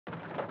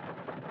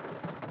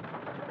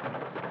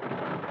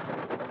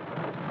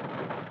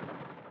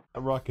A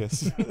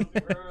ruckus. We're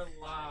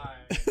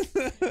live.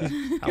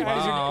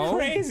 Guys are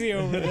crazy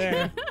over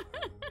there.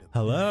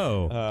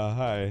 Hello.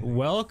 Hi.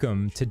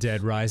 Welcome to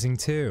Dead Rising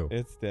 2.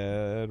 It's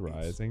Dead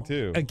Rising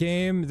 2. A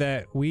game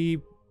that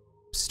we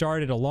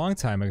started a long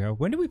time ago.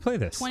 When did we play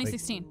this?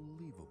 2016.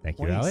 Thank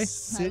you, Allie.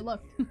 I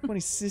look.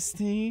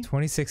 2016.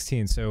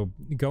 2016. So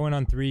going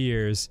on 3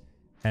 years,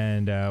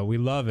 and we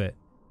love it.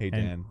 Hey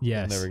Dan.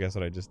 Yes. You'll never guess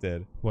what I just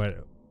did.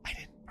 What? I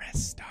didn't press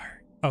start.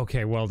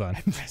 Okay, well done.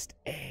 I pressed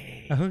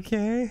A.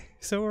 Okay,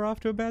 so we're off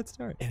to a bad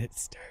start. And it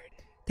started.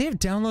 They have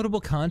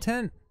downloadable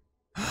content?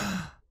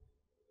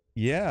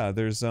 Yeah,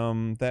 there's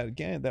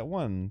that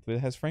one that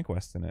has Frank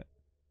West in it.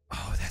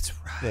 Oh, that's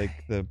right.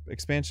 Like the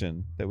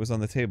expansion that was on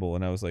the table,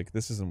 and I was like,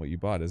 "This isn't what you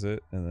bought, is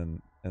it?" And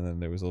then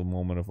there was a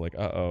moment of like,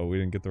 "Uh-oh, we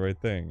didn't get the right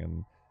thing,"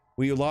 and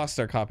we lost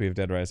our copy of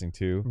Dead Rising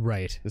 2.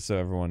 Right. Just so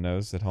everyone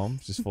knows at home,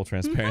 just full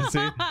transparency.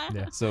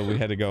 Yeah. So we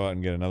had to go out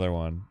and get another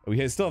one.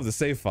 Still have the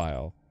save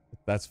file.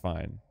 That's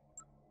fine.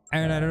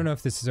 Aaron, I don't know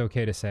if this is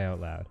okay to say out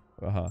loud.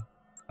 You're gonna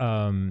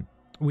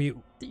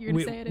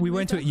say it we in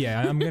went to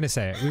yeah, I'm gonna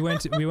say it. We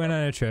went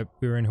on a trip.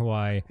 We were in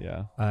Hawaii.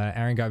 Yeah.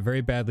 Aaron got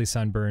very badly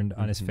sunburned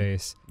on his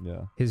face.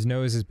 Yeah. His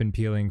nose has been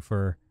peeling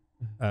for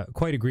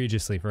quite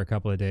egregiously for a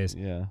couple of days.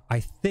 Yeah. I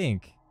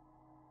think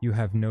you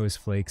have nose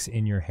flakes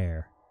in your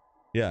hair.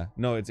 Yeah.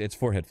 No, it's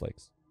forehead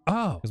flakes.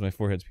 Oh. Because my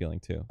forehead's peeling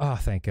too. Oh,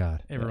 thank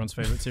God. Everyone's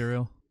favorite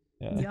cereal.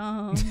 Yeah.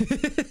 Yum.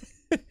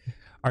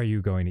 Are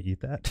you going to eat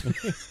that?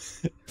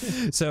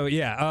 So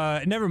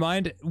yeah, never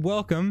mind.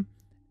 Welcome.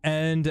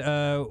 And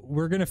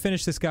we're gonna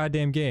finish this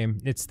goddamn game.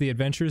 It's The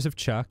Adventures of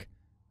Chuck.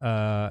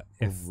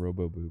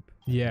 Robo Boop.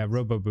 Yeah,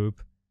 Robo Boop.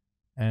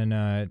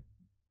 And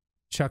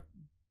Chuck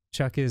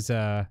is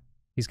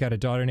he's got a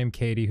daughter named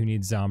Katie who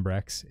needs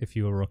Zombrex, if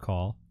you will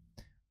recall.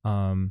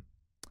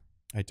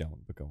 I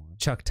don't, but go on.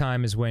 Chuck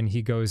time is when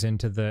he goes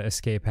into the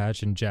escape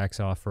hatch and jacks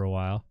off for a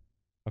while.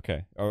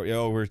 Okay.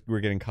 Oh, we're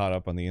getting caught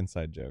up on the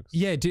inside jokes.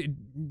 Yeah, dude.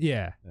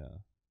 Yeah. Yeah.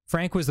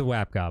 Frank was the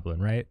WAP goblin,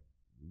 right?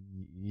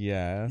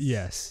 Yes.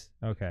 Yes.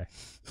 Okay.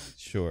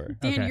 Sure.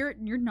 Dan, Okay.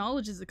 your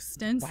knowledge is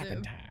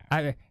extensive.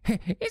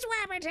 It's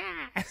WAP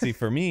time. See,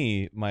 for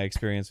me, my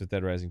experience with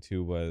Dead Rising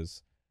 2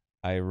 was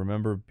I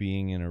remember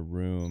being in a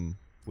room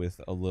with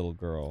a little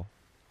girl.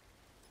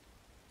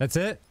 That's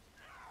it?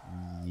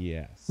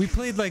 Yes. We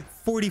played like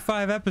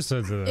 45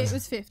 episodes of this. It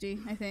was 50,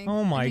 I think.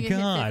 Oh my I think it hit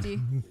God. 50.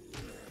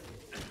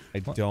 I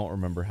don't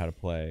remember how to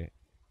play,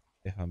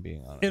 if I'm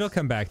being honest. It'll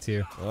come back to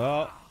you.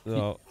 Oh,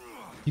 no.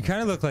 You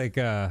kind of look like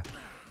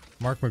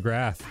Mark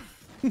McGrath.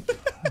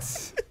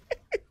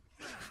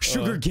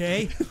 Sugar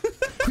gay?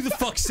 Who the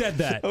fuck said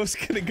that? I was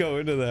gonna go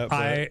into that,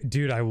 but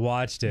Dude, I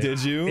watched it.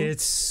 Did you?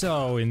 It's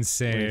so he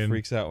insane.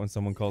 freaks out when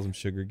someone calls him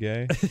sugar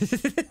gay.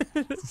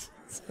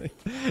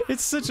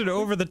 It's such an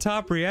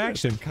over-the-top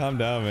reaction. Calm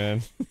down,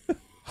 man.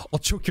 I'll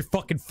choke your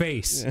fucking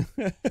face.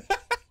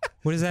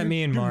 What does that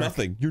mean, You're Mark?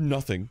 nothing. You're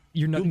nothing.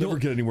 You'll never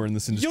get anywhere in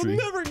this industry.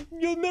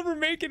 You'll never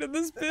make it in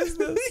this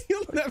business.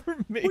 You'll never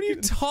make What are you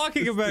it.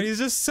 talking about? He's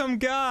just some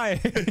guy.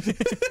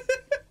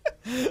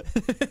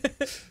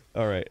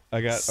 All right, I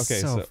got okay.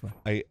 So So fun.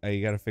 I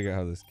got to figure out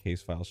how this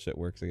case file shit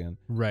works again.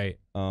 Right.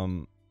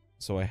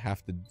 So I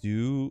have to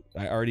do.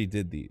 I already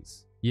did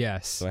these.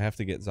 Yes. So I have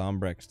to get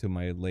Zombrex to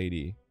my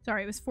lady.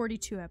 Sorry, it was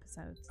 42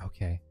 episodes.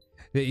 Okay.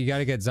 You got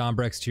to get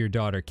Zombrex to your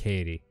daughter,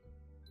 Katie.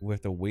 We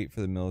have to wait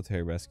for the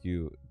military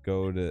rescue.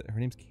 Go to her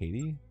name's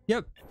Katie.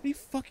 Yep. How do you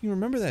fucking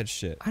remember that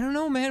shit? I don't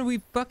know, man.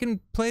 We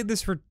fucking played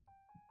this for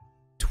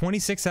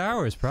 26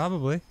 hours,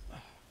 probably.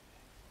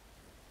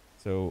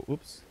 So,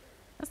 oops.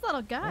 That's little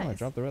Oh, guys. I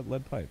dropped the red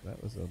lead pipe.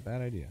 That was a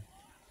bad idea.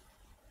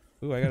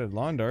 Ooh, I got a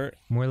lawn dart.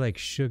 More like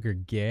sugar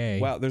gay.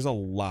 Wow, there's a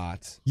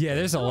lot. Yeah,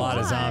 there's a lot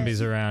of lot.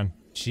 zombies around.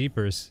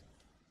 Jeepers.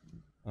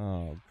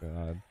 Oh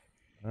god.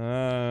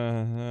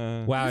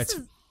 Wow, This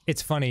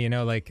it's funny, you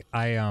know, like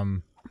I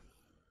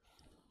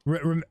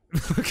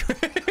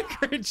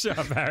great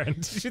job, Aaron.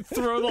 Did you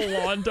throw the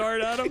lawn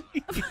dart at him?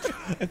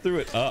 I threw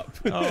it up.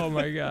 Oh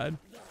my god.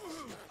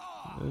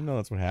 I didn't know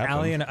that's what happened.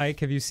 Allie and Ike,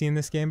 have you seen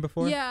this game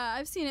before? Yeah,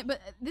 I've seen it,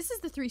 but this is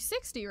the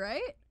 360,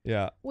 right?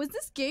 Yeah. Was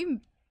this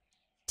game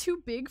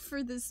too big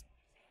for the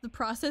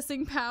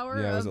processing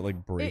power? Yeah, was of, it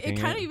like breaking? It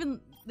kind of even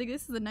like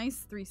this is a nice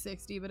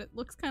 360, but it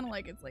looks kind of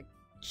like it's like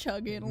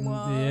chugging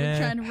along, Yeah.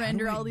 trying to How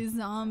render do all these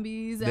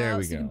zombies There out.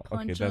 we so you go. can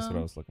punch Okay, that's what I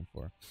them. was looking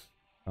for.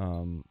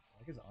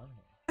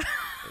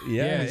 Yeah,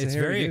 Yeah, he's a it's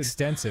hairy very dude.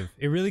 extensive.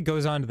 It really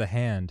goes on to the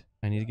hand.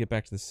 I need to get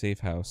back to the safe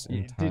house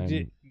in Yeah, time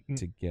did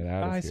to get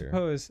out of I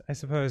here.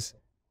 suppose.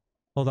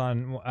 Hold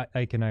on,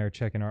 Ike and I are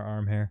checking our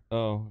arm hair.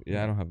 Oh,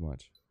 yeah, I don't have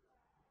much.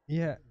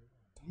 Yeah.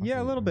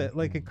 Yeah, a little bit.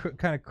 Like it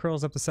kind of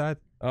curls up the side.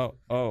 Oh,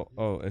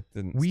 it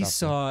didn't. We stop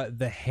saw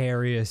the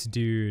hairiest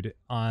dude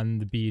on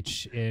the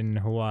beach in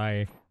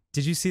Hawaii.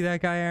 Did you see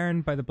that guy,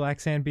 Aaron, by the black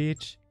sand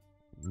beach?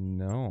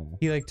 No.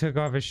 He like took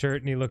off his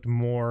shirt and he looked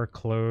more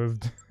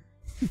clothed.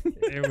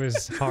 It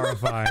was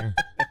horrifying.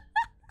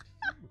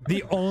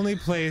 The only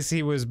place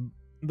he was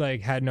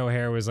like had no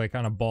hair was like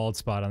on a bald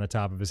spot on the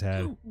top of his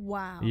head.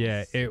 Wow.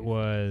 Yeah, it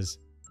was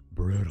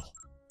brutal.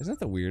 Isn't that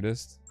the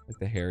weirdest?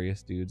 Like the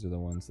hairiest dudes are the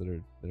ones that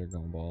are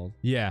going bald.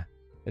 Yeah.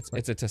 It's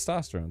a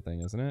testosterone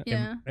thing, isn't it?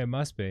 Yeah. It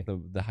must be.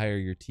 The higher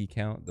your T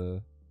count,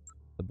 the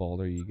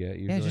balder you get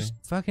usually. Yeah, just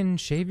fucking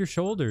shave your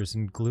shoulders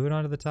and glue it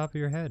onto the top of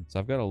your head. So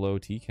I've got a low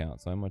T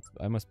count, so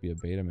I must be a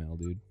beta male,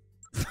 dude.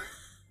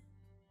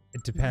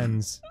 It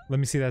depends. Let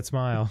me see that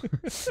smile.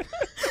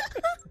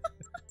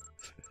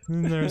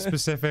 They're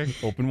specific.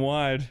 Open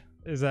wide.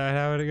 Is that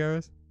how it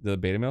goes? The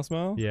beta male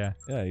smile? Yeah.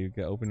 Yeah, you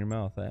gotta open your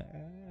mouth. That's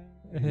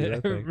Look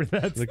really what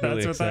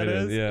that excited.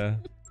 is? Yeah.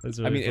 That's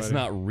I really mean, it's funny.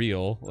 not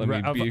real. Let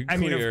me Right, be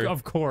clear.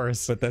 of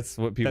course. But that's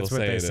what people That's what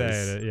say they it say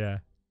is. it, yeah.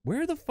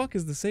 Where the fuck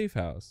is the safe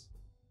house?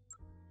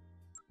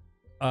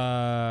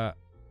 Am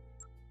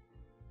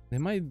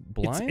I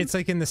blind? It's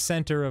like in the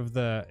center of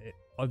the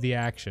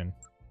action.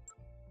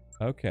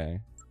 Okay.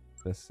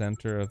 The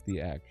center of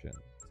the action.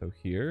 So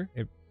here?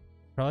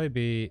 Probably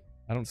be.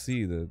 I don't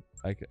see the...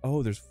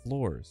 oh, there's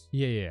floors.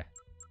 Yeah.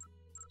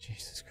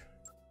 Jesus Christ.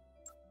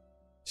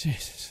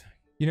 Jesus.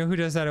 You know who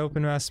does that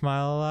open mouth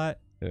smile a lot?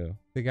 Who?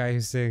 The guy who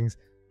sings,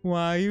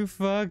 "Why you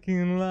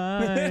fucking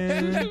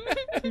lying?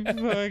 You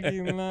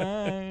fucking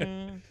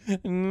lying."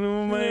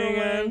 Oh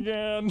my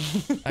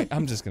god.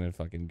 I'm just gonna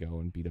fucking go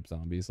and beat up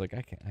zombies. Like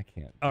I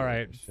can't. All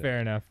right, fair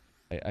enough.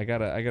 I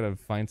gotta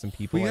find some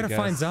people. We gotta I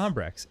find guess.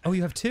 Zombrex. Oh,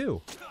 you have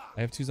 2.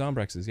 I have 2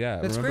 Zombrexes.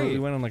 Yeah, That's remember great. we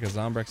went on like a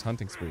Zombrex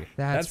hunting spree.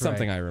 That's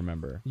something right. I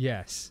remember.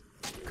 Yes.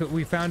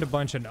 We found a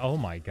bunch of. Oh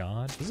my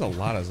god. There's a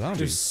lot of zombies.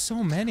 There's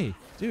so many.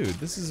 Dude,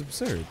 this is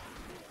absurd.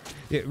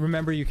 Yeah,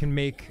 remember, you can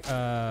make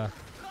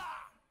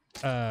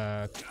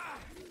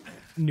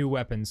new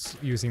weapons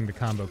using the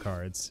combo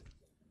cards.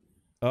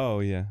 Oh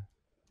yeah.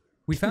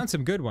 We found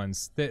some good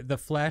ones. The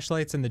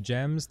flashlights and the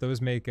gems,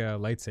 those make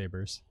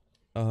lightsabers.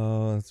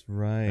 Oh, that's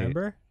right.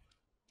 Remember?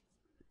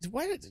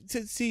 Why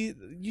see?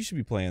 You should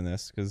be playing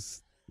this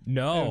because I have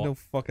No. no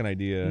fucking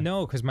idea.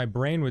 No, because my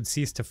brain would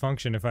cease to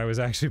function if I was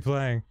actually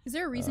playing. Is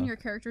there a reason your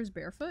character is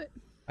barefoot?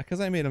 Because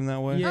I made him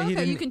that way. Yeah, Oh, he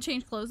okay, you didn't- can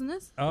change clothes in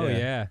this? Oh, Yeah.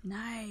 yeah.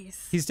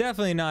 Nice. He's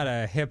definitely not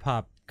a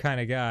hip-hop kind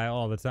of guy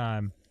all the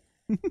time.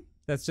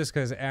 That's just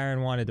because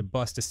Aaron wanted to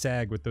bust a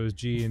sag with those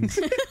jeans.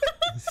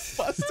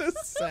 Bust a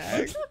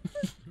sag.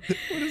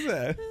 What is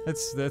that?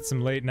 That's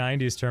some late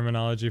 90s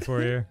terminology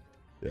for you.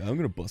 Yeah, I'm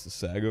gonna bust a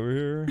sag over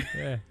here.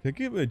 Yeah. Can I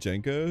get my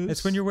Jenkos?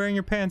 It's when you're wearing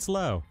your pants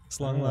low,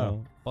 slung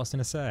low, Oh. busting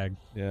a sag.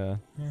 Yeah.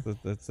 Yeah.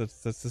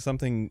 That's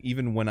something.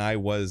 Even when I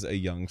was a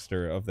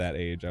youngster of that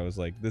age, I was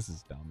like, "This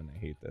is dumb, and I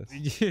hate this."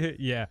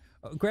 Yeah.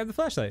 Grab the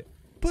flashlight.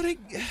 But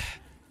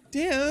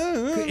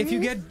damn.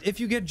 If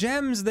you get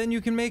gems, then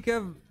you can make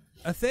a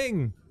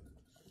thing.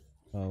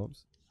 Oh,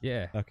 oops.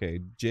 Yeah. Okay,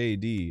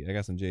 JD. I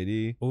got some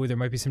JD. Oh, there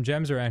might be some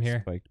gems around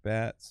here. Spiked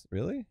bats.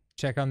 Really?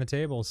 Check on the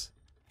tables.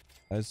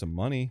 That's some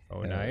money.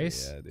 Oh, Hell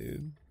nice. Yeah,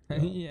 dude.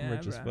 Yeah, I'm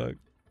rich as bro. fuck.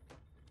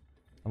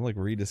 I'm like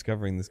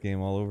rediscovering this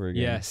game all over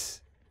again.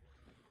 Yes.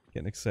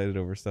 Getting excited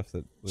over stuff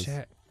that was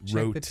Check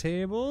rote. the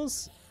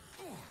tables.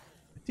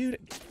 Dude,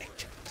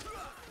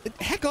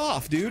 heck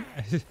off, dude.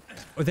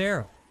 Oh,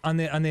 there on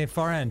the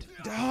far end.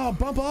 Oh,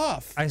 bump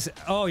off.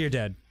 Oh, you're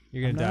dead.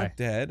 You're I'm gonna die. not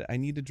dead. I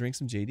need to drink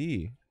some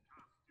JD.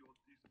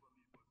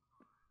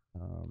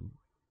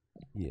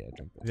 Yeah,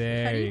 drink that.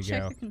 There How do you you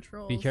check go. the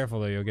controls? Be careful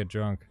though, you'll get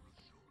drunk.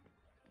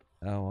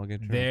 Oh, I'll get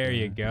drunk. There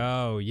you yeah.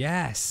 go.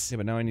 Yes. Yeah,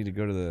 but now I need to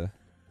go to the.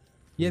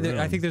 Yeah, I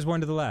room. think there's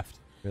one to the left.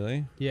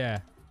 Really? Yeah.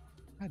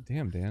 God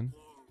damn, Dan.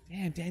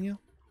 Damn, Daniel.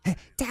 Back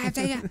at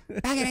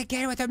it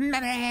again with the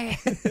memory.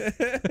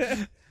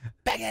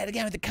 Back at it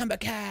again with the combo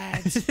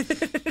cards.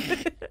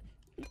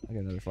 I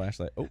got another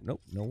flashlight. Oh,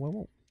 nope. No, I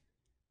won't.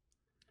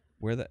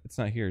 Where that? It's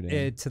not here,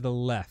 Dan. To the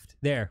left.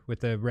 There, with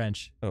the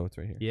wrench. Oh, it's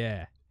right here.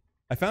 Yeah.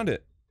 I found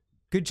it.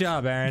 Good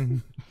job,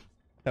 Aaron.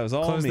 That was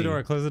all Close me. the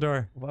door, close the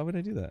door. Why would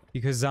I do that?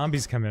 Because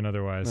zombies come in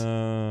otherwise.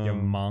 You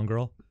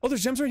mongrel. Oh,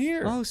 there's gems right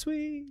here. Oh,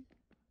 sweet.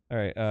 All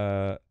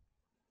right.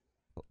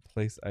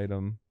 Place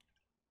item.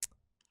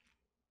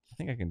 I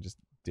think I can just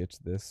ditch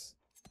this.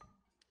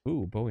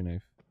 Ooh, Bowie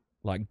knife.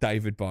 Like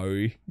David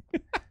Bowie.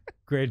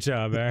 Great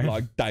job, Aaron.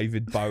 Like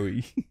David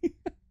Bowie.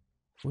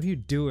 What are you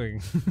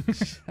doing?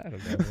 I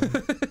don't know.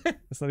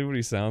 That's not even what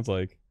he sounds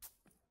like.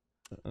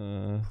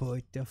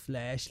 Put the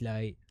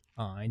flashlight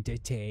on the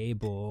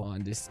table.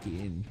 On the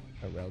skin,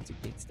 or else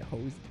it gets the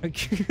hose.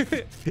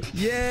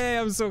 Yay,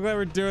 I'm so glad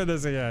we're doing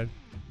this again.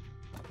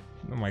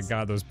 Oh my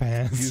god, those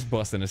pants. He's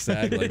busting a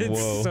sag like, It's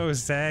whoa. so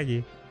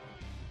saggy.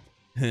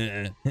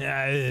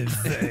 I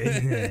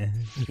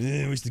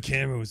wish the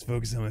camera was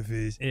focused on my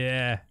face.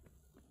 Yeah.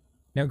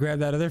 Now grab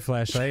that other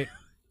flashlight.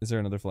 Is there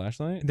another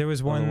flashlight? There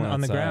was one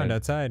on the ground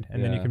outside. outside,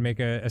 and then you Yeah. can make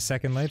a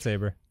second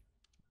lightsaber.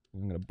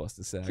 I'm gonna bust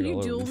a sag. Can you all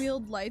over dual this.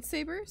 wield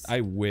lightsabers?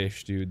 I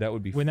wish, dude. That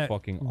would be When that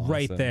fucking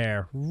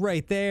awesome.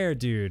 right there,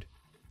 dude.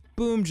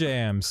 Boom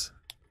jams.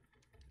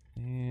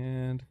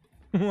 And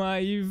Why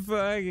you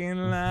fucking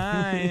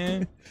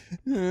lying?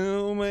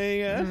 oh my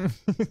god.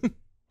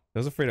 I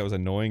was afraid I was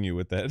annoying you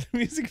with that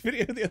music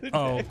video the other day.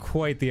 Oh,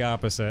 quite the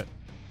opposite.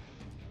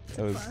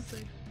 That was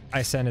Classic.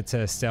 I sent it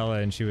to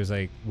Stella, and she was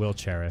like, "Will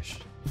cherish."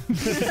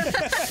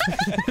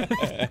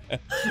 Wow,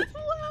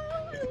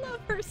 I love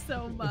her so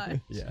so much.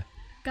 Yeah.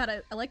 God,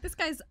 I like this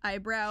guy's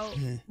eyebrow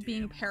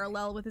being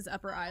parallel with his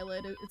upper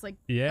eyelid. It's like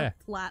Yeah.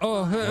 a flat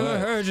Oh, line.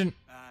 urgent.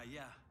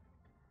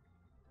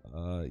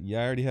 Yeah,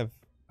 I already have.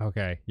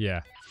 Okay,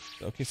 yeah.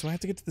 Okay, so I have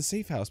to get to the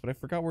safe house, but I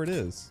forgot where it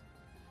is.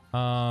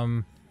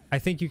 I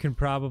think you can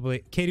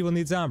probably. Katie will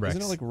need Zombrex.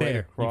 Isn't it like right there,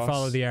 across? you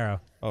follow the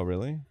arrow. Oh,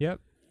 really? Yep.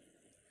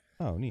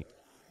 Oh, neat.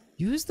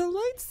 Use the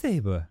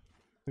lightsaber.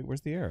 Wait,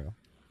 where's the arrow?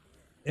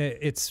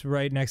 It's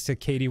right next to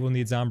Katie will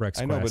need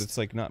Zombrex. I know, but quest. it's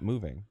like not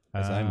moving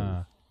as I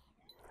move.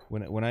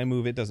 When I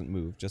move, it doesn't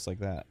move, just like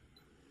that.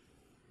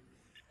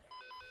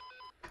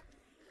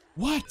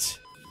 What?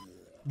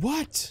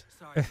 What?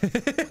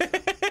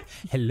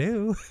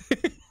 Hello.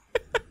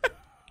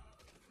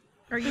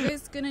 Are you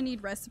guys gonna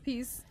need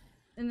recipes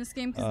in this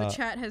game? Because the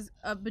chat has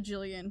a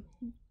bajillion.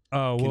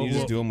 Oh, Can well, you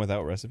just do them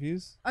without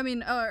recipes? I mean,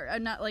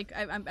 not like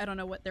I don't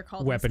know what they're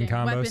called. Weapon in this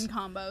game. combos? Weapon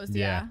combos.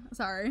 Yeah.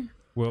 Sorry.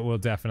 we'll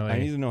definitely I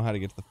need to know how to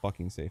get to the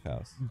fucking safe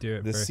house. do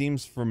it. This first.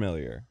 seems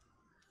familiar,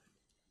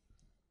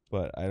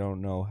 but I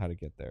don't know how to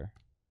get there,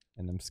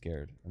 and I'm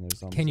scared. And there's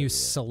zombies Can you everywhere.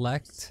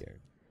 select? I'm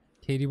scared.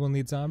 Katie will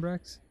need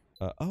Zombrex.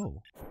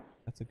 Oh,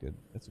 that's a good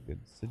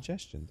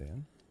suggestion,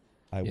 Dan.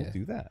 I will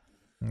do that.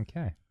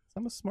 Okay.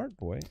 I'm a smart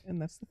boy,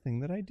 and that's the thing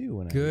that I do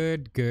when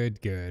Good.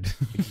 I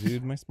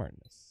exude my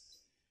smartness.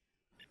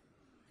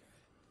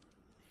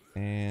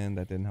 And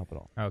that didn't help at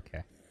all.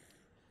 Okay.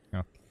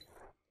 Okay.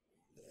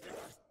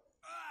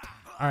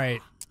 All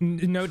right.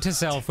 Note to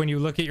self: when you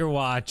look at your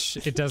watch,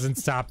 it doesn't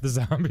stop the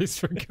zombies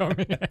from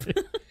coming at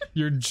you.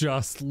 You're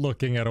just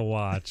looking at a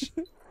watch.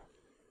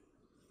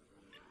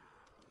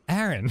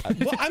 Aaron.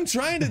 Well, I'm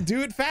trying to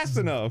do it fast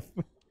enough.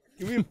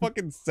 Give me a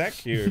fucking sec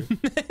here.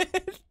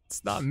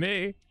 It's not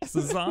me. It's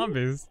the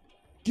zombies.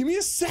 Give me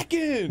a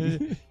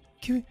second.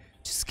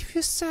 Just give me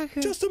a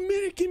second. Just a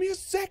minute. Give me a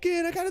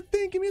second. I gotta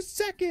think. Give me a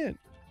second.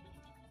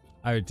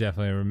 I would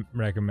definitely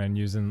recommend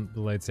using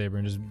the lightsaber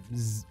and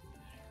just.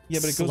 Yeah,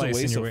 but it goes slicing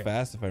away your so way.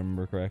 fast if I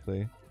remember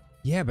correctly.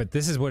 Yeah, but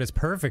this is what it's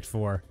perfect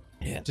for.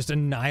 Yeah. Just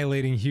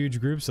annihilating huge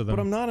groups of them.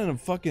 But I'm not in a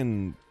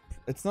fucking.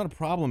 It's not a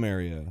problem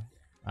area.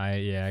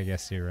 Yeah, I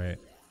guess you're right.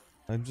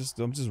 I'm just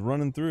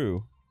running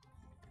through.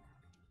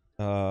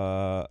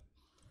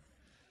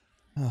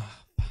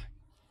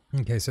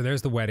 Okay, so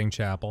there's the wedding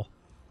chapel.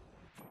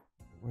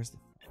 Where's the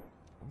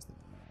map?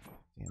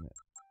 Damn it.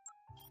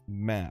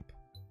 Map.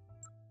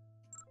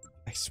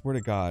 I swear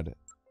to God,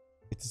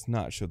 it does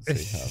not show the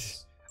safe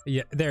house.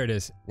 Yeah, there it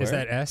is. Where? Is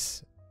that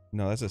S?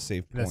 No, that's a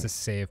save point. That's a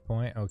save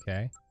point.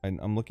 Okay.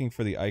 I'm looking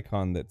for the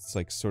icon that's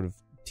like sort of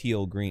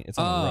teal green. It's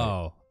on the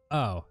right,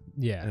 Oh,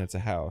 yeah. and it's a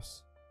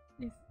house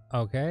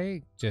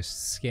Okay,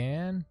 just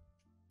scan.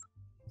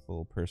 with a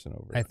little person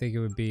over I it. think it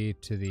would be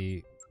to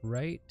the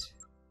right.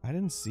 I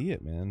didn't see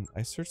it, man.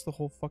 I searched the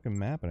whole fucking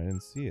map and I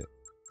didn't see it.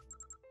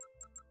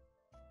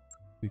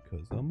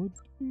 Because I'm a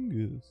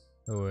dingus.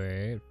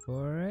 Wait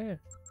for it.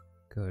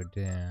 Go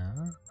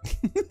down.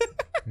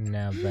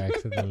 Now back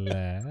to the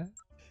left.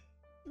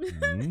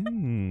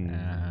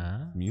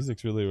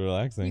 Music's really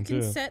relaxing You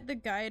can too. set the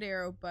guide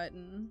arrow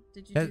button.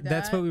 Did you do that?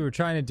 That's what we were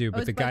trying to do,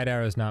 but it's the by- guide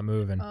arrow's not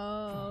moving.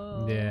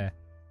 Oh. Yeah.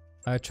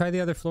 Try the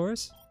other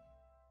floors.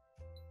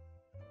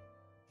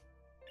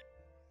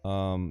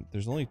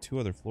 There's only 2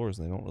 other floors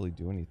and they don't really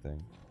do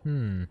anything.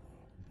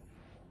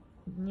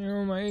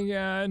 Oh my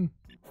god.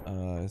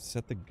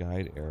 Set the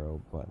guide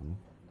arrow button.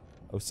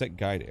 Oh, set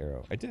guide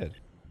arrow. I did.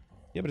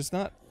 Yeah, but it's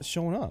not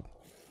showing up.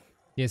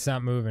 Yeah, it's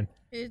not moving.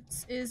 It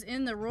is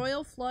in the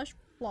Royal Flush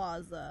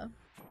Plaza.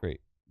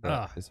 Great.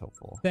 That is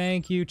helpful.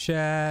 Thank you,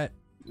 chat.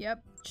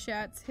 Yep,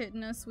 chat's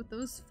hitting us with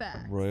those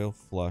facts. Royal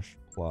Flush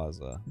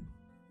Plaza.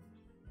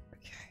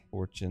 Okay.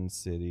 Fortune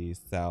City,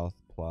 South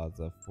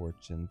Plaza,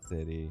 Fortune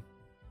City.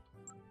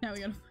 Now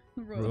we gotta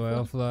find the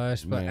Royal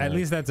Flush, but at Man,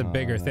 least that's a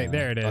bigger thing.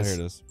 There it is. Oh, here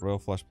it is. Royal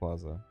Flush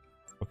Plaza.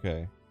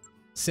 Okay.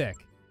 Sick.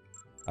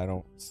 I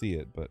don't see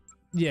it, but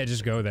Yeah,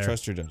 just go there.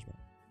 trust your judgment.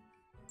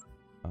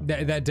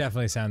 That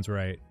definitely sounds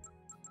right.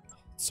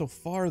 It's so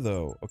far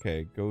though.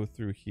 Okay, go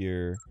through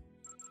here,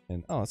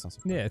 and oh, that's not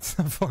so far. Yeah, it's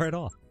not far at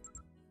all.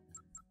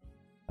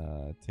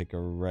 Take a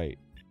right.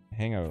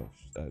 Hang a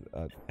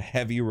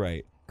heavy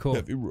right. Cool.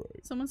 Heavy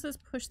right. Someone says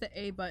push the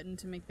A button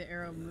to make the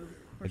arrow move.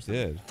 or I something.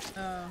 did.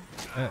 Oh.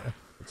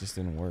 It just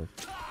didn't work.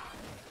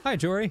 Hi,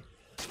 Jory.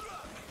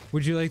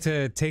 Would you like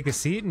to take a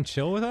seat and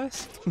chill with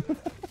us?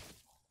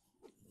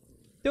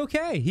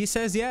 Okay, he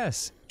says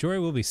yes. Jory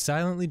will be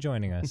silently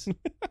joining us.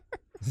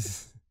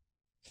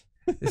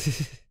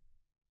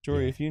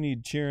 Jory, Yeah. if you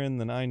need cheering,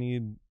 then I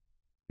need.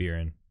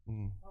 Beerin.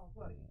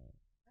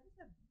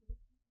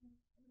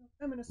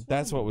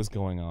 That's what was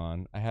going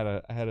on. I had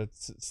a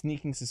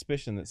sneaking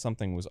suspicion that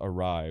something was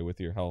awry with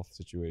your health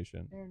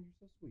situation. Aaron, you're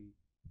so sweet.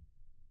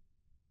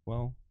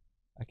 Well,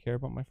 I care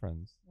about my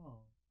friends. Oh,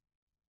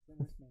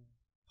 generous man.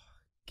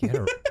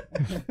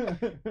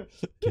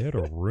 Get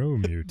a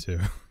room, you two.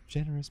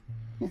 Generous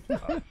man.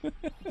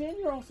 Dan,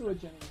 you're also a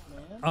generous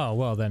man. Oh,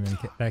 well, then in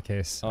that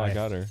case. Oh, I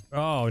got her.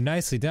 Oh,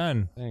 nicely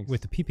done. Thanks.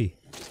 With the pee-pee.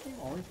 This game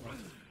always likes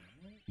me,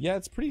 right? Yeah,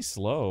 it's pretty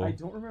slow. I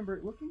don't remember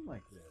it looking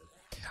like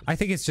this. I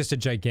think it's just a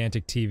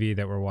gigantic TV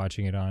that we're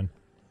watching it on.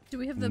 Do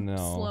we have the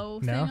slow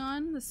thing No?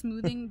 on? The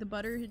smoothing, the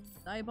butter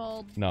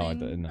eyeball No,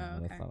 thing? no, Oh,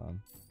 that's okay. not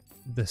on.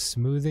 The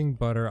smoothing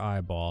butter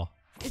eyeball.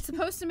 It's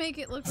supposed to make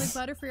it look like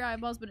butter for your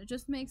eyeballs, but it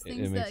just makes It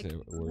things makes like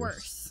it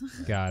worse.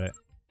 Got it.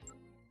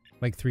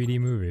 Like 3D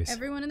movies.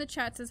 Everyone in the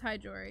chat says hi,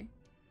 Jory.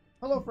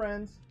 Hello,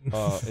 friends.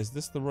 Is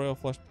this the Royal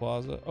Flush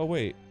Plaza? Oh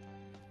wait,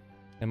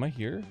 am I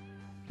here?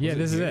 Yeah, Was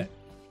this is here? it.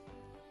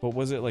 But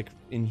was it like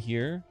in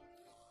here?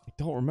 I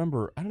don't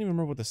remember. I don't even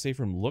remember what the safe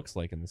room looks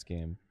like in this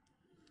game.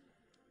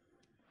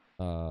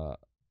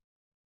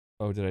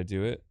 Oh, did I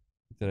do it?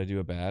 Did I do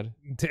it bad?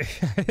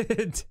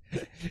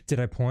 Did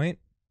I point?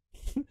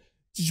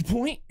 Did you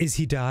point? Is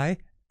he die?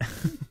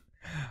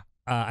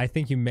 I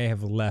think you may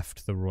have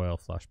left the Royal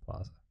Flush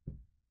Plaza.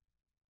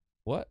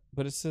 What?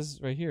 But it says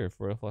right here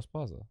for Royal Flush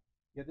Plaza.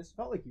 Yeah, this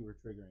felt like you were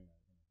triggering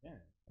an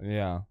event.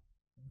 Yeah,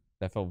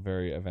 that felt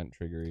very event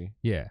triggery.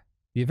 Yeah.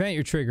 The event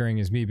you're triggering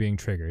is me being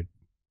triggered.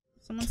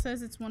 Someone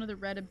says it's one of the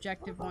red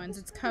objective ones.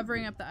 It's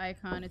covering up the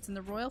icon. It's in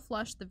the Royal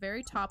Flush, the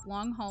very top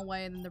long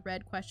hallway, and then the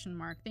red question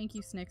mark. Thank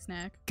you, Snick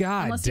Snack.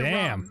 God Unless you're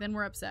damn. wrong, then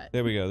we're upset.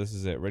 There we go. This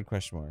is it. Red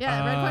question mark.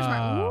 Yeah, red question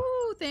Oh. mark.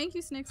 Woo! Thank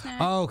you, Snick Snack.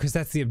 Oh, because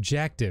that's the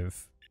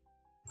objective.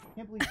 I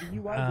can't believe the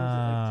UI goes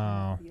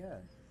at like 10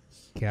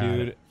 FPS. Got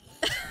Dude, it.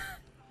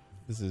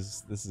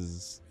 this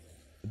is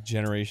a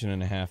generation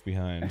and a half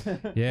behind.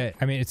 Yeah,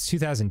 I mean, it's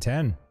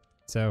 2010,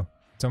 so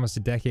it's almost a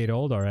decade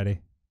old already.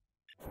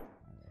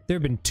 There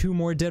have been 2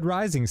 more Dead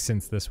Risings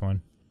since this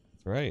one.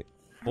 That's right.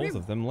 Both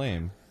of them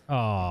lame.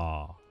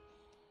 Oh.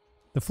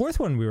 The 4th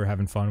one we were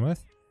having fun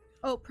with.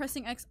 Oh,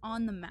 pressing X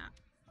on the map.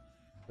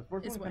 The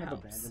fourth Is one what kind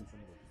of helps. abandoned some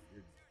of the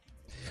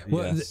weird.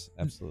 Well, Yes,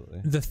 absolutely.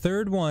 The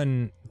 3rd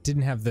one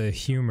didn't have the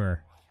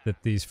humor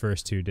that these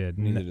first 2 did.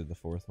 Neither did the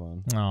 4th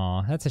one.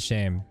 Aw, that's a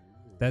shame.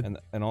 That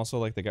And also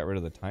like they got rid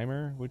of the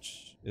timer,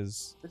 which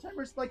is The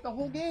timer's like the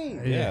whole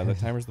game. yeah, the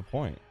timer's the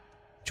point.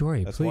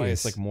 Jory, That's please. why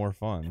it's like more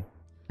fun.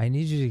 I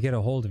need you to get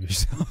a hold of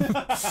yourself.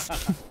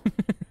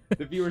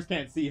 The viewers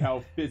can't see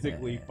how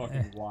physically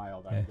fucking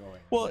wild I'm going.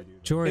 Well, when I do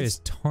this. Jory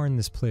has torn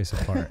this place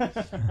apart. I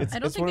don't it's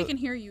think one we of- can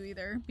hear you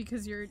either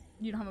because you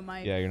don't have a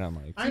mic. Yeah, you're not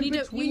Mike. I'm need to-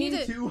 you between need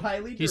to- two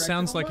highly He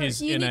sounds like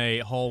he's You in need- a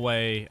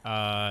hallway,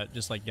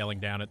 just like yelling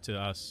down it to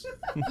us.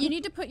 You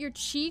need to put your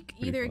cheek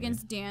Pretty either funny.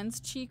 against Dan's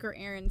cheek or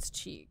Aaron's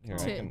cheek Here, I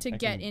to can- I get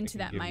can into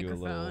that give you a little-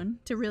 microphone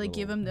to really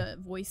give him the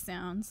voice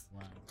sounds.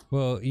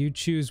 Well, you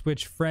choose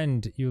which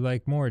friend you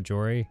like more,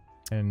 Jory.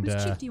 And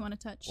Whose cheek do you want to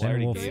touch? Well, I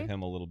already we'll- gave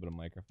him a little bit of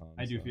microphone.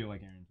 I do so, feel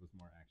like Aaron's was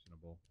more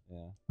actionable.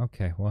 Yeah.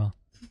 okay, well.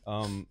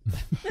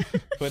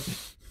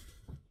 But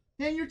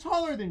Dan, you're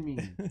taller than me,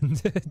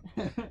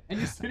 and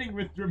you're sitting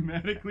with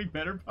dramatically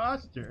better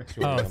posture.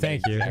 sure, Oh, I'm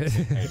thank you. the exact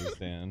same height as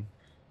Dan.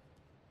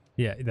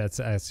 Yeah, that's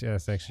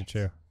actually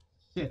true.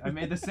 Shit, I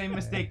made the same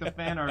mistake the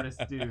fan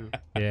artists do.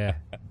 Yeah.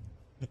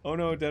 Oh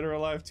no, Dead or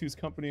Alive 2's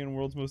company and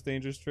World's Most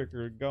Dangerous Trick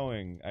are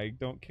going. I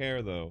don't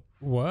care though.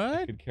 I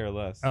What? could care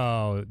less.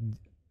 Oh,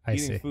 I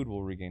Eating see. food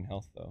will regain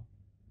health though.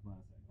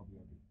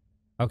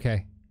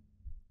 Okay.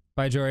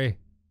 Bye, Jory.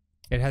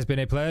 It has been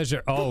a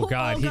pleasure. Oh,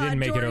 God, he God, didn't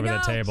make it Jory, over the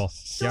no. table.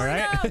 You all Jory,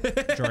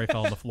 right? Jory fell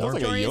on the That floor. was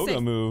like Jory a is yoga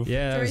safe. move.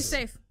 Yeah, that Jory's was,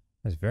 safe.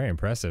 that's very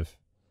impressive.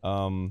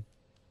 Oh,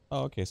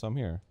 okay, so I'm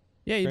here.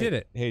 Yeah, you Great. did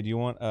it. Hey, do you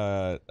want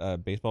a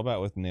baseball bat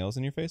with nails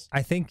in your face?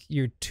 I think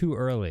you're too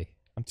early.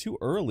 I'm too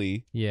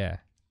early. Yeah.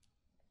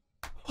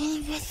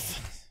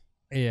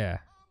 Yeah.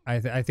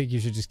 I think you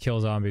should just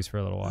kill zombies for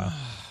a little while.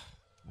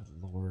 Good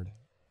lord.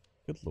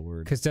 Good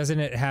lord. Because doesn't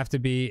it have to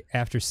be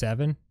after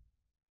 7?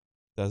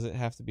 Does it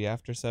have to be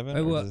after 7?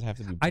 Well, or does it have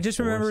to be I just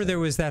before remember 7? there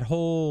was that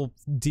whole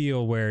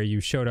deal where you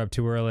showed up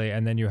too early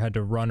and then you had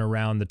to run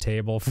around the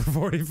table for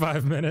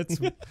 45 minutes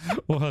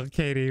while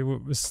Katie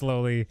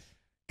slowly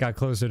got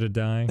closer to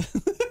dying.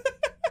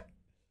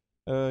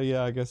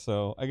 Yeah, I guess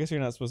so. I guess you're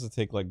not supposed to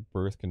take like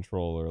birth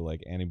control or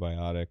like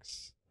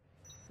antibiotics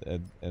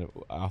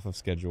off of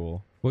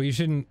schedule. Well, you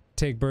shouldn't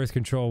take birth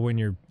control when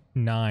you're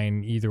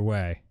 9 either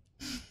way.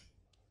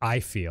 I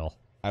feel.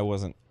 I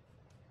wasn't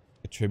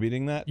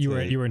attributing that You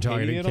to weren't talking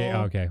Katie to at Kate.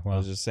 all. Okay, I well.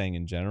 was just saying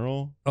in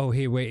general. Oh,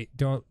 hey, wait.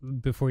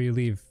 Don't before you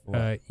leave,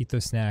 What? eat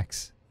those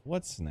snacks.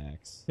 What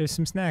snacks? There's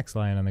some snacks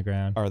lying on the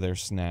ground. Are there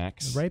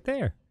snacks? Right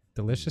there.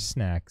 Delicious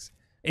snacks.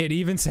 It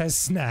even says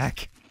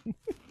snack.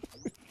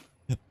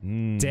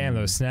 Mm. Damn,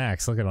 those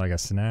snacks looking like a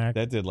snack.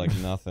 That did like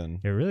nothing.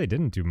 It really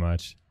didn't do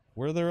much.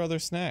 Were there other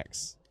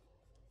snacks?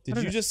 Did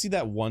don't you know. just see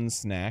that one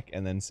snack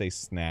and then say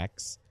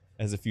snacks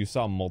as if you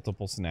saw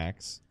multiple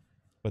snacks,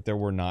 but there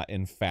were not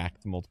in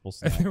fact multiple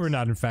snacks? They were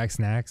not in fact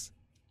snacks.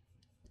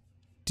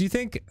 Do you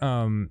think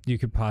you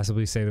could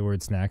possibly say the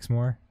word snacks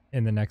more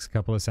in the next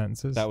couple of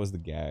sentences? That was the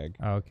gag.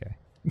 Oh, okay.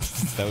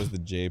 That was the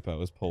jape I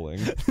was pulling.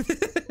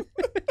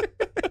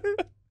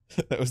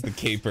 That was the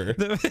caper.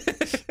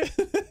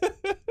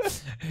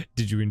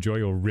 Did you enjoy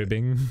your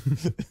ribbing?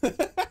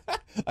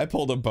 I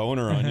pulled a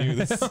boner on you.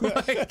 This Oh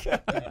my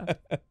God.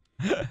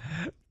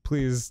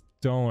 Please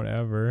don't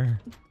ever.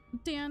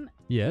 Dan,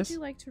 Yes? would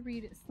you like to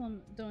read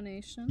some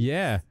donations?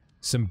 Yeah.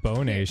 Some Oh, you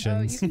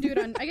bonations. can do it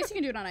on. I guess you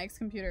can do it on Ike's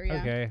computer.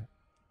 Yeah. Okay.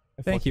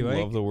 Thank you, I Ike.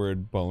 love the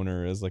word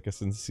boner as like a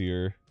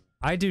sincere.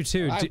 I do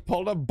too. I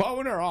pulled a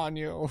boner on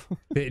you.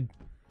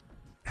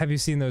 Have you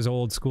seen those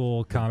old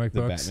school comic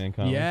the books? Batman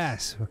comics?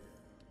 Yes.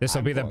 This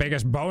will be the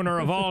biggest boner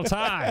of all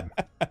time.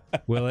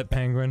 Will it,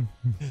 Penguin?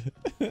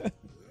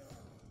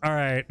 All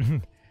right.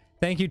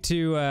 Thank you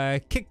to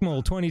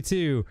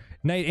Kickmole22,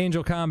 Night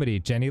Angel Comedy,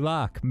 Jenny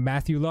Locke,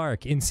 Matthew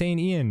Lark, Insane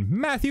Ian,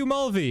 Matthew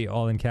Mulvey,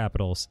 all in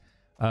capitals.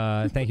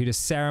 Thank you to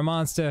Sarah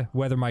Monster,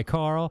 Weather My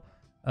Carl.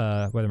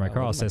 Weather My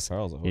Carl says,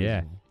 Carl's a hoser.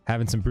 yeah,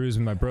 having some brews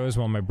with my bros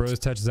while my bros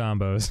touch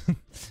zombos.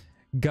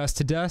 Gus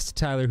to Dust,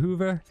 Tyler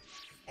Hoover.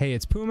 Hey,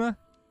 it's Puma.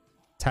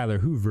 Tyler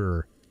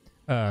Hoover.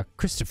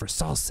 Christopher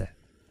Salsa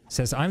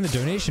says, I'm the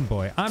donation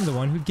boy. I'm the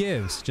one who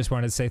gives. Just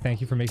wanted to say thank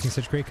you for making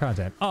such great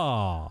content.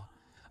 Aw.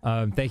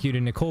 Thank you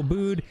to Nicole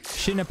Bood,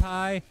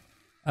 Shinapai,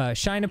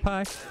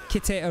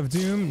 Kite of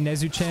Doom,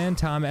 Nezu-chan,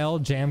 Tom L,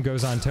 Jam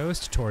Goes on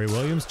Toast, Tori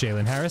Williams,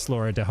 Jalen Harris,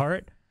 Laura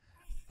DeHart,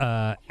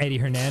 Eddie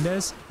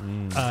Hernandez.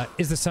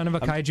 Is the son of a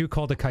kaiju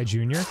called a Kai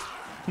Jr.?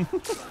 He's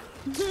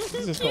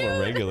just called a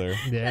regular.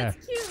 Yeah.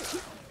 That's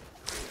cute.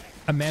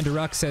 Amanda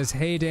Ruck says,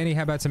 hey, Danny,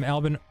 how about some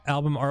album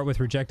art with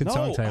rejected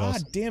song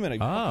titles? God damn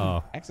it.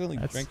 I accidentally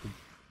drank the...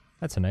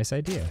 That's a nice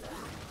idea.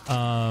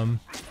 Wowo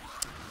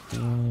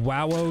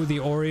the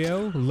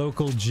Oreo,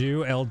 Local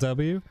Jew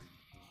LW,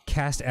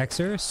 Cast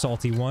Xer,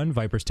 Salty One,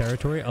 Viper's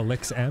Territory,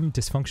 Elix M,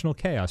 Dysfunctional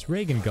Chaos,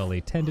 Reagan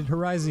Gully, Tended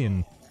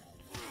Horizon,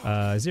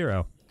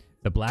 Zero,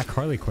 The Black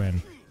Harley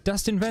Quinn,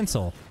 Dustin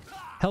Venzel,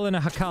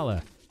 Helena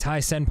Hakala, Thai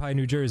Senpai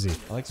New Jersey,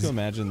 I like to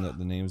imagine that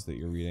the names that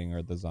you're reading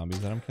are the zombies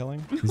that I'm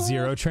killing.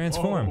 Zero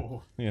Transform,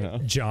 You know?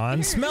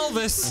 John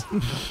Smelvis,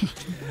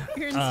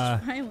 You're in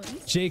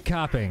silence. Jake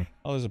Copping.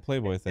 Oh, there's a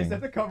Playboy thing. Is that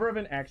the cover of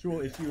an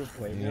actual issue of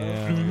Playboy?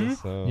 Yeah, I guess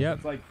so. Yep.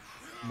 It's like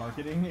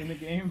marketing in the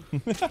game.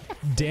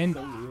 Dan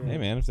Hey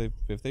man,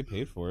 if they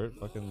paid for it,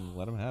 fucking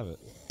let them have it.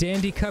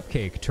 Dandy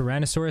Cupcake,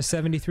 Tyrannosaurus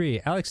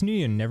 73, Alex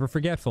Nguyen, Never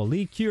Forgetful,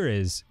 Lee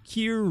Cures,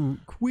 Queerus,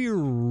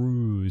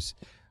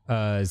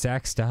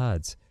 Zach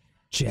Stodds,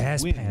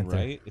 Jazz Win, Panther.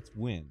 right? It's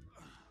Win.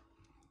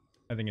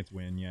 I think it's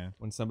Win, yeah.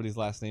 When somebody's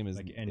last name is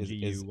Like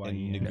is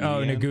Nguyen.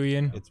 Oh,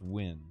 Nguyen. It's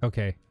Win.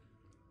 Okay.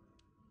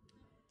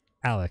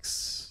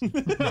 Alex.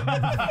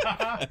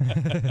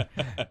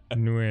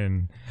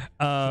 Nguyen.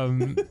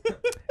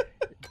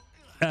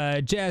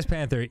 Jazz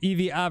Panther,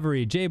 Evie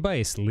Avery, Jay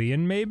Bice,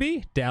 Leon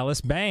maybe,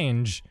 Dallas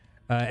Bange,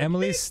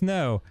 Emily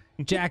Snow,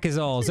 Jack is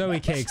all,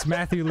 Zoe Cakes,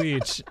 Matthew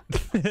Leach.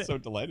 So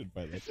delighted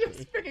by that.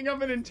 Just picking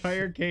up an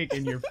entire cake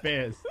in your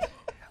fist.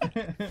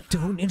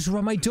 Don't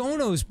interrupt my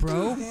donos,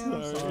 bro.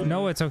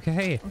 No, it's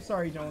okay. I'm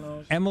sorry,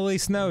 Donos. Emily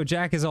Snow,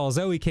 Jack is all,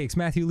 Zoe Cakes,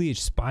 Matthew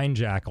Leach, Spine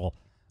Jackal.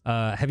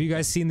 Have you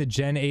guys seen the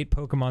Gen 8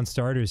 Pokemon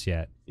starters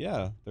yet?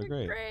 Yeah, they're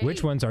great.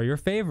 Which ones are your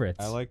favorites?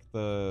 I like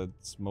the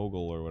Smoggle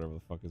or whatever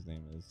the fuck his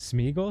name is.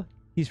 Smeagol?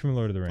 He's from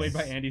Lord of the Rings. Played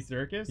by Andy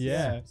Serkis?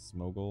 Yeah.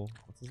 Smoggle.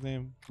 What's his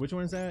name? Which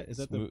one is that? Is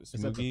that the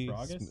Smoogie?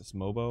 Frogus?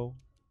 Smobo?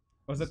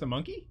 Oh, is that the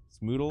monkey?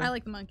 Smoodle? I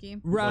like the monkey.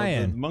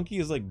 Ryan. The monkey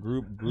is like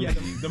group. Yeah,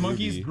 the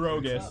monkey's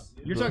Grogus.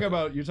 You're talking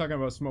about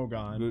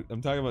Smogon.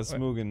 I'm talking about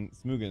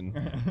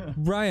Smoogan.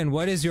 Ryan,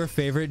 what is your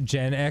favorite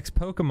Gen X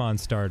Pokemon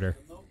starter?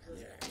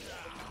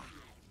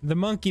 The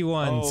monkey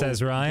one,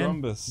 says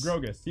Ryan. Grumbus.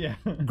 Grogus, yeah.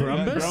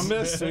 Grumbus?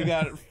 Grumbus. We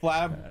got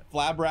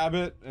Flab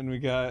Rabbit, and we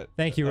got.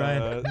 Thank you,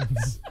 Ryan.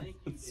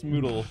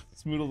 Smoodle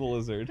the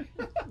lizard.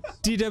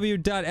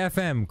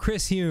 DW.FM,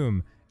 Chris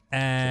Hume,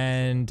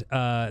 and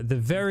the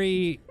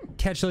very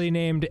catchily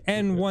named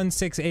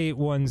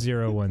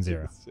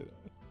N1681010.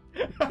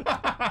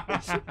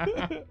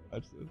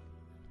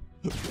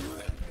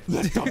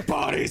 Let the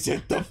bodies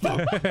hit the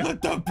floor.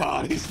 Let the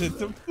bodies hit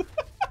the floor.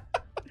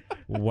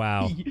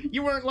 Wow.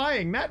 You weren't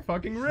lying. That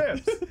fucking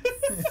rips.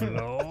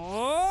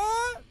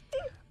 All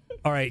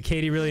right,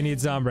 Katie really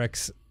needs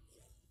Zombrex.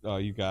 Oh,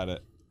 you got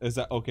it. Is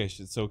that okay?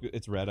 So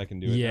it's red. I can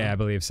do it. Yeah, now? I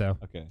believe so.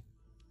 Okay.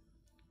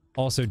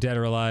 Also, Dead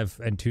or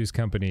Alive and Two's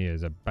Company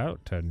is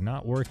about to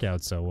not work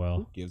out so well.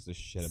 Who gives a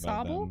shit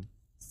about Sobble? them?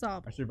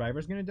 Sobble. Are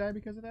survivors gonna die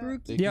because of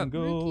that? They Yep. can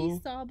go Rookie,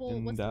 Sobble.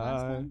 and What's the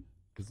last die. one?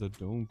 Cause I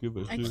don't give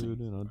a shit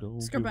Actually, and I don't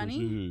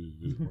Scorbunny?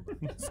 give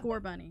a shit. Score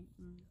Bunny.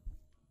 Mm.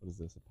 What is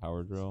this? A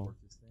power drill? What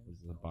is this?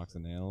 A box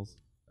of nails?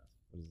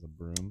 What is this, a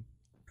broom?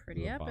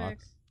 Pretty Is it a epic.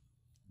 box?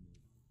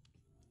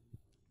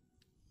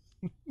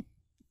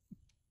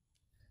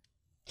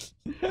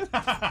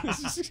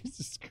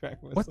 Just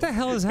crack myself. What the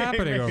hell is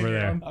happening over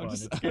there? I'm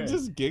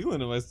just giggling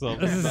to myself.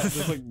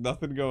 There's like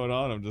nothing going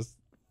on. I'm just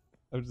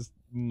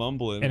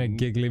mumbling. In a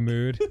giggly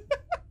mood.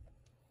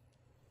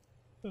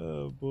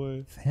 Oh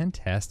boy.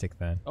 Fantastic,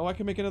 then. Oh, I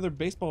can make another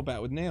baseball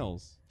bat with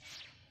nails.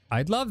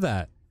 I'd love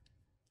that.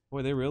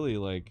 Boy, they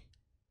really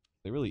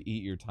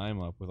eat your time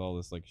up with all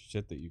this like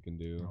shit that you can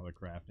do. All the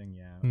crafting,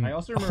 yeah. Mm. I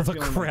also All remember the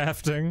feeling like,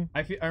 crafting.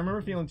 I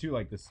remember feeling too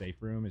like the safe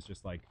room is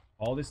just like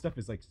all this stuff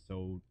is like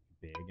so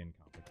big and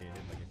complicated.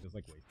 Like it feels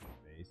like wasting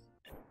space.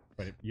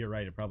 But you're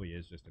right. It probably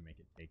is just to make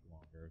it take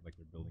longer. Like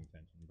they're building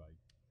tension by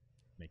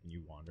making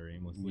you wander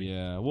aimlessly.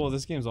 Yeah. Well,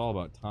 this game's all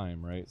about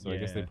time, right? So I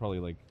guess they Yeah. probably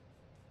like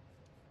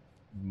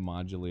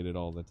modulated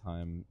all the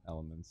time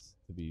elements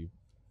to be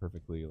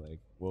perfectly like,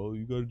 well,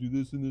 you gotta do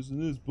this and this and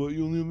this, but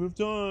you only have enough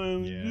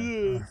time to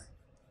do this.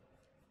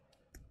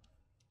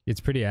 It's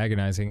pretty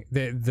agonizing.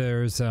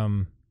 There's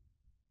some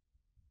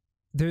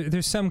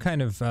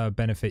kind of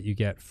benefit you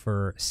get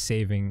for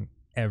saving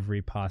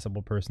every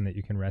possible person that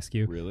you can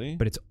rescue. Really?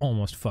 But it's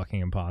almost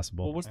fucking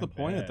impossible. Well, what's the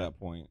point at that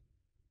point?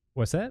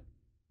 What's that?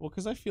 Well,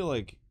 because I feel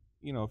like,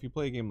 you know, if you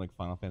play a game like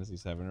Final Fantasy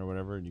VII or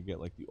whatever, and you get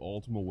like the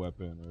ultimate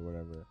weapon or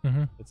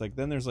whatever, it's like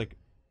then there's like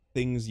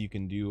things you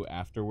can do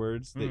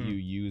afterwards that you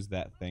use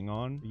that thing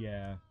on.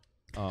 Yeah.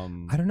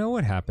 I don't know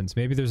what happens.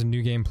 Maybe there's a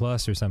new game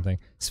plus or something.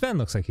 Sven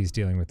looks like he's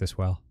dealing with this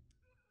well.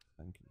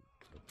 Sven can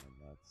kick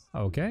my nuts.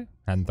 Okay,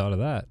 hadn't thought of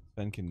that.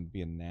 Sven can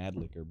be a nad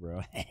licker,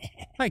 bro.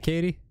 Hi,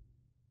 Katie.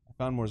 I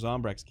found more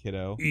Zombrax,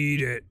 kiddo.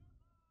 Eat it.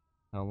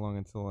 How long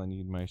until I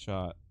need my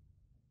shot?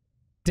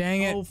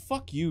 Dang it. Oh,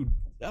 fuck you.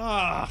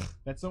 Ah.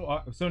 That's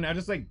so now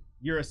just like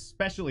you're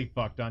especially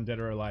fucked on Dead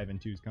or Alive and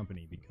 2's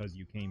company because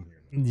you came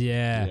here.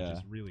 Yeah. Which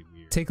is really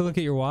weird. Take a look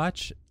at your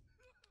watch.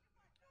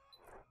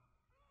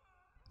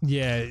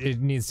 Yeah,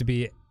 it needs to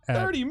be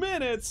 30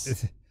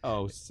 minutes.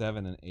 Oh,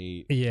 7 and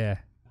 8. Yeah.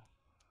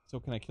 So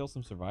can I kill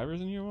some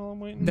survivors in here while I'm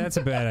waiting? That's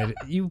a bad idea.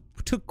 You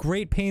took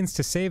great pains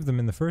to save them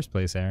in the first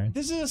place, Aaron.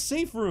 This is a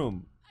safe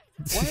room.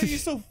 Why are you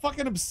so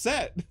fucking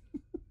upset?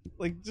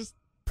 Like, just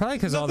probably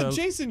because all their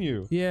chasing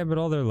you. Yeah, but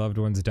all their loved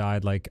ones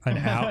died like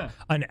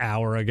an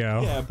hour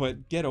ago. Yeah,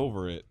 but get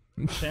over it.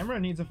 Tamara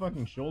needs a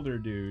fucking shoulder,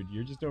 dude.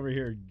 You're just over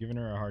here giving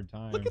her a hard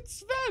time. Look at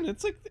Sven.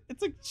 It's like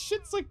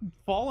shit's like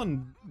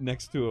falling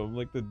next to him.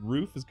 Like the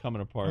roof is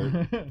coming apart.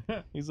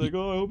 He's like,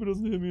 oh, I hope it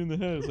doesn't hit me in the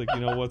head. It's like,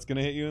 you know what's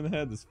gonna hit you in the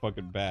head? This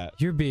fucking bat.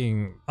 You're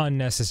being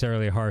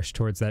unnecessarily harsh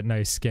towards that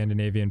nice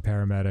Scandinavian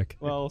paramedic.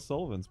 Well,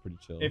 Sullivan's pretty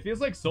chill. It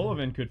feels like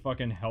Sullivan could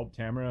fucking help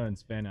Tamara and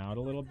Sven out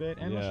a little bit,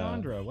 and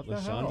Lashandra. What the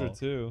hell? Lashandra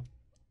too.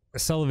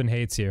 Sullivan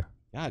hates you.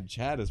 God,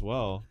 Chad as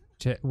well.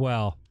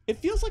 Well, it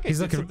feels like I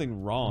did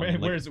something wrong.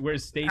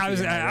 Where's Stacy?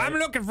 I'm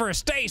looking for a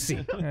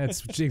Stacy.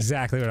 That's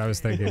exactly what I was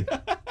thinking.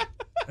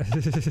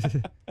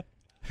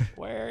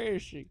 Where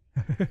is she?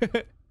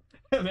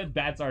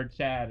 That's our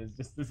Chad. Is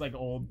just this like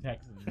old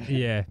Texan.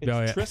 Yeah.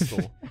 It's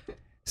Tristle.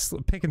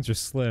 Pickings are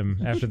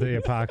slim after the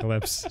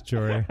apocalypse,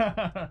 Jory.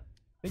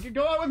 They could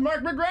go out with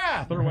Mark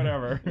McGrath or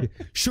whatever.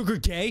 Sugar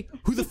gay?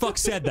 Who the fuck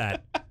said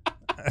that?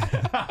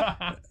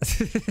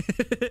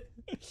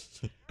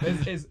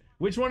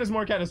 Which one is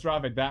more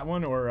catastrophic, that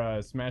one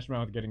or Smash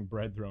Mouth getting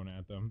bread thrown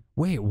at them?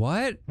 Wait,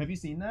 what? Have you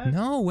seen that?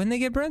 No, when they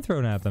get bread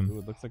thrown at them. Ooh,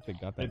 it looks like they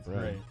got that It's bread.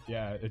 great.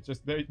 Yeah, it's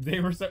just they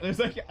were so, there's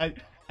like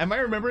am I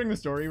remembering the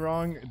story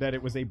wrong that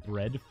it was a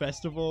bread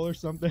festival or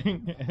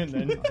something and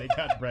then they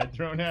got bread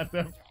thrown at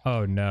them?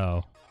 Oh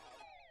no.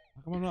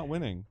 How come I'm not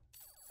winning?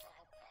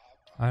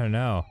 I don't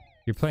know.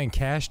 You're playing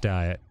Cash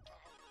Diet.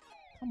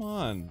 Come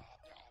on.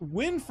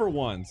 Win for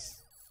once.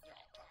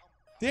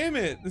 Damn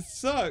it, this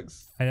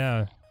sucks. I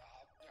know.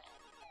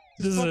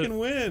 Just fucking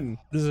win.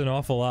 This is an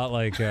awful lot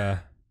like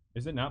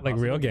Is it not like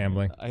real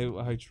gambling.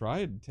 I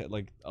tried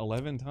like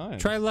 11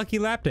 times. Try Lucky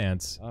Lap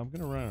Dance. I'm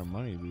gonna run out of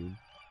money, dude.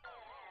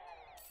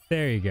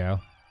 There you go.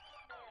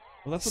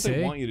 Well, that's what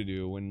they want you to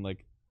do when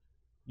like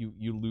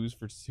you lose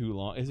for too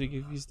long. Is like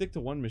if you stick to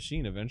one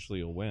machine, eventually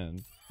you'll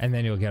win. And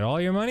then you'll get all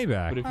your money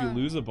back. But if you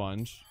lose a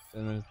bunch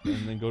and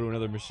then go to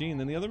another machine,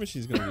 then the other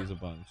machine's gonna lose a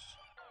bunch.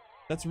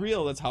 That's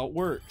real. That's how it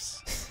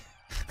works.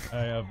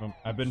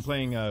 I've been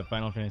playing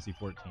Final Fantasy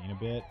 14 a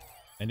bit,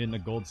 and in the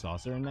gold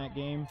saucer in that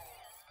game,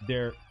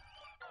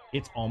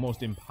 it's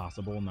almost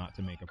impossible not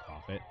to make a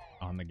profit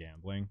on the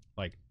gambling.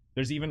 Like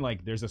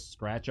there's a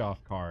scratch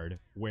off card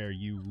where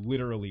you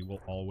literally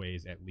will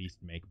always at least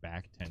make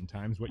back 10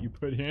 times what you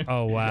put in.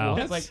 Oh wow.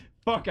 It's like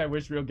fuck, I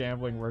wish real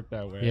gambling worked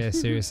that way. Yeah,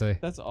 seriously.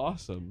 That's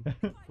awesome.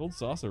 Gold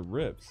saucer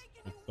rips.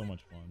 It's so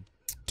much fun.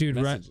 Dude,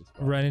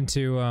 run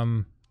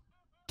into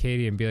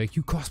Katie and be like,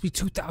 you cost me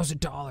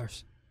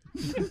 $2,000.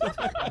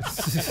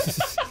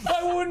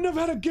 I wouldn't have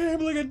had a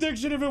gambling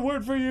addiction if it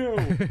weren't for you.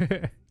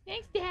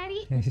 Thanks,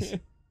 Daddy.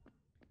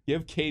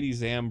 Give Katie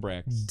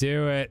Zambrex.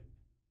 Do it.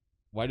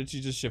 Why did she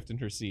just shift in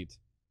her seat?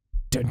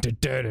 Did you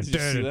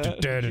see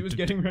that? She was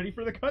getting ready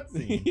for the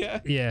cutscene. Yeah.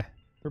 Yeah.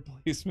 Her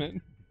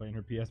placement. Playing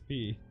her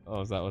PSP.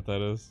 Oh, is that what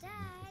that is? Dad,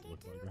 it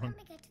didn't let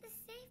me get to the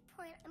save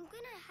point. I'm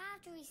gonna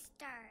have to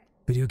restart.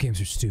 Video games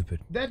are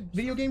stupid. That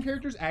video game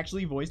character is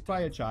actually voiced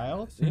by a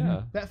child?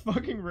 Yeah. That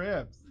fucking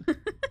rips. Can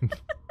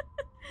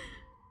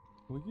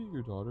we get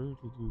your daughter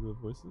to do the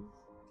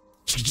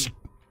voices?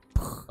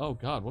 Oh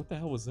god, what the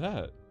hell was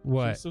that?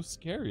 What? She's so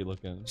scary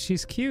looking.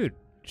 She's cute.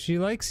 She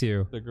likes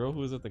you. The girl who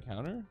was at the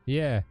counter?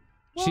 Yeah.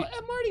 Well,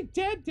 I'm already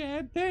dead,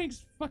 Dad.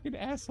 Thanks, fucking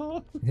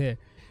asshole. Yeah.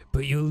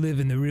 But you'll live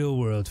in the real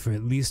world for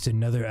at least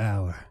another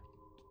hour.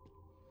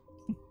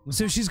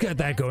 So she's got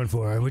that going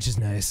for her, which is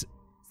nice.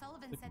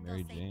 Sullivan Like said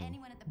Mary they'll Jane. save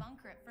anyone at the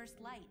bunker at first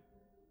light.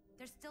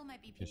 There still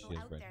might be Yes, she people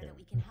has out red there hair. that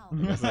we can help. I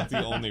guess that's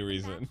the only Back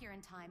reason. here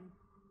in time.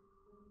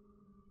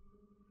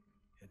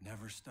 It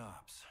never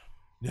stops.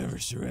 Never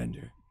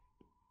surrender.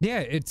 Yeah,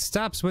 it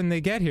stops when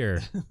they get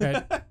here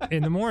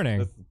in the morning.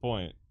 That's the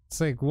point. It's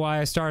like why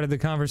I started the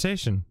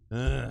conversation.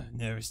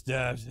 Never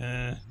stops,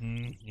 huh?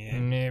 Yeah.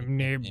 Nip,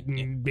 nip,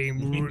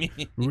 ding,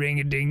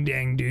 ring a ding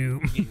dang doo.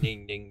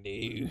 Ding ding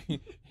doo.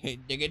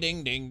 Ding a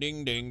ding ding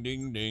ding ding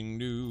ding ding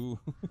doo.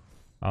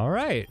 All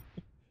right.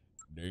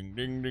 Ding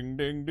ding ding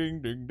ding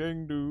ding ding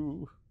ding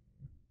doo.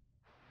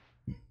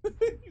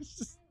 He's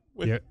just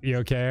You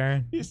okay,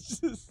 Aaron? He's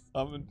just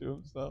humming to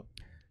himself.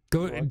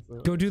 Go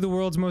do the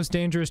world's most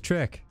dangerous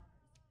trick.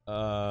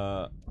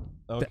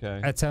 Okay.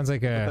 That sounds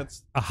like a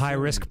high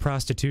risk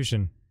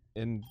prostitution.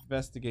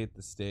 Investigate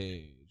the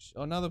stage.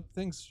 Oh, now the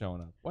thing's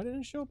showing up. Why didn't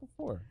it show up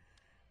before?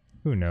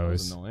 Who That knows?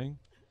 was annoying.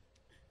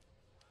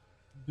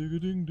 Ding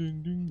ding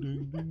ding ding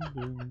ding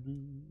ding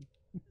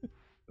ding.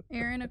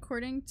 Aaron,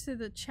 according to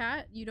the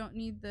chat, you don't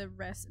need the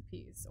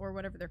recipes or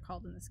whatever they're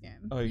called in this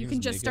game. Oh, you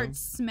can just make start them?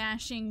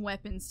 smashing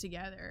weapons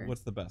together.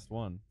 What's the best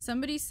one?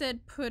 Somebody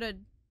said put a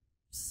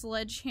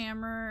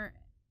sledgehammer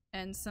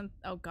and some.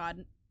 Oh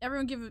God!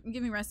 Everyone give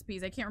me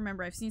recipes. I can't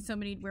remember. I've seen so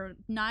many where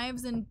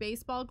knives and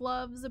baseball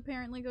gloves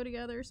apparently go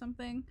together or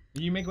something.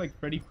 You make like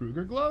Freddy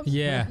Krueger gloves?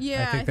 Yeah,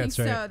 Yeah, I think that's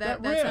so. right.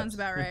 That rips. sounds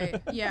about right.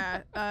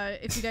 Yeah.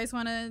 If you guys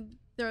want to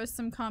throw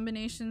some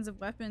combinations of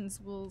weapons,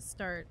 we'll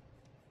start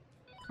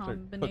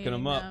combinating Hooking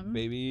them up,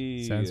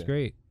 baby. Sounds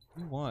great. What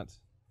do you want?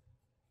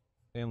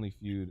 Family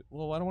Feud.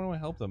 Well, why don't I want to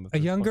help them? if A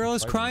they're young fucking girl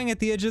is fighting? crying at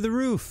the edge of the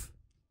roof.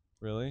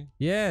 Really?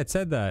 Yeah, it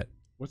said that.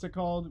 What's it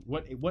called?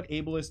 What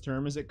ableist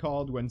term is it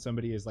called when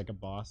somebody is like a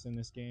boss in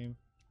this game?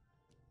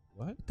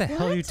 What? What the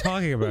hell are you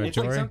talking about, It's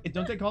like Jory?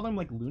 don't they call them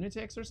like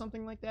lunatics or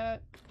something like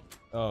that?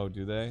 Oh,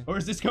 do they? Or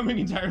is this coming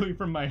entirely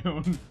from my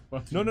own?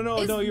 No,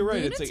 Is you're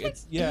right. It's like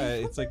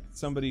lunatic it's like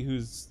somebody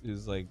who's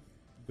like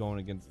going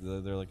against.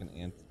 They're like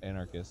an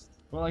anarchist.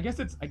 Well, I guess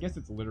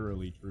it's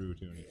literally true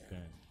to an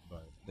extent,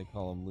 but They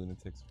call them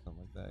lunatics or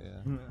something like that.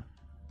 Yeah.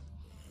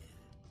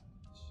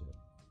 Shit.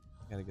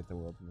 Gotta get the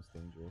world's most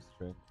dangerous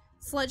trick.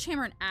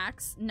 Sledgehammer and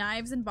axe,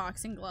 knives and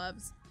boxing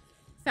gloves,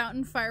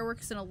 fountain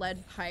fireworks and a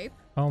lead pipe,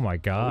 Oh my We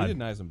god. did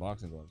knives and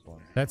boxing gloves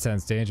once. That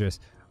sounds dangerous.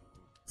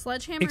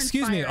 sledgehammer.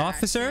 Excuse and me, fire axe,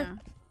 officer? yeah.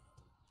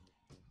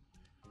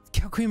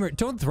 Cal Creamer,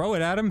 don't throw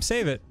it at him.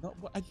 Save it. No,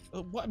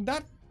 what? I'm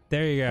not.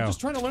 There you I'm go. just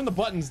trying to learn the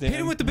buttons, Dan.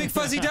 Hit him with the big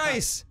fuzzy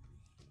dice.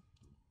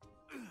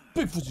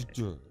 big fuzzy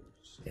dice.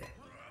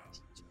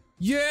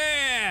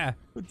 Yeah!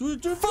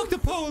 Fuck the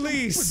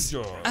police!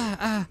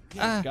 Got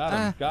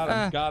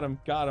him.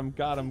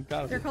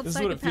 They're called This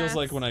is what it feels psychopaths.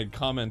 like when I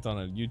comment on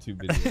a YouTube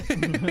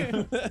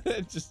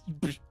video. Just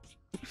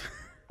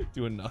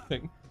doing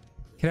nothing.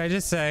 Can I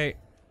just say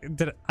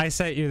that I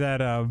sent you that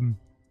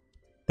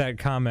that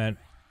comment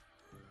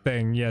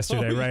thing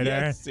yesterday, right, yeah,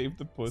 Aaron? Save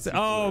the pussy.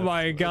 Oh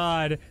my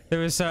god. There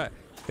was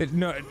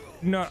no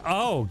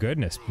oh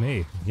goodness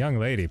me. Young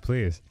lady,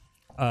 please.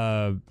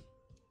 There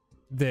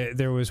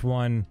was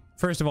one.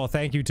 First of all,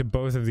 thank you to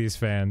both of these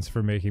fans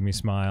for making me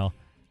smile.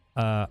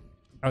 I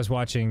was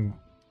watching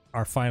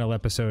our final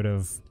episode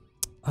of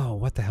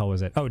what the hell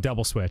was it? Oh,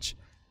 Double Switch.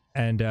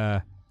 And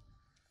I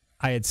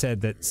had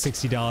said that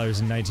 $60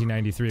 in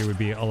 1993 would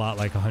be a lot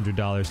like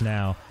 $100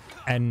 now.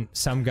 And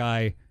some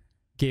guy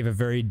gave a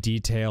very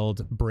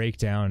detailed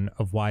breakdown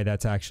of why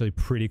that's actually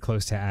pretty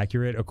close to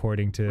accurate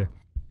according to,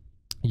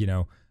 you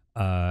know,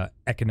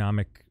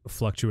 economic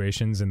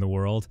fluctuations in the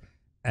world.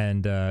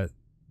 And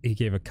he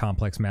gave a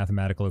complex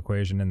mathematical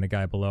equation, and the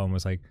guy below him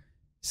was like,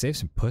 save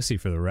some pussy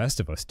for the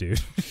rest of us,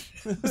 dude.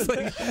 It's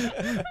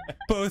like,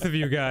 both of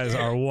you guys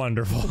are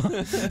wonderful.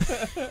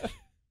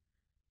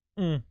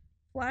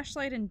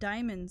 Flashlight and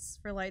diamonds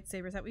for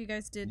lightsabers. Is that what you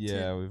guys did?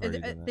 Yeah, we've already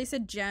done They that.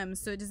 said gems,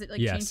 so does it like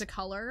Yes. change the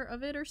color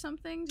of it or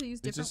something to use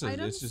different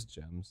items? It's just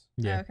gems.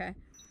 Yeah. Oh, okay.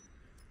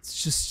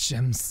 It's just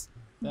gems.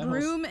 That whole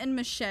Broom and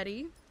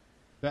machete.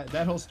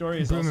 That whole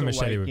story is Broom and also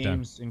machete why we've done.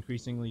 games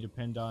increasingly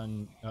depend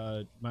on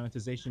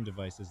monetization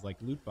devices like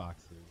loot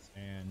boxes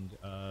and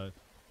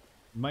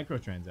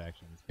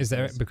microtransactions. Is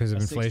that because of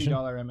inflation? A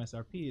 $60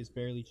 MSRP has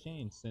barely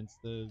changed since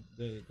the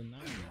 90s.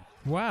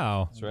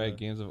 Wow. That's right.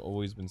 Games have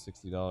always been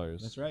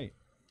 $60. That's right.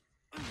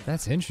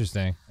 That's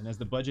interesting. And as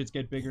the budgets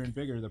get bigger and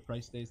bigger, the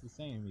price stays the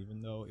same,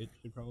 even though it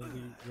should probably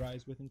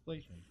rise with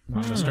inflation. In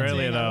I'm not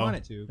Australia, saying I though. want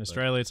it to, In but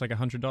Australia, it's like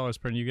 $100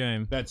 per new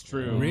game. that's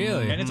true.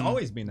 Really? And it's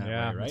always been that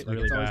Yeah, way, right? it's Like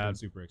really it's always been bad.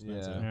 super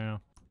expensive. Yeah. Yeah.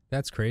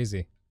 That's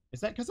crazy. Is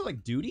that because of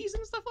like duties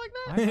and stuff like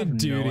I that? have no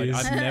Duties.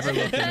 idea. I've never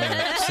looked into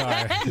it.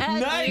 Sorry.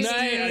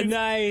 Nice.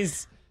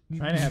 Nice.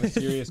 Trying to have a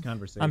serious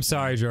conversation. I'm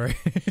sorry, Jory.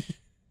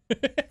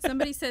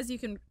 Somebody says you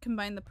can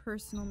combine the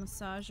personal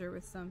massager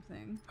with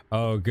something.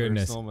 Oh,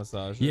 goodness. Personal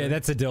massager. Yeah,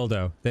 that's a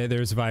dildo.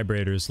 There's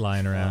vibrators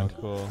lying around.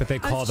 Oh, cool. But they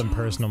call them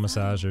personal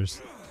massagers.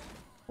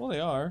 Well,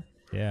 they are.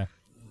 Yeah.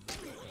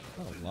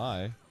 Don't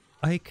lie.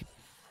 Ike,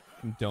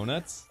 Some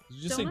donuts? Did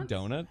you just say Donuts?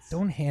 donuts?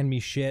 don't hand me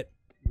shit.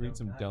 Read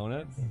some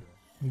donuts?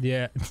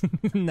 Yeah.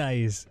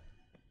 Nice.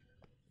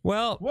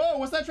 Well, Whoa,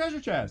 what's that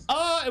treasure chest?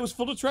 It was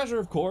full of treasure,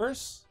 of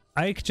course.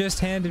 Ike just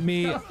handed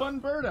me Got a fun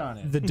bird on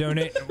it. the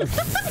donate.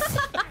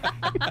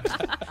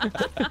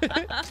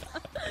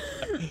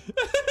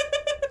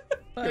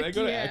 Can I go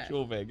go to Yeah.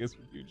 actual Vegas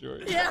with you,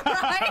 George. Yeah,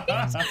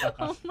 right?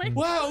 Oh my god.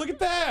 Wow, look at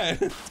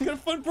that! It's got a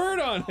fun bird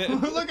on it.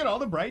 Look at all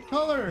the bright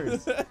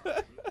colors.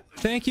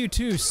 Thank you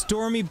to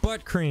Stormy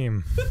Butt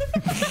Cream.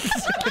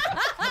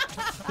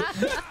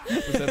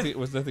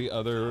 Was that the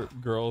other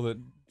girl that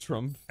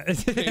Trump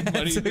gave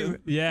money to?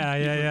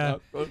 Yeah.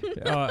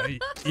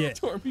 Yeah.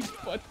 Stormy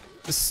Butt.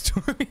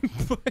 Stormy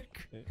Butt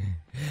Cream.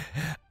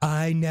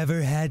 I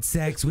never had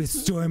sex with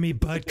Stormy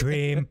Butt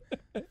Cream.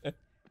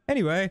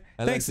 Anyway,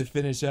 I thanks. like to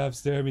finish off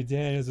Stormy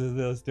Daniels with a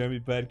little Stormy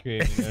Butt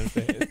Cream. You know what I'm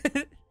saying?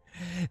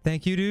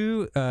 Thank you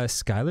to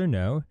Skylar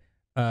No,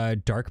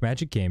 Dark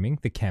Magic Gaming,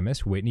 The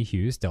Chemist, Whitney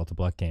Hughes, Delta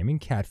Block Gaming,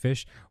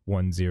 Catfish,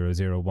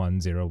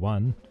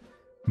 100101,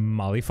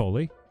 Molly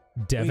Foley,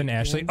 Devin Wait,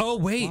 Ashley. Dan, Oh,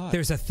 wait, why?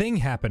 there's a thing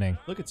happening.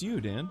 Look, it's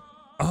you, Dan.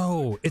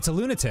 Oh, it's a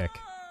lunatic.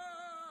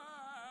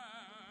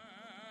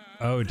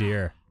 Oh,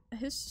 dear.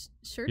 His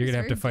shirt You're is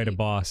going to have to very fight a deep.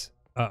 boss.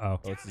 Uh-oh.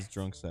 Oh, it's his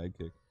drunk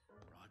sidekick.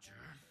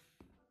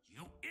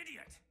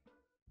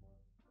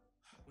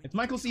 It's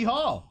Michael C.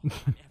 Hall.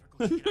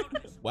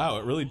 Wow,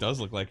 it really does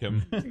look like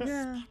him.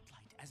 Yeah.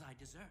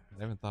 I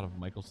haven't thought of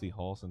Michael C.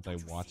 Hall since I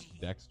watched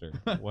Dexter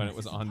when it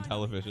was on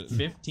television.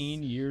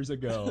 15 years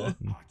ago. Our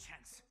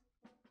chance.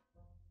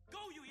 Go,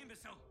 you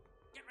imbecile!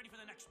 Get ready for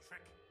the next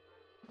trick.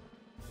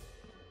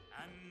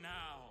 And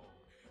now,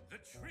 the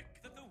trick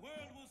that the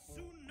world will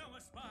soon know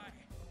us by.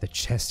 The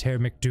chest hair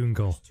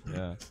McDougall.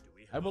 Yeah.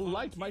 I will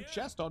light my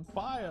chest on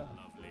fire.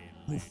 Lovely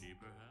lady,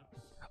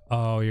 perhaps.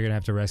 Oh, you're going to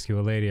have to rescue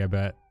a lady, I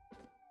bet.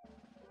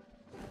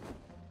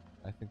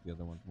 I think the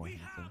other one's more We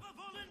have handsome. a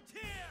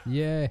volunteer!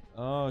 Yay.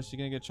 Oh, is she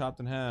gonna get chopped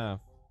in half?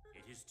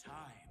 It is time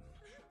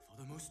for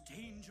the most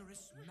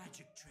dangerous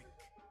magic trick.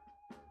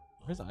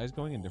 Are his eyes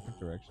going in different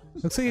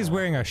directions? Looks like he's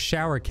wearing a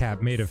shower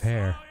cap made of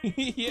hair.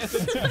 Yeah,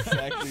 that's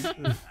exactly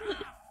true.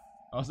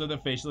 Also, the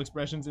facial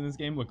expressions in this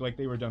game look like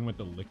they were done with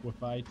the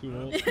liquefy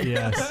tool.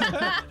 Yes.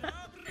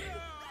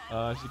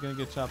 She's gonna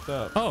get chopped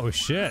up. Oh,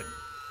 shit.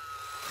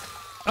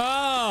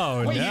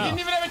 Oh, Wait, no. you didn't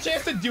even have a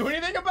chance to do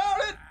anything about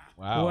it?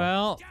 Wow.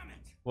 Well,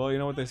 Well, you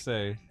know what they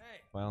say.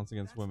 Violence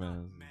against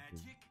women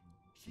is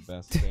the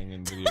best thing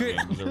in video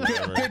games or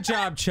whatever. good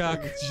job,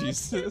 Chuck.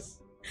 Jesus.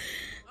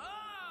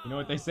 You know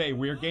what they say?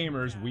 We're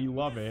gamers. We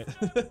love it.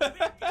 Everyone's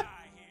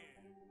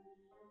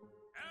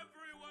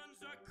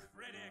a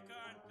critic,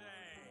 aren't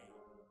they?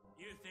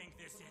 You think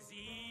this is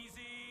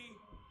easy?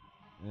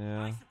 I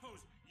Yeah. suppose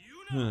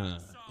you know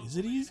Huh. Is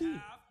it easy?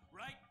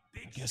 right?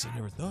 Big I guess I shot.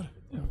 never thought of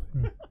it that way.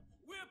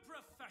 We're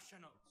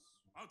professionals,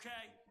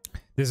 okay?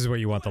 This is what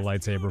you want the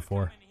lightsaber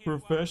for.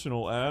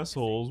 Professional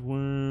assholes. Wow.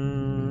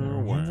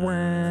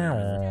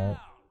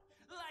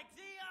 Like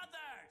the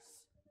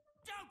others,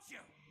 don't you?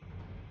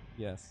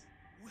 Yes.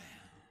 Well,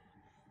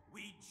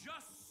 we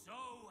just so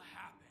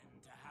happen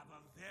to have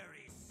a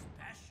very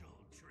special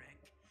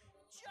trick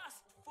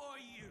just for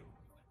you.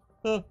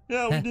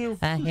 Yeah, we do.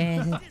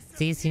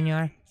 Si,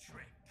 senor.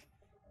 Trick.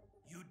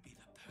 You'd be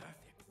the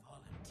perfect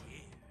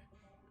volunteer.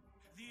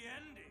 The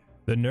ending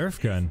The Nerf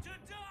gun. to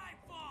die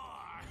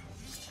for.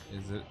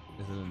 Is it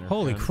a Nerf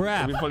Holy gun?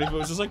 crap. It'd be funny if it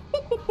was just like.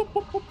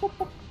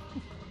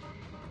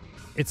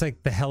 It's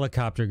like the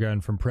helicopter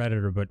gun from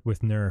Predator, but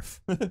with Nerf.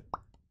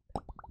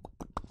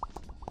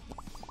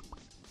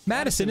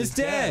 Madison is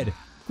dead.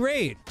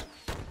 Great.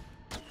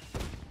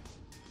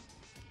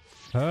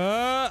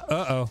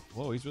 Uh-oh.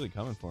 Whoa, he's really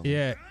coming for me.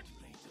 Yeah.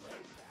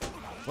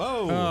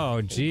 Whoa. Oh,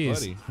 Hey, jeez.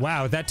 buddy.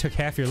 Wow, that took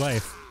half your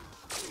life.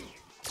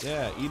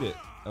 Yeah, eat it.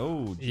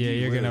 Oh, Yeah, gee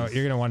you're whiz.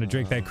 gonna want to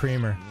drink that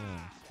creamer. Yeah,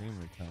 creamer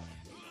time.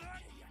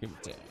 Creamer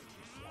time.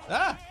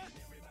 Ah!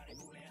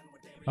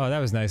 Oh, that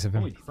was nice of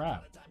him. Holy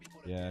crap.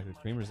 Yeah, the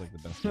creamer's like the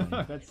best one.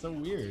 That's so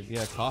weird.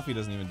 Yeah, coffee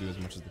doesn't even do as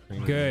much as the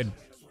creamer. Good. does.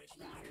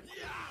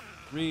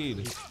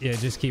 Reed. Yeah,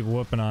 just keep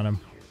whooping on him.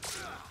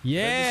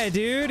 Yeah,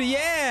 dude.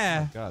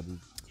 Yeah. God,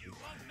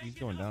 he's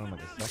going down in like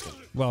a second.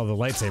 Well, the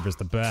lightsaber's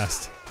the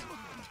best.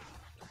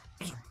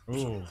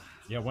 Ooh.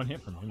 Yeah, one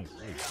hit from him is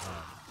really bad.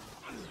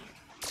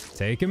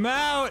 Take him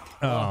out.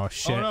 Oh,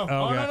 shit. Oh, no. Oh,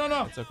 God. no, no,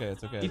 no. It's okay,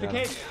 it's okay. I Eat the got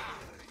him. cake.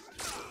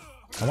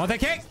 I want that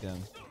cake. Down.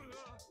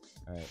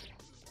 Alright.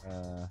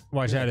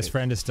 Watch out, his okay.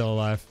 friend is still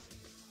alive.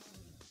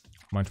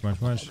 Munch,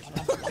 munch, munch.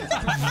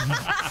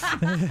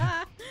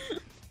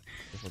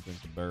 This will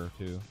drink the burr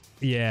too.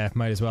 Yeah,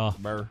 might as well.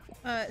 Burr.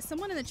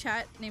 Someone in the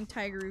chat named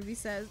Tigeroovy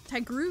says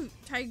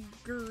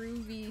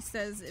Tigeroovy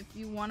says if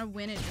you want to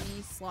win at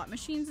any slot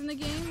machines in the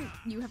game,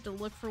 you have to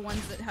look for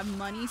ones that have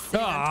money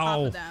sitting on top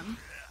Oh. of them.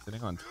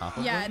 Sitting on top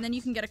of Yeah, it? and then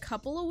you can get a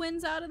couple of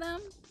wins out of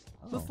them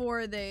Oh,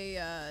 before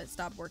they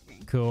stop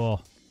working.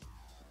 Cool.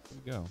 there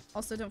you go.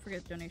 Also, don't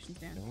forget donations,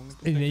 Dan.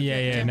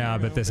 Yeah, no,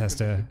 but this has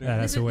to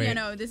wait. Yeah,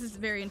 no, this is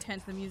very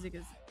intense. The music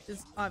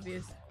is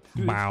obvious.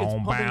 Dude, Bow, it's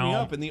pumping me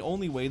bow. up in the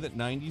only way that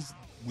 90s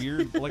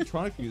weird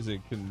electronic music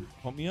can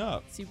pump me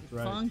up. Super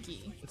Right.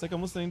 funky. It's like I'm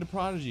listening to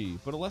Prodigy,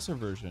 but a lesser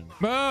version.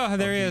 Oh,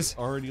 there he Of the is.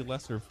 Already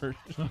lesser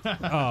version.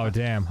 Oh,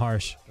 damn,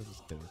 harsh. I was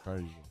just kidding.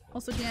 Prodigy.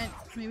 Also, Dan,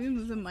 maybe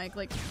move the mic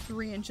like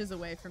 3 inches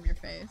away from your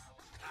face.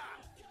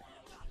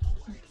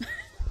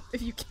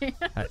 If you can.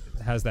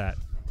 How's that?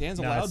 Dan's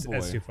a No, loud that's, boy.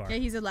 that's too far. Yeah,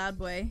 he's a loud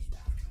boy.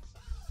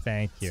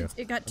 Thank you.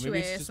 It got Or 2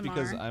 maybe it's just ASMR.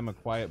 because I'm a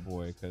quiet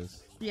boy.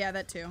 Because Yeah,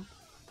 that too.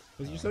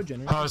 Because you're so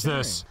generous. How's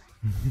this?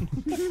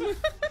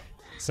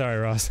 Sorry,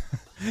 Ross.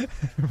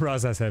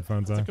 Ross has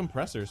headphones it's a on.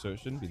 compressor, so it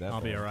shouldn't be that.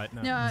 I'll be bad. alright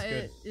now. No,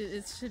 good.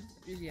 it should.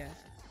 Yeah.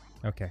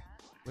 Okay.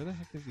 Where the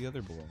heck is the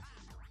other boy?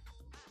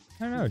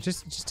 I don't know.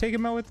 Just take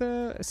him out with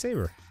a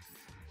saber.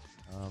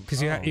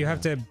 Because Oh, you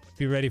have to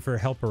be ready for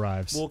help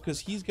arrives. Well, because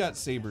he's got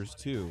sabers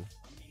too.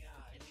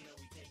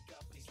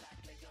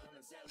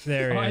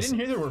 There Oh, he I is. didn't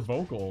hear there were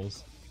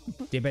vocals.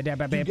 You got the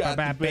bab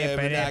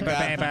and I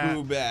got the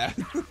boo bab.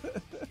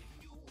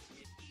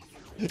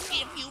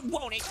 If you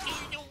want it, you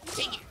don't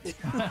take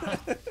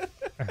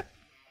it.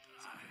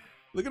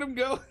 Look at him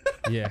go.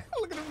 Yeah.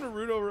 Look at him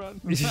Naruto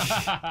run.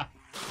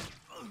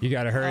 You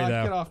gotta hurry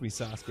Get though. off me,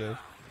 Sasuke.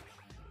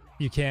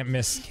 You can't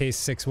miss case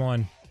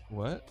 6-1.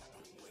 What?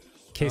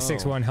 Case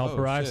 6-1 help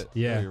arrives. Shit.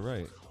 Yeah. You're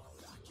right.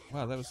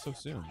 Wow, that was so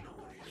soon.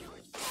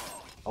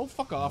 Oh,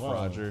 fuck off, Whoa.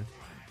 Roger.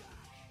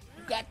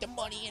 You got the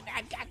money and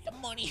I got the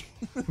money.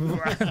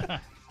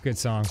 Good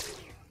song.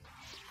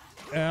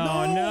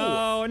 Oh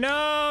no,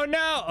 no,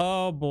 no!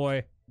 Oh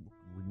boy.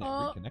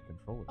 Reconnect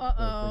controller.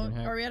 Uh-oh.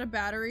 Are we out of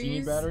batteries? Do you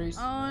need batteries?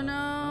 Oh,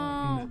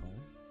 no.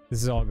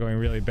 This is all going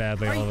really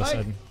badly all of a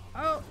sudden.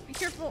 Oh, be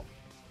careful.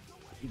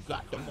 You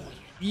got the money.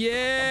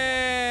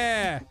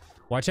 Yeah!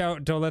 Watch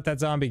out, don't let that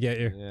zombie get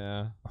you.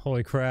 Yeah.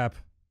 Holy crap.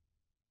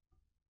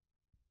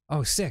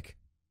 Oh, sick.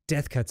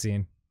 Death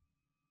cutscene.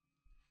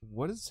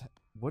 What is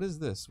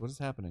this? What is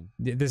happening?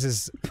 This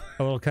is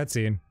a little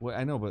cutscene. What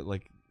I know, but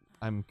like,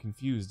 I'm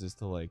confused as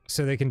to like.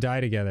 So they can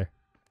die together.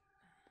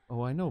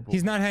 Oh, I know. But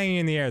He's not hanging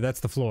in the air, that's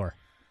the floor.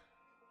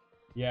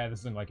 Yeah, this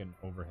is like an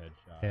overhead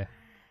shot. Yeah.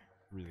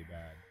 Really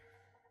bad.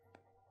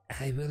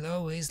 I will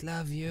always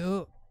love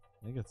you.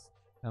 I think that's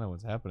kind of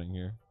what's happening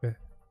here. Yeah.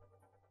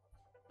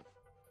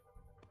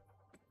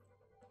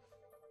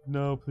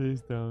 No,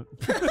 please don't.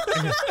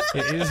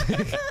 It is. He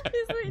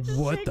just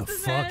What shakes the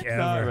his fuck head. ever?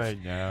 Not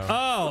right now.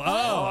 Oh,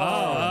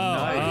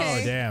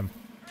 nice. damn.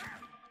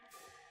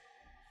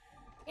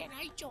 Can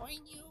I join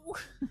you?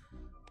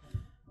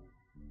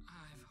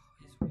 I've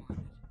always wanted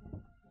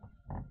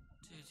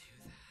to do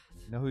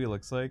that. You know who he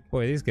looks like?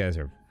 Boy, these guys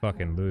are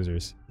fucking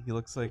losers. He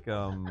looks like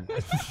the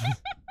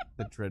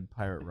Dread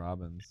Pirate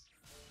Robbins.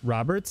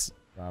 Roberts?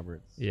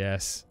 Roberts.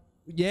 Yes.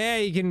 Yeah,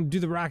 you can do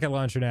the rocket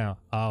launcher now.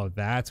 Oh,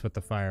 that's what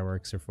the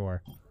fireworks are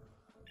for.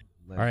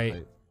 Lead All right,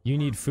 pipe. you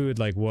need food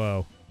like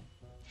whoa.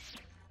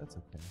 That's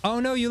okay. Oh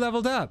no, you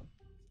leveled up.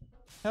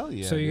 Hell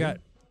yeah. So you dude. got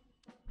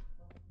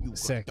You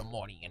Sick. got the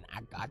money and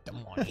I got the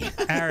money.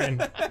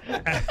 Aaron.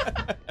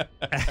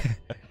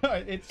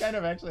 It's kind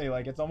of actually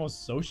like it's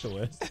almost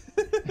socialist.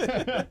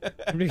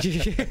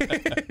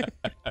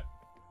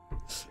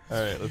 All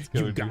right, let's go.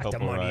 You do got the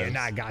couple money rides. and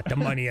I got the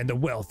money and the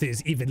wealth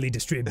is evenly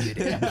distributed.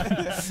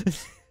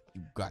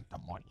 You got the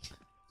money.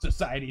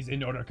 Society's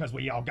in order because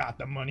we all got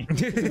the money.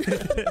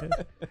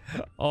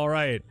 All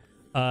right.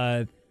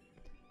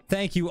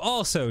 Thank you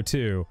also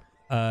to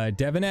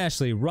Devin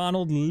Ashley,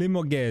 Ronald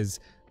Limoges,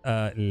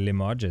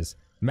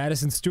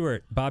 Madison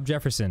Stewart, Bob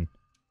Jefferson,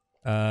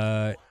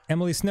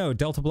 Emily Snow,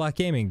 Delta Block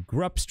Gaming,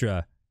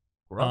 Grupstra.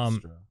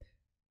 Grubstra.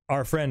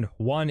 Our friend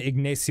Juan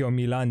Ignacio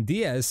Milan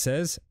Diaz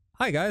says,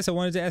 "Hi guys, I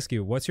wanted to ask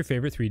you, what's your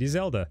favorite 3D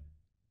Zelda?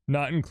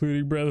 Not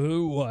including Breath of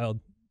the Wild."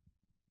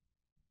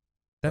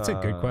 That's a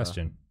good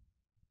question.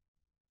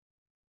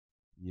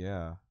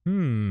 Yeah,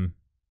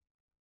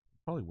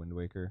 probably Wind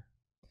Waker.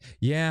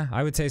 Yeah,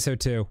 I would say so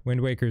too.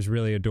 Wind Waker's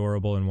really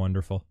adorable and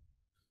wonderful.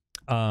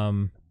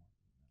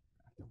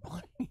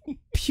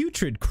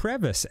 Putrid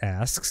Crevice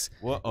asks,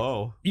 What?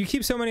 Oh, "You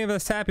keep so many of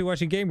us happy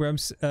watching Game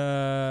Grumps.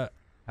 how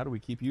do we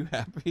keep you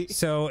happy?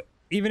 So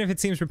even if it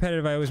seems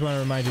repetitive, I always want to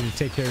remind you to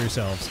take care of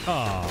yourselves."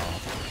 Oh,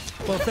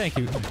 well, thank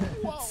you,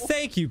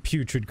 thank you,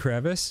 Putrid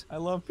Crevice. I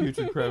love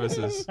putrid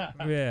crevices.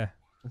 Yeah.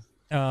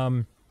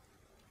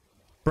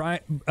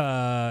 Brian,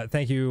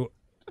 thank you,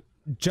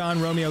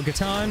 John Romeo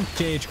Gatan,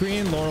 J.H.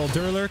 Green, Laurel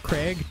Durler,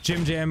 Craig,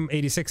 Jim Jam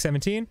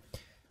 8617,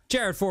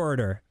 Jared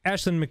Forwarder,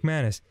 Ashlyn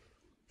McManus.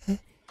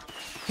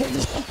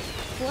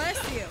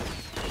 Bless you.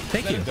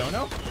 Thank you.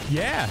 Dono?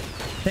 Yeah.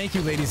 Thank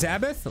you, Lady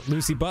Zabeth,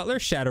 Lucy Butler,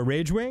 Shadow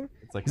Ragewing,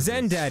 It's like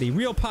Zen Daddy,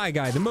 Real Pie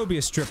Guy, The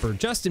Mobius Stripper,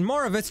 Justin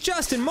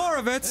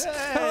Morovitz.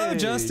 Hello,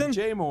 Justin.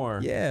 Jay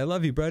Moore. Yeah, I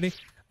love you, buddy.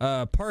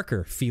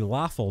 Parker,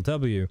 Falafel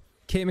W,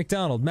 Kate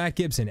McDonald, Matt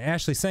Gibson,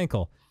 Ashley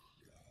Senkel,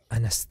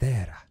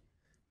 Anastera,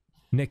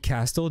 Nick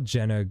Castle,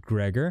 Jenna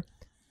Gregor,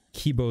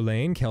 Kibo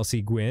Lane,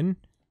 Kelsey Gwynn,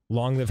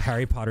 Long Live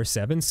Harry Potter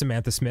 7,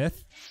 Samantha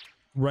Smith,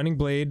 Running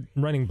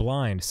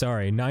Blind,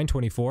 sorry,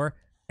 924,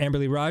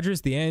 Amberly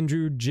Rogers, the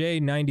Andrew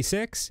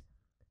J96,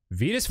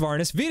 Vetus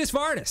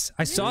Varnus.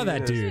 I saw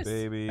that dude.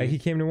 Baby. He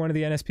came to one of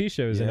the NSP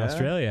shows in Yeah?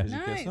 Australia. Did you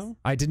kiss Nice. him?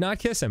 I did not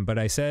kiss him, but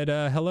I said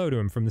hello to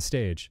him from the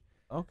stage.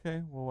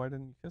 Okay, well, why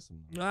didn't you kiss him?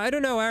 I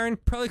don't know, Aaron.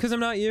 Probably because I'm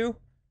not you.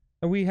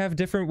 We have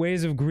different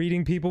ways of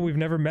greeting people we've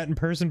never met in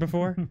person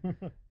before.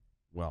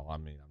 Well, I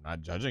mean, I'm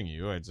not judging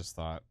you. I just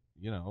thought,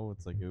 you know,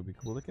 it's like it would be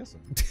cool to kiss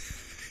him.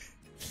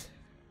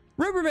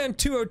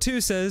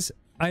 Rubberman202 says,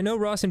 I know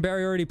Ross and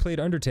Barry already played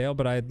Undertale,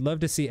 but I'd love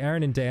to see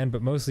Aaron and Dan,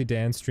 but mostly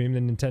Dan, stream the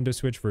Nintendo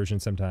Switch version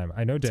sometime.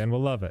 I know Dan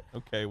will love it.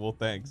 Okay, well,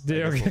 thanks.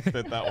 Yeah, I guess okay.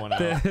 we'll fit that one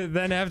out.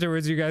 Then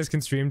afterwards, you guys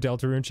can stream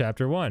Deltarune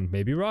Chapter 1.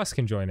 Maybe Ross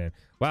can join in.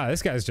 Wow,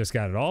 this guy's just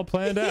got it all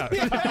planned out. But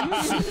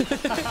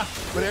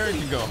Aaron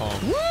can go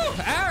home.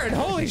 Woo! Aaron,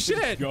 holy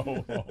shit! Go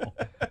home.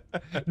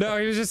 No,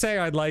 he was just saying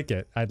I'd like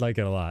it. I'd like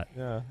it a lot.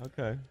 Yeah,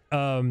 okay.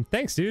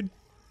 Thanks, dude.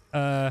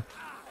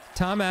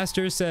 Tom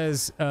Astor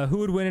says, who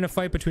would win in a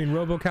fight between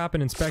RoboCop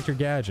and Inspector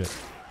Gadget?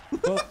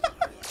 Well,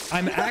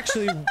 I'm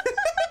actually...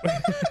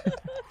 I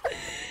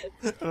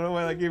don't know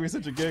why that gave me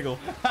such a giggle.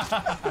 It's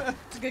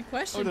a good Oh,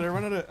 question. did I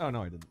run out of... Oh,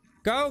 no, I didn't.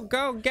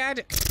 Go,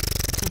 Gadget!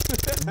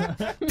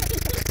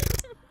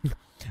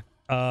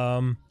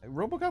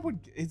 RoboCop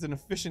is an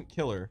efficient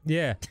killer.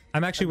 Yeah,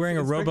 I'm actually wearing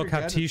a Inspector RoboCop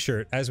Gadget-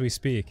 t-shirt as we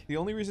speak. The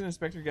only reason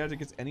Inspector Gadget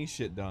gets any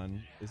shit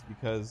done is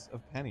because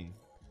of Penny.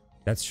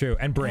 That's true.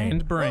 And Brain.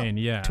 And Brain,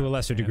 yeah. To a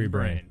lesser degree, And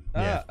Brain.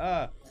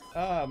 Yeah.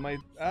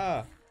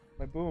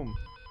 My boom.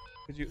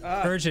 Could you,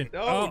 Urgent.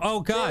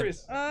 Oh, God.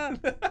 Doris. Oh,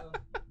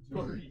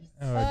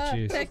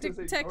 jeez.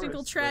 Technical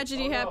Doris.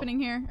 tragedy Oh, no. happening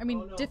here. I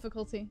mean, Oh, no.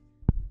 difficulty.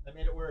 I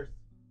made it worse.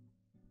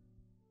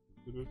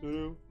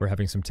 We're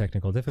having some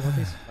technical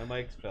difficulties. My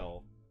mic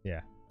fell.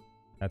 Yeah,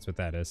 that's what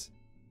that is.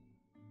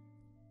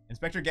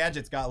 Inspector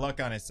Gadget's got luck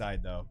on his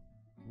side, though.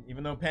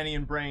 Even though Penny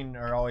and Brain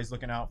are always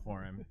looking out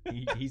for him,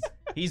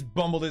 he's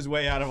bumbled his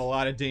way out of a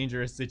lot of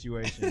dangerous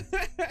situations.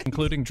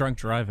 Including drunk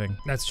driving.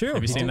 That's true.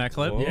 Have you seen that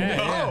clip? Whoa.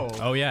 Yeah.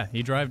 Oh yeah,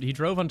 he drove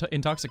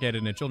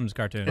Intoxicated in a children's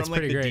cartoon. It's From like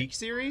pretty the great. Deke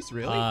series,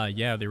 really?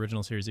 Yeah, the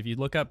original series. If you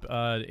look up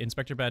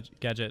Inspector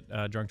Gadget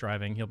drunk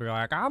driving, he'll be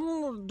like,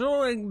 I'm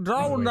doing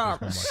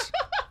donuts.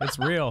 It's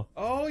real.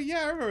 Oh, yeah,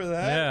 I remember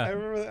that. Yeah. I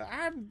remember that.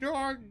 I'm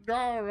doing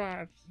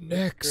donuts.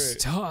 Next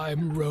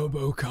time,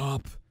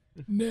 RoboCop.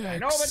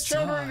 Next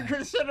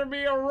consider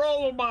me a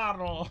role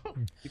model.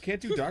 You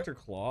can't do Dr.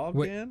 Claw,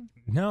 Wait. man?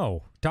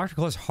 No, Dr.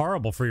 Claw's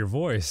horrible for your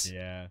voice.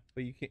 Yeah.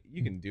 But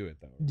you can do it,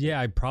 though. Yeah,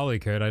 I probably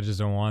could. I just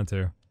don't want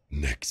to.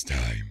 Next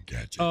time,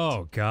 Gadget. Oh,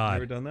 You God.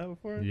 ever done that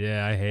before?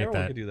 Yeah, I hate Everyone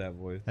that. could do that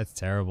voice. That's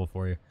terrible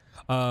for you.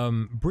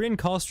 Bryn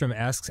Kallstrom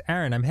asks,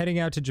 Aaron, I'm heading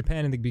out to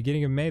Japan in the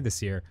beginning of May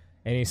this year.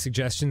 Any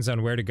suggestions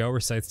on where to go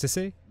or sights to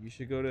see? You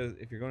should go to,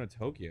 if you're going to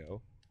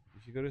Tokyo, you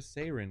should go to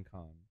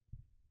Seirin-Con.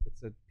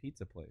 It's a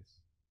pizza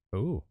place.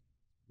 Ooh,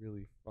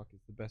 Really,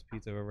 it's the best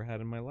pizza I've ever had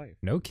in my life.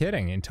 no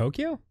kidding. In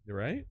Tokyo? You're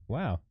right?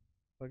 Wow.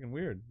 Fucking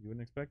weird. You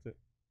wouldn't expect it.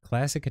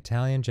 Classic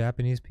Italian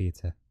Japanese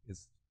pizza.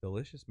 It's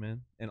delicious,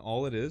 man. And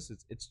all it is,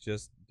 it's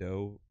just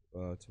dough,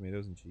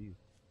 tomatoes, and cheese.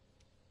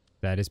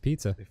 That is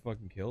pizza. They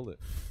fucking killed it.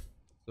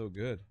 So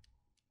good.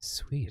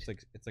 Sweet.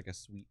 It's like a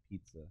sweet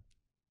pizza.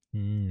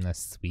 Mmm, a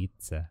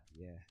sweetza.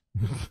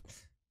 Yeah.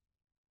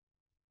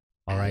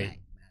 All right.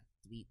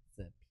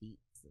 Pizza,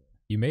 pizza.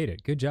 You made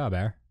it. Good job,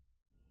 Ar.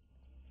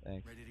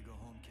 Thanks. Ready to go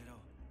home,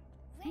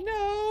 kiddo?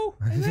 No,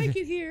 I like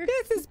it here.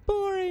 This is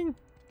boring.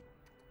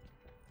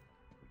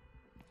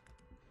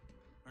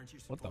 Aren't you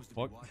What the supposed to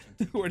be fuck? watching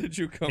TV? Where did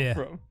you come Yeah.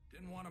 from?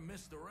 Didn't want to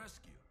miss the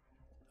rescue.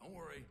 Don't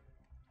worry,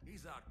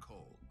 he's out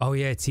cold. Oh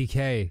yeah,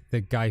 TK,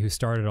 the guy who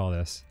started all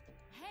this.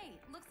 Hey,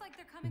 looks like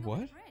they're coming What?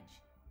 over the bridge.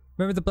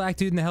 Remember the black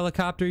dude in the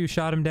helicopter who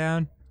shot him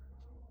down?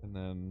 And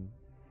then,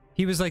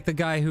 He was like the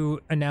guy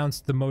who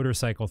announced the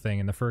motorcycle thing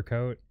in the fur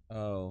coat.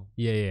 oh,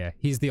 Yeah.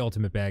 He's the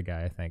ultimate bad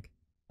guy, I think.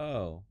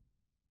 oh,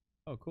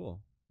 cool.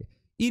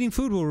 Eating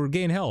food will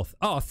regain health.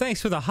 Oh, thanks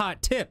for the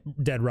hot tip,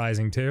 Dead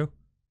Rising 2.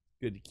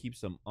 Good to keep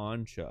some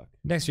on, Chuck.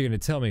 Next you're gonna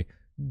tell me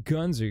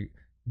guns are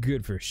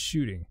good for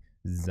shooting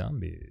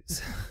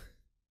zombies.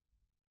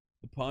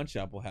 The pawn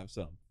shop will have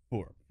some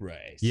for a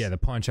price. Yeah, the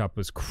pawn shop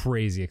was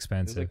crazy it was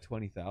expensive. like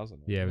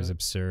 20,000. Yeah, it was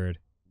absurd.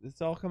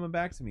 It's all coming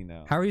back to me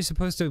now. How are you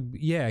supposed to,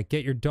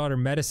 get your daughter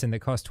medicine that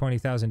costs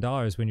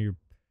 $20,000 when you're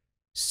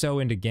so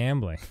into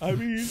gambling? I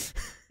mean,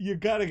 you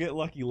gotta get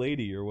Lucky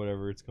Lady or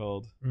whatever it's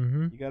called.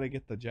 Mm-hmm. You gotta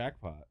get the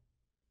jackpot.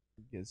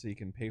 So you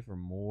can pay for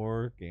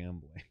more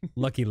gambling.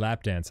 Lucky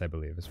Lap Dance, I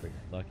believe, is what.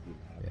 Lucky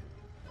Lab. Yeah.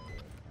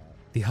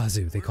 The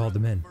Hazu, they called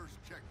them in.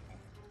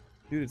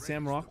 Dude, it's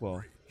Sam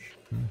Rockwell.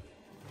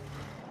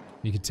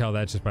 You could tell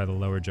that just by the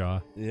lower jaw.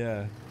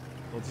 Yeah.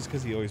 Well, just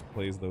because he always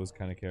plays those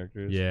kind of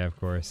characters. Yeah, of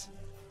course.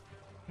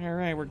 All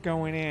right, we're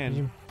going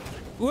in.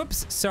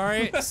 Whoops,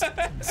 sorry.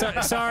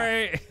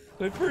 Sorry.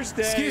 The first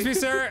day. Excuse me,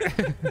 sir.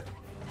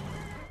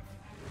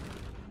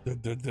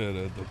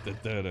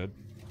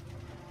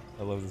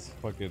 I love this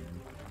fucking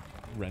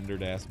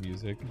rendered ass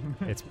music.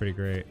 It's pretty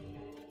great.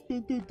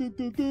 They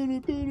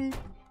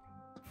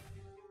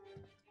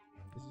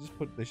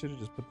should have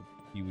just put the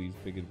Pee-wee's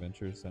Big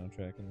Adventure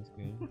soundtrack in this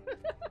game.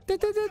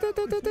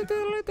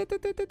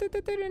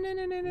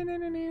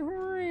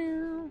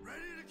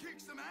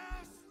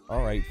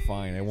 All right,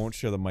 fine. I won't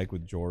share the mic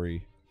with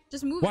Jory.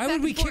 Just move. Why it back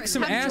would we and kick forth.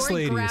 some Have ass Jory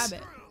ladies? Grab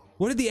it.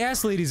 What did the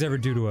ass ladies ever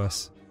do to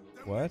us?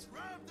 What?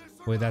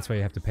 Wait, that's why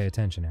you have to pay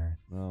attention, Aaron.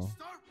 No.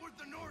 Start with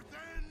the north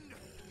end,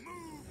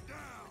 move down.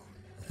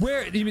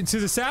 Where? You mean to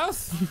the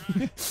south?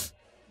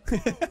 Whoa!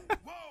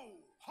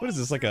 What is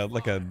this? Like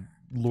a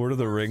Lord of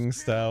the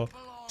Rings style.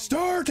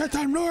 Start at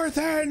the north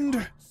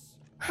end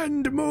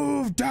and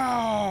move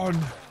down.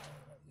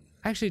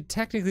 Actually,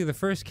 technically, the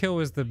first kill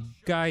was the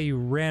guy you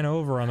ran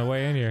over on the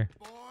way in here.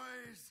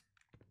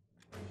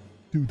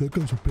 Dude, that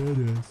guy's a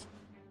badass.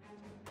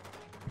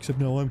 Except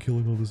now I'm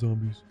killing all the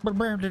zombies.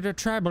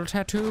 Tribal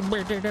tattoo.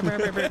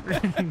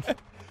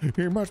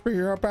 He must be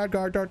a bad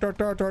guy.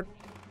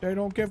 They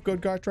don't give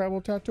good guys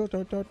tribal tattoo.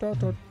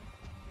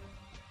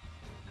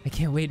 I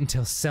can't wait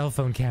until cell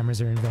phone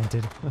cameras are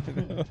invented.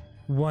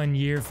 1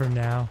 year from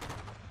now.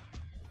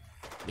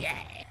 Yeah.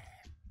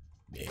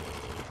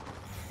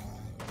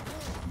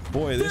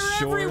 Boy, this They're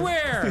shore.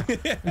 everywhere.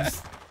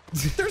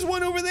 There's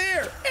one over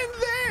there and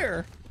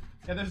there.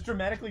 Yeah, there's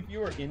dramatically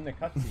fewer in the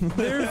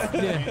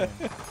cutscene.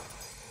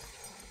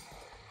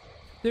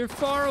 They're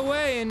far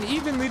away and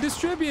evenly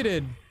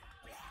distributed.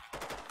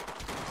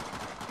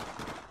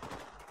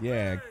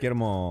 Yeah, get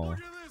them all.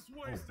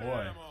 Oh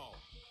boy.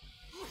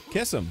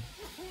 Kiss him.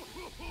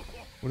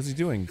 What is he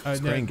doing?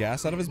 Spraying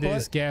gas out of his butt?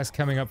 There's gas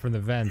coming up from the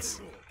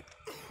vents.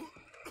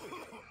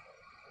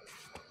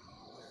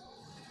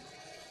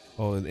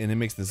 Oh, and it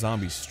makes the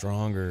zombies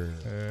stronger.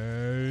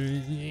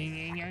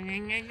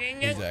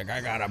 He's like,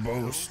 I got a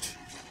boost.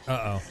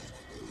 Uh-oh.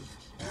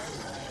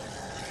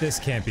 This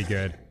can't be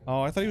good.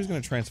 Oh, I thought he was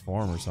gonna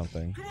transform or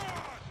something. Come on!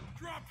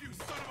 Drop, you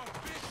son of a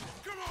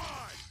bitch! Come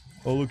on!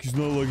 Oh, look, he's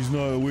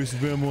not a waste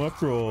of ammo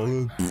after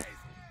all.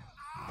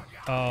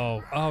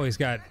 Oh, he's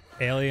got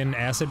alien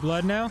acid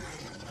blood now?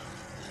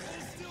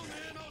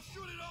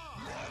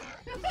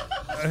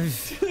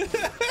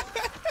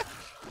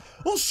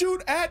 We'll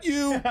shoot at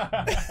you!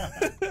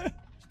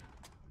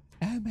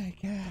 Oh my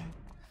god.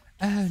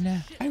 Oh no.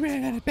 I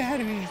ran out of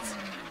batteries.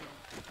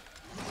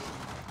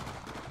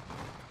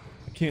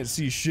 I can't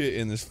see shit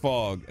in this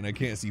fog, and I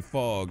can't see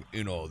fog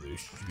in all this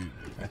shit.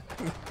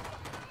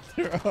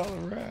 They're all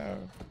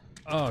around.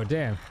 Oh,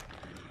 damn.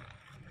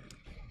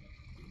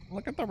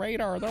 Look at the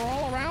radar, they're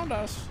all around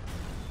us.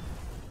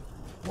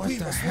 What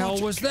the hell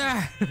was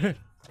that?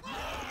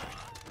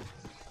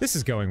 This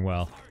is going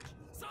well.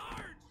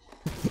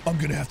 I'm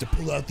gonna have to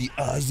pull out the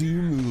Azu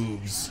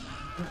moves.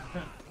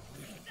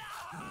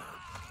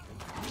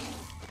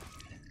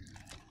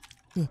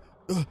 I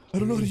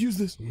don't know how to use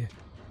this. Yeah.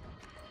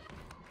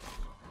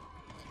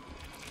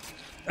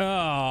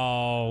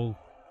 Oh,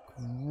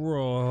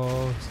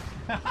 gross.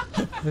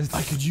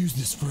 I could use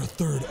this for a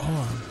third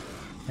arm.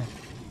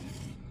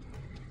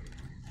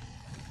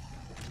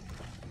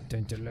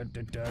 Dun, dun, dun,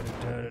 dun, dun,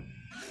 dun.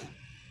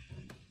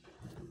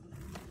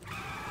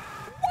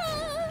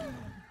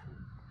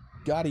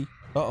 Gotti.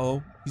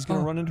 Uh-oh. He's gonna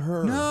run into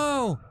her.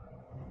 No!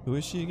 Who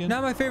is she again?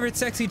 Not my favorite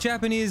sexy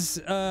Japanese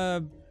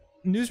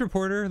news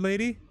reporter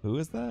lady. Who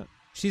is that?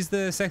 She's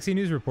the sexy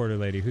news reporter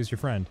lady. Who's your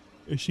friend?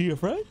 Is she a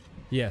friend?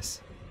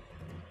 Yes.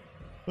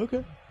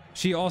 Okay.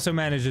 She also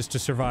manages to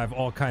survive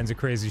all kinds of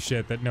crazy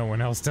shit that no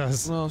one else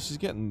does. Well, she's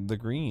getting the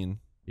green.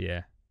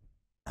 Yeah.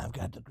 I've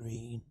got the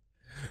green.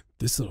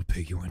 This little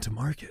piggy went to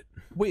market.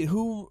 Wait,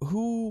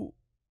 who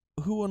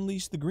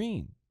unleashed the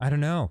green? I don't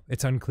know.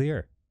 It's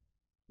unclear.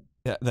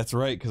 Yeah, that's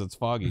right, because it's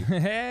foggy.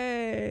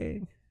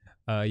 Hey!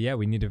 Yeah,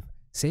 we need to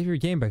save your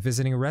game by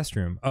visiting a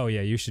restroom. Oh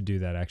yeah, you should do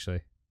that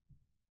actually.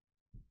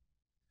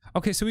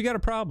 Okay, so we got a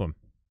problem.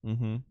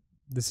 Mm-hmm.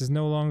 This is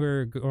no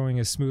longer going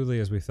as smoothly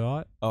as we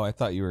thought. Oh, I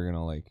thought you were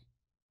gonna like...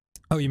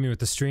 Oh, you mean with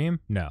the stream?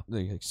 No.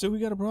 Like, so we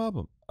got a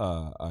problem.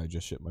 I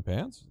just shit my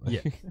pants? Yeah.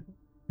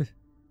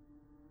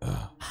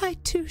 I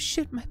too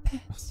shit my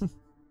pants.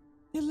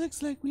 It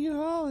looks like we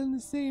are all in the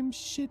same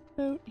shit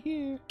boat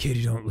here.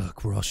 Katie, don't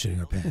look. We're all shitting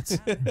our pants.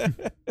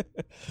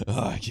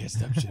 Oh, I can't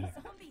stop shitting.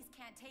 Zombies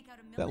can't take out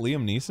a That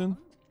Liam Neeson?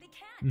 They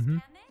can't, Mm-hmm.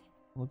 can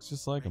they? Looks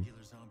just like him.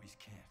 Regular zombies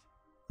can't.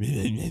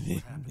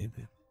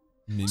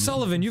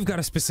 Sullivan, you've got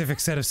a specific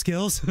set of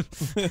skills.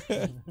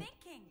 Thinking.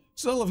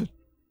 Sullivan!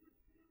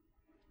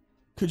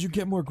 Could you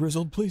get more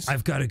grizzled, please?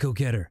 I've got to go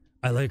get her.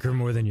 I like her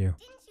more than you.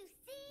 Didn't you see?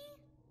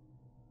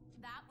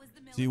 That was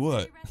the See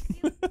what? military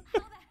rescue? How the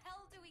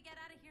hell do we get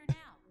out of here now?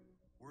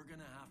 We're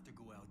gonna have to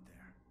go out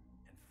there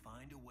and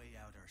find a way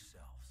out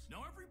ourselves.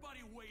 Now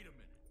everybody wait a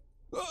minute.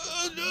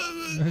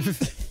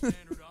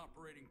 Standard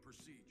operating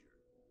procedure.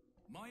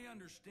 My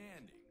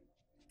understanding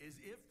is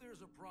if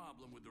there's a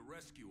problem with the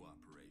rescue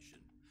operation,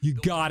 You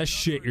they'll gotta have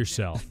shit another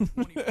yourself. advantage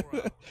in 24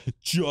 hours.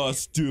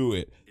 Just do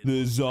it.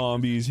 The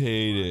zombies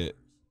hate it.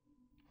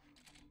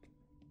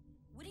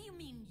 What do you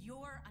mean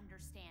your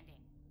understanding?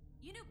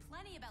 You knew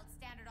plenty about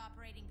standard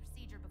operating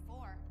procedure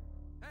before.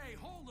 Hey,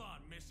 hold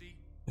on, Missy.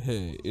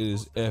 Hey, it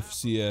is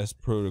FCS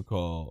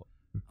protocol.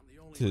 I'm the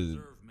only To-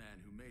 reserve man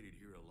who made it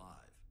here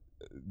alive.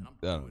 And I'm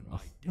I doing don't know.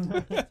 my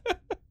duty.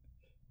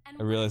 And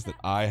I what realized if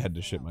that that I mission had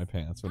to shit my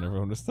fails? pants when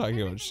everyone was talking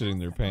about shitting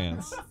their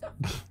pants.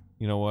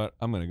 You know what?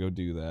 I'm gonna go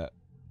do that.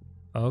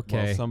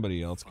 Okay. While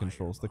somebody else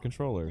controls the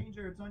controller.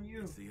 Danger, it's on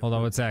you. Hold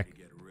on one sec.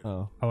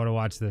 Oh. I want to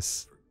watch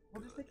this.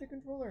 Well, just take the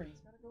controller and it's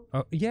gotta go.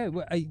 Oh, yeah,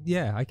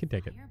 yeah, I can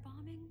take it. Fire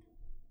bombing?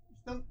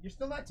 You're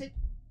still not taking.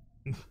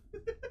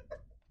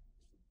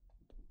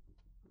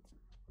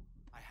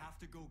 I have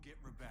to go get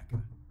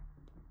Rebecca.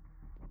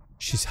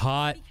 She's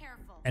hot, Be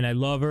careful. and I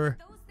love her.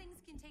 Those things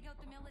can take out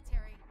the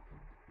military.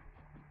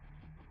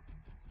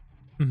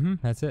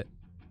 That's it.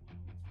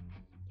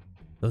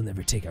 They'll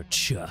never take out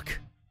Chuck.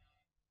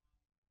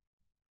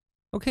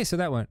 Okay, so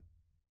that went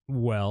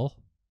well.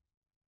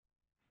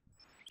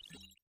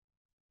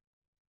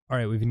 All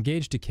right, we've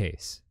engaged a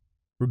case.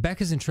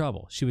 Rebecca's in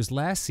trouble. She was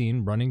last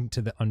seen running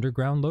to the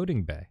underground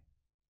loading bay.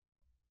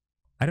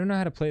 I don't know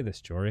how to play this,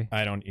 Jory.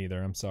 I don't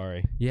either. I'm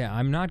sorry. Yeah,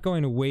 I'm not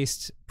going to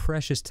waste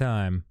precious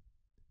time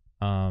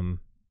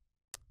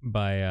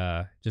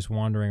by just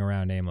wandering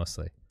around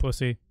aimlessly.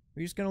 Pussy. Are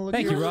you just gonna look?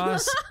 Thank at you,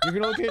 Ross. You're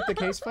gonna look at the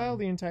case file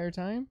the entire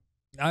time?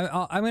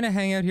 I'm going to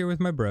hang out here with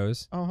my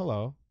bros. Oh,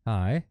 hello.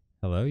 Hi.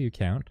 Hello, you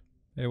count.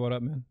 Hey, what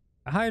up, man?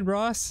 Hi,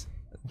 Ross.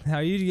 How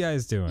you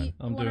guys doing?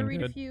 I'm Want to doing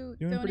read a good. few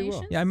Doing pretty well.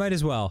 donations? Yeah, I might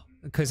as well,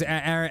 because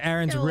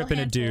Aaron's Got a little ripping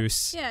a handful.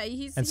 deuce. Yeah,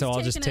 he's And so he's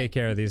I'll just taking take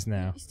care of these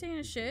now. He's taking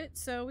a shit,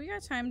 so we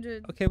got time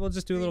to. Okay, we'll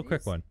just do a little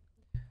quick one.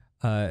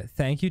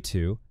 Thank you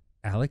to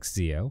Alex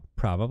Zio,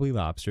 Probably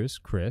Lobsters,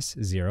 Chris,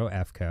 Zero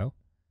FCO,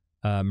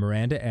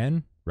 Miranda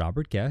N,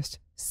 Robert Guest,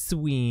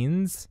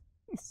 Sweens.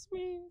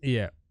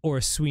 Yeah,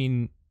 or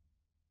Sween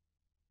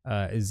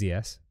is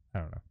yes. I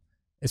don't know.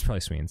 It's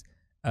probably Sweens.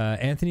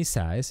 Anthony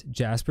Size,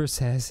 Jasper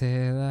says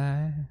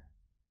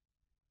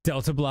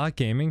Delta Block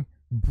Gaming,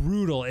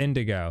 Brutal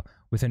Indigo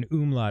with an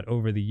umlaut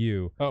over the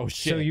U. Oh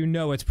shit. So you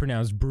know it's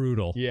pronounced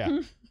brutal. Yeah.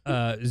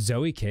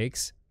 Zoe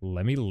Cakes,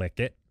 Let Me Lick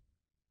It.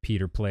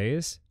 Peter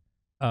Plays,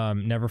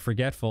 Never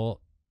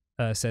Forgetful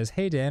says,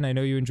 hey Dan, I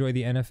know you enjoy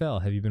the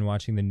NFL. Have you been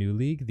watching the new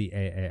league, the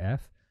AAF?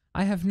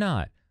 I have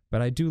not,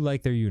 but I do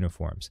like their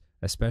uniforms,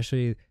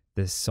 especially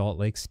the Salt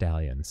Lake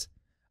Stallions.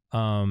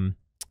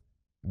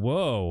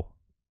 Whoa.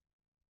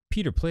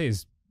 Peter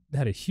Plays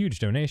had a huge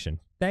donation.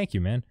 Thank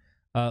you, man.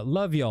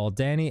 Love y'all,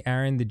 Danny,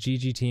 Aaron, the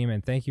GG team,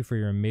 and thank you for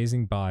your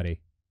amazing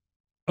body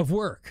of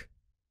work.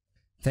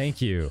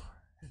 Thank you.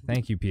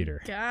 Thank you,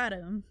 Peter. Got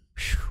him.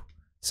 Whew,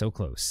 so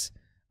close.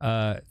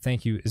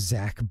 Thank you,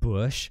 Zach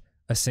Bush,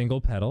 A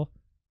Single Pedal,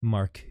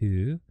 Mark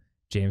Hu,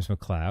 James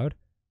McLeod,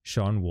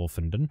 Sean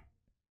Wolfenden,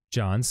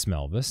 John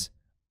Smelvis,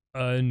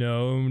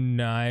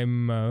 Anonymous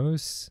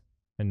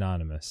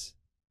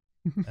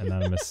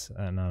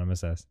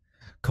S,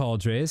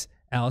 Caldres,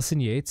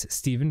 Allison Yates,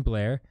 Stephen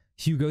Blair,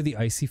 Hugo the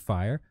Icy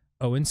Fire,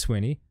 Owen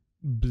Swinney,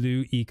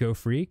 Blue Eco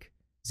Freak,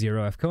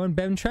 Zero FCO, and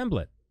Ben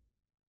Tremblett.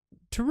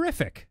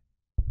 Terrific.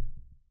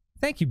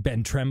 Thank you,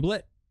 Ben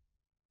Tremblett.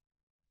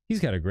 He's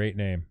got a great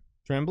name.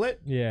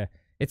 Tremblett? Yeah.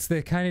 It's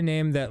the kind of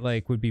name that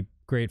like would be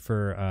great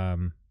for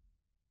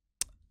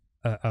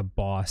a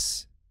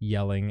boss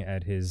yelling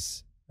at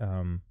his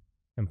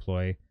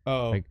employee.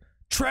 Oh. Like,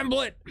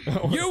 Tremblett,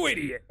 you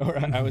idiot! Or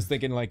I was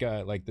thinking like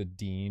the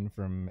dean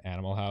from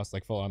Animal House,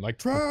 like full on like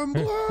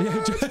Tremblett.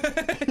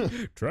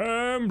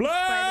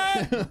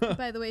 Tremblett.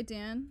 By the way,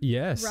 Dan.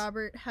 Yes.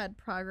 Robert had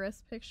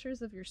progress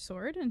pictures of your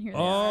sword, and here they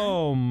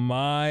Oh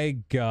my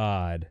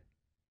god!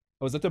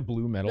 Oh, is that the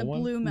blue metal The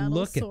one? blue metal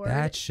Look sword. at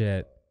that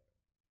shit.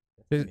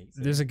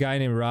 There's a guy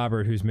named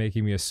Robert who's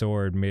making me a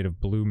sword made of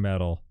blue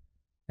metal,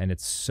 and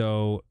it's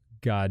so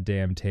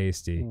goddamn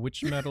tasty.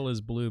 Which metal is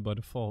blue by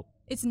default?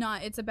 It's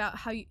not. It's about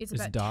how you. It's Is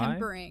about dye?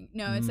 tempering.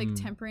 No, it's like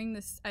tempering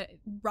this.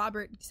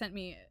 Robert sent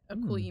me a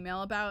cool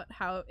email about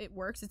how it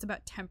works. It's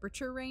about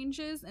temperature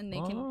ranges, and they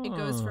can. It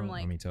goes from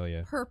like Let me tell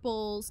you.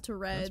 purples to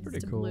reds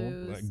pretty to cool.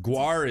 blues.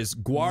 Guar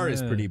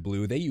is Yeah. pretty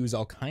blue. They use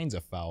all kinds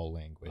of foul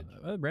language.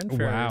 Ren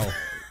Fair. Wow.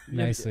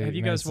 Nicely. Have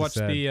you guys nicely watched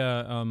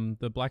said.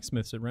 the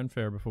blacksmiths at Ren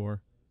Fair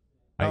before?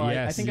 Yes.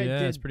 I think I Yeah,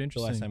 did it's pretty the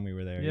last interesting. time we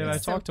were there. Yeah, I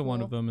That's so talked to one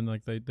of cool. them, and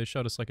like they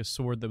showed us like a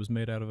sword that was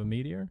made out of a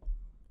meteor.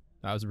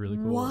 That was really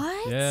cool.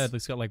 What? Yeah,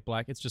 it's got like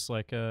black. It's just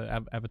like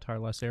Avatar: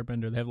 Last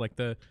Airbender. They have like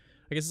I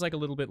guess it's like a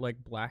little bit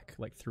like black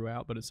like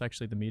throughout, but it's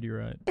actually the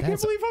meteorite. I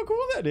can't believe how cool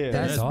that is.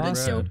 That's Yeah, it's pretty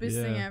awesome. rad.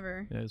 Dopest thing Yeah.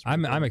 ever. Yeah, it's really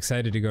I'm cool.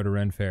 excited to go to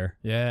Ren Fair.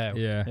 Yeah,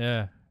 Yeah.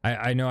 yeah.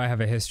 I know I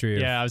have a history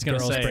of Yeah, I was gonna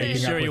girls say, breaking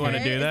Is up sure with you me. want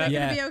to do Is that? that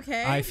Yeah, gonna be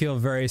okay? I feel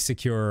very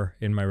secure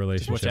in my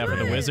relationship. Watch out for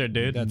the Good. wizard,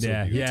 dude. That's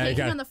Yeah, so You're yeah, I taking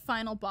got- on the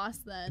final boss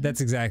then.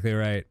 That's exactly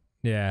right.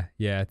 Yeah,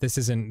 yeah. This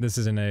isn't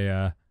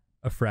a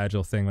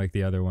fragile thing like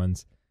the other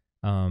ones.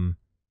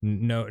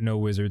 No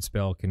wizard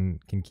spell can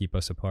keep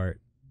us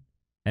apart.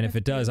 And if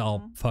That's it does, I'll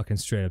beautiful. fucking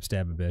straight up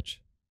stab a bitch.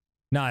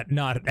 Not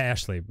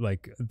Ashley,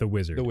 like the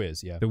wizard. The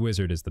Wiz, yeah. The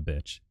wizard is the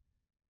bitch.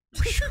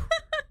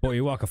 Boy,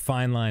 you walk a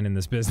fine line in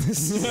this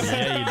business.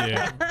 Yeah, you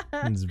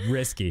do. It's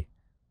risky.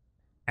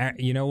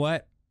 You know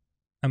what?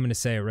 I'm gonna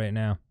say it right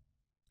now.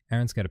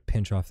 Aaron's got to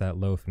pinch off that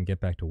loaf and get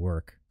back to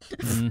work.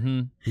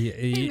 Mm-hmm.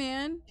 Hey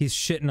man, He's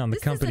shitting on the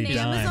this company isn't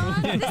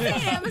dime. Amazon. This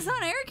ain't Amazon.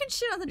 Aaron can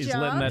shit on the He's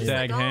job. letting that just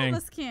tag like all hang. of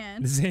us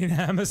can. This ain't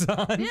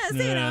Amazon. Yeah, this ain't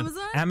Yeah.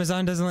 Amazon.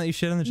 Amazon doesn't let you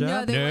shit on the No,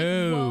 job.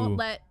 they like won't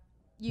let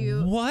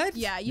you. What?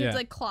 Yeah, you have Yeah. to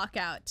like clock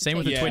out. to Same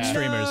with the take Twitch it.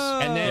 streamers.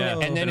 And then, Yeah.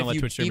 and They then don't let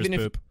if Twitch you,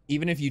 streamers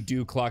even if poop. you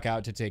do clock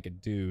out to take a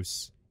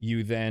deuce,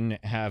 you then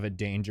have a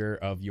danger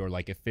of your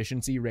like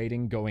efficiency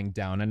rating going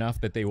down enough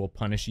that they will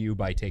punish you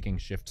by taking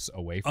shifts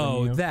away from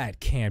Oh, you. that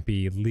can't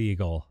be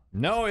legal.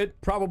 No,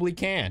 it probably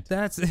can't.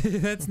 That's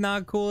that's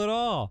not cool at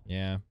all.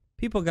 Yeah.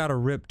 People gotta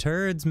rip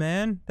turds,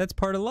 man. That's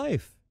part of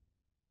life.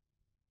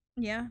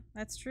 Yeah,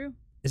 that's true.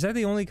 Is that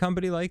the only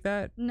company like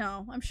that?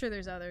 No, I'm sure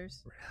there's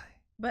others. Really?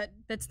 But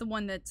that's the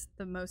one that's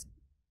the most,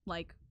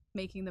 like,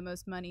 making the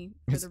most money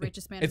for the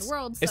richest man in the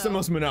world. It's the so-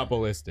 most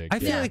monopolistic. I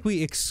feel like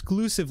we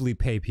exclusively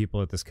pay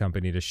people at this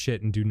company to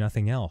shit and do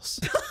nothing else.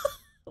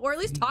 Or at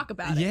least talk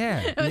about it.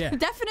 Yeah, yeah.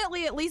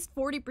 Definitely at least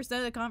 40%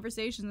 of the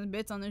conversations and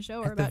bits on the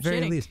show are At the about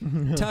very shitting.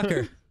 least.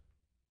 Tucker.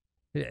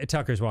 Yeah,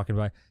 Tucker's walking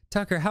by.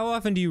 Tucker, how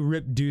often do you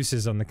rip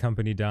deuces on the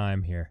company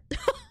dime here?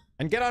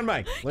 And get on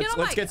mic.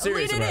 Let's get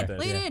serious about this.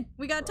 Lead in.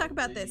 We gotta talk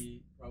about this.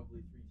 Probably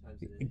 3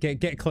 times a day.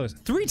 Get close.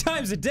 3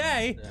 times a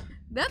day? Yeah.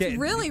 That's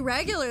really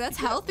regular. That's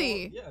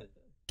healthy. Well,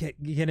 yeah.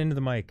 Get into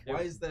the mic.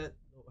 Why is that?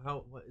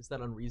 What, is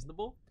that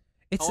unreasonable?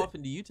 It's How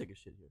often do you take a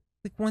shit here?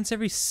 like once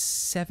every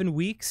 7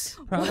 weeks,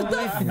 probably. What the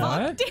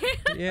fuck, Dan?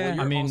 Yeah.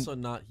 Well, you're also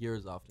not here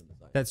as often as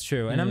I am. That's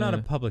true, and I'm not a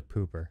public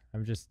pooper.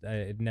 I'm just,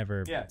 it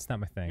never. Yeah. It's not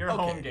my thing. You're a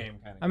home game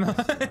kind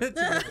of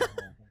guy.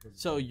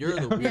 So you're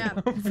the weird Yeah.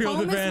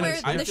 Home is where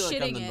I the feel like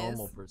I'm shitting the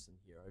normal is. person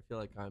here. I feel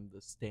like I'm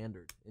the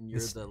standard, and you're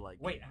the like.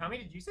 Wait, how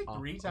many did you say? off-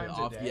 3 times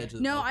off a the day? edge of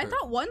the No, I curve.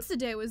 thought once a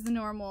day was the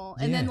normal,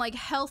 and then Yeah. like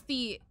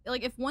healthy.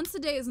 Like if once a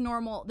day is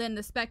normal, then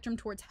the spectrum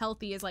towards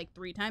healthy is like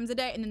 3 times a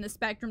day, and then the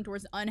spectrum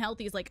towards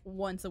unhealthy is like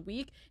once a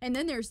week. And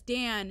then there's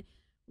Dan,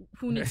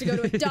 who needs to go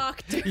to a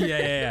doctor.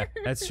 yeah.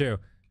 That's true.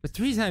 But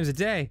 3 times a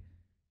day,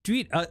 do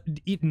you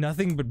eat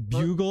nothing but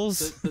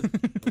bugles?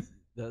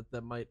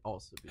 That might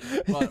also be.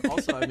 But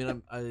also, I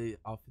mean, I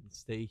often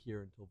stay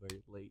here until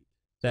very late.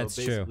 That's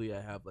so true. basically,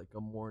 I have like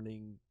a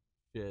morning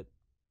shit,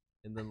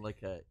 and then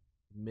like a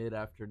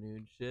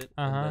mid-afternoon shit,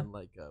 and then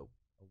like a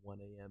 1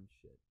 a.m.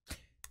 shit.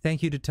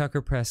 Thank you to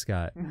Tucker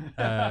Prescott,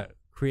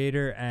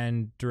 creator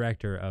and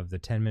director of the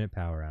 10-Minute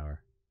Power Hour.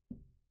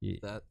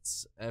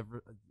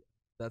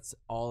 That's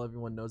all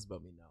everyone knows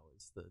about me now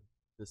is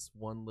this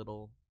one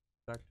little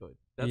factoid.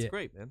 That's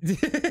great, man.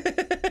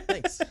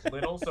 Thanks.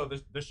 Little, so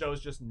the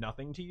show's just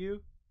nothing to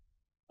you?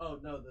 Oh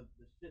no, the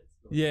shit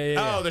story.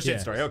 Yeah. Oh, the shit yeah.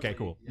 story. Okay,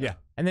 cool. Yeah.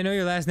 And they know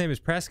your last name is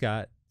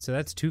Prescott, so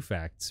that's 2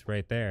 facts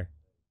right there.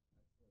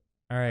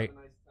 All right.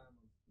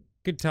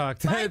 Good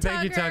talk. Bye,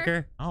 Thank you,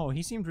 Tucker. Tucker. Oh,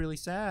 he seemed really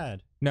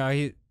sad. No,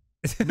 he.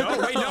 No,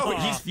 wait, no,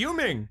 he's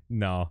fuming.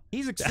 No,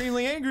 He's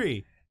extremely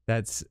angry.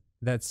 that's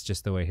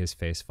just the way his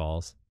face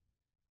falls.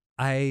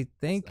 I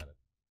think.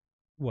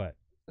 What?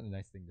 That's a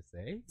nice thing to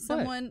say.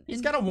 Someone.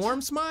 He's got a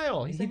warm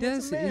smile. He's He a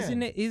does. handsome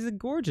man. He's a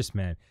gorgeous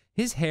man.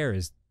 His hair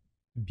is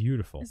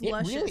beautiful. It's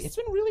luscious. It's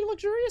been really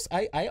luxurious.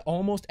 I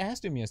almost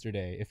asked him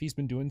yesterday if he's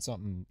been doing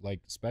something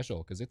like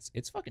special because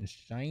it's fucking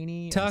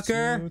shiny. and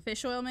Tucker? smooth.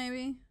 Fish oil,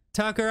 maybe.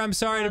 Tucker, I'm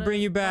sorry to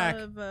bring you back.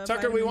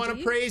 Tucker, we want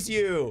to praise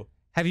you.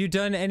 Have you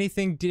done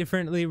anything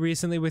differently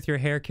recently with your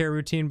hair care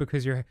routine?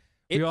 Because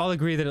we all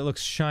agree that it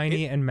looks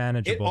shiny and It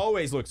manageable.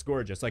 always looks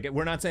gorgeous. Like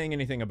we're not saying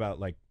anything about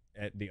like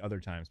at the other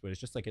times, but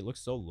it's just like it looks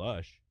so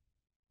lush.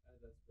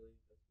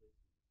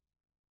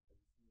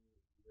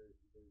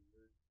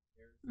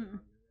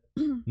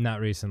 Not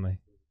recently.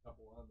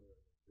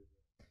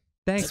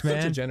 Thanks, That's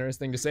man. such a generous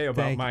thing to say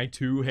about my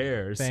 2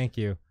 hairs. Thank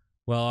you.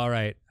 Well, all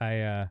right.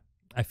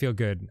 I feel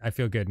good. I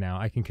feel good now.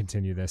 I can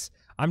continue this.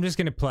 I'm just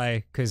gonna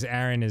play because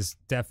Aaron is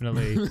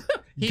definitely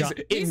He's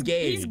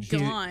engaged.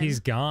 He's gone. He's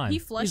gone. He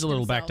flushed He's a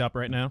little himself. backed up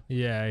right now.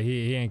 Yeah,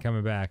 he ain't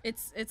coming back.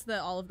 It's the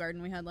Olive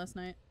Garden we had last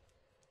night.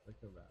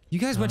 You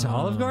guys went to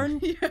Olive Garden?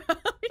 Yeah.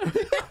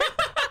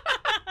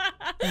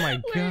 Oh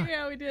my god.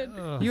 Yeah, we did.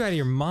 You out of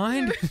your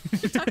mind?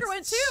 Tucker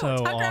went too. So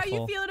Tucker, how you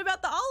awful. feeling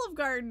about the Olive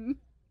Garden?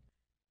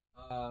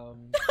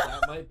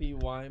 That might be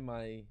why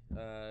my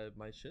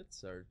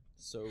shits are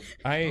so.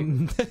 I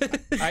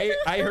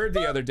heard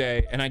the other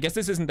day, and I guess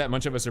this isn't that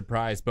much of a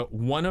surprise, but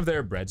one of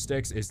their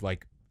breadsticks is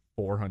like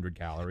 400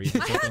 calories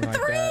or something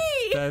like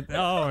that.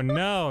 Oh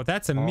no,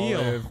 that's a meal.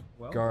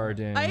 Olive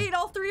Garden. I ate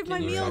all 3 of my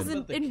Can you meals talk in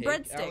about the cake,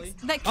 breadsticks. Allie?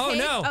 The cake. Oh,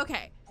 no.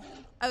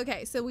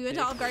 Okay, so we went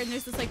to Olive Garden.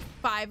 There's this like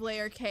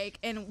 5-layer cake,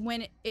 and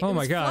when it Oh was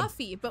my God.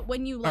 fluffy, but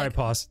when you All like right,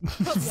 pause.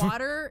 put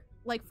water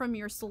like from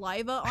your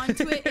saliva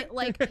onto it, it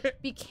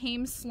like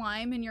became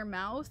slime in your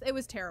mouth. It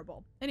was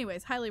terrible.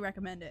 Anyways, highly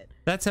recommend it.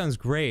 That sounds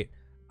great.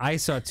 I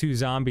saw 2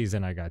 zombies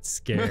and I got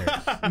scared.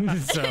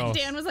 So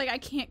Dan was like, I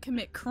can't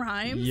commit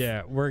crimes.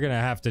 yeah, we're gonna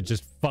have to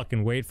just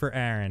fucking wait for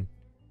Aaron.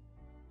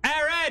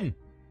 Aaron!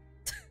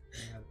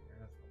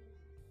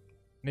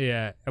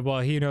 Yeah, well,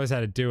 he knows how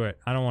to do it.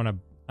 I don't want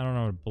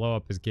to blow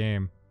up his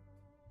game.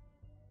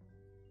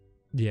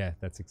 Yeah,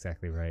 that's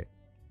exactly right.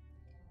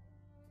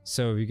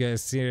 So, have you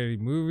guys seen any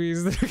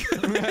movies that are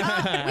coming We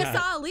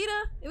saw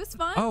Alita. It was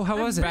fun. Oh,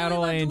 how was it?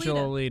 Battle loved Angel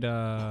Alita.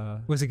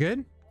 Alita. Was it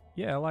good?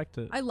 Yeah, I liked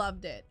it. I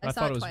loved it. I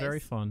saw thought it was twice. very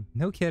fun.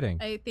 No kidding.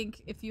 I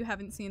think if you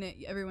haven't seen it,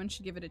 everyone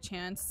should give it a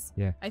chance.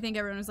 Yeah. I think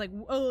everyone was like,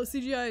 "Oh,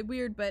 CGI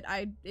weird," but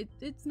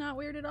it's not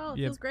weird at all. It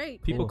Yeah, feels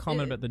great. People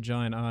comment about the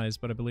giant eyes,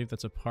 but I believe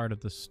that's a part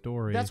of the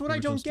story. That's what the I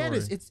don't original get.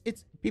 Is story.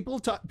 it's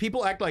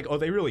people act like, oh,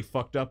 they really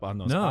fucked up on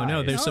those. No, eyes.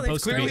 no, they're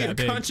supposed to be clearly that a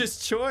big.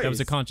 conscious choice. That was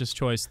a conscious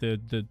choice.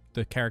 The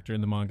character in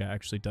the manga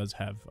actually does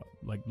have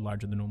like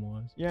larger than normal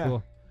eyes. Yeah.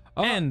 Cool.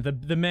 And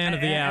the man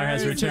of the hour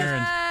has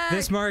returned.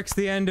 This marks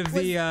the end of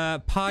the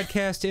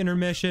podcast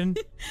intermission.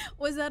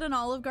 Was that an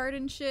Olive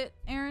Garden shit,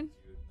 Aaron?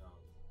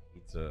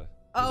 Pizza.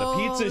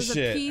 Oh, it was a pizza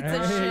shit.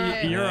 Pizza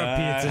shit. You're a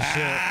pizza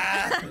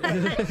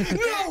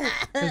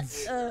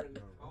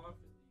shit.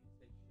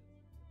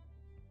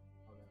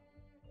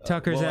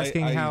 Tucker's Well,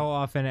 asking I- how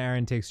often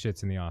Aaron takes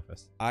shits in the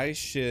office. I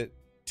shit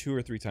 2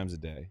 or 3 times a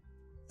day.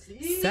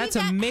 That's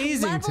that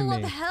amazing to level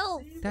me. of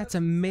health. That's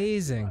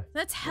amazing.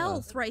 That's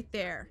health right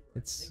there.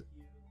 It's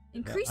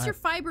Increase your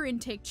fiber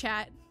intake,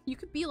 chat. You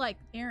could be like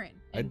Aaron.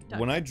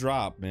 When I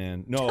drop,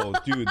 man. No,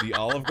 dude, the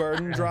Olive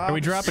Garden drops. Are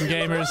we dropping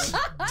gamers?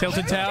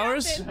 Tilted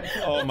Towers?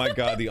 Oh my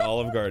god, the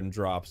Olive Garden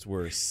drops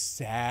were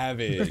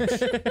savage.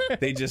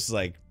 They just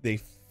they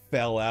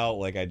fell out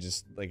like I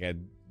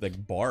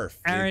barf.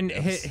 Aaron,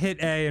 hit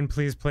A and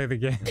please play the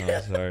game.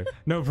 Oh, sorry.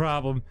 No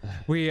problem.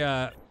 We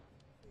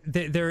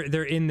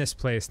they're in this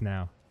place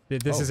now.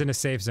 This isn't a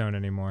safe zone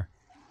anymore.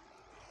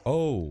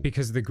 Oh.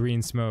 Because of the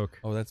green smoke.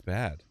 Oh, that's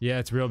bad. Yeah,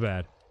 it's real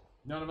bad.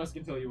 None of us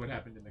can tell you what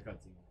happened in the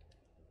cutscene.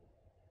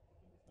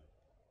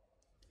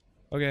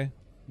 Okay.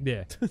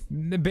 Yeah.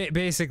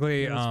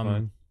 Basically, That's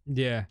fine.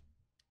 yeah.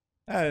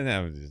 That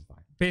was just fine.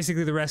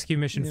 Basically, the rescue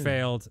mission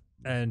failed,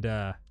 and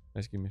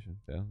Rescue mission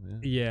failed.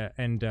 yeah,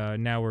 and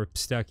now we're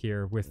stuck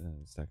here with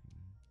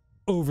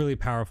overly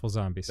powerful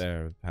zombies.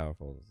 They're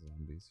powerful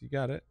zombies. You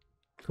got it.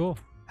 Cool.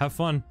 Have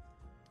fun.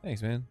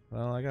 Thanks, man.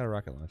 Well, I got a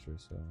rocket launcher,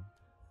 so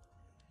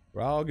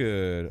we're all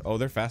good. Oh,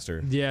 they're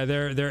faster. Yeah,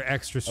 they're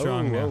extra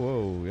strong now.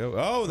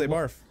 Oh, they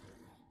barf.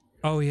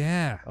 Oh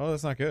yeah. Oh,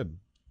 that's not good.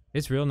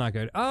 It's real not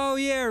good. Oh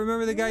yeah,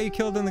 remember the guy you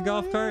killed in the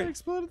golf cart?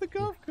 Exploded the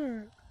golf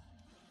cart.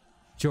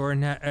 Jory,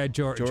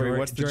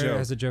 what's the joke?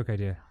 Has a joke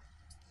idea.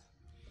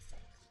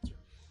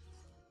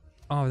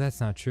 Oh, that's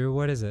not true.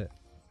 What is it?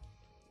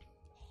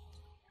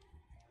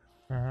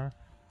 Uh-huh.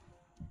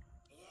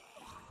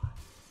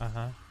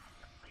 Uh-huh.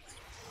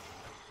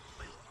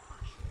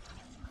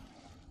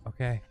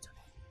 Okay.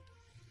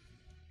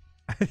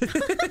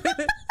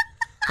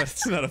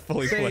 That's not a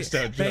fully fleshed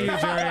out joke. Thank you,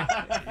 Jory.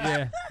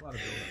 Yeah.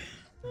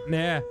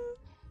 Yeah.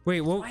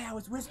 Wait, what? Why I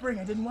was whispering,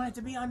 I didn't want it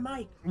to be on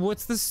mic.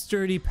 What's the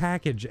sturdy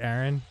package,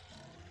 Aaron?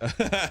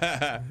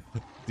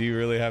 Do you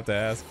really have to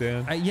ask,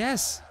 Dan?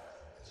 Yes.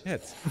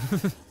 Shit.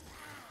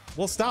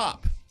 Well,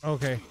 stop.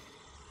 Okay.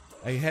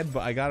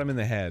 I got him in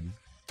the head.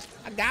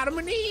 I got him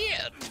in the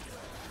head.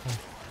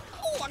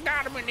 Oh, I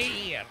got him in the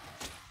head.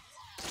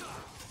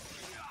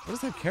 What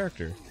is that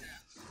character?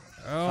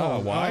 Oh,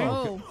 why?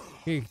 Oh.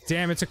 Hey,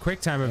 damn, it's a quick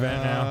time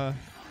event now.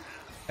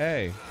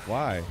 Hey,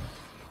 why?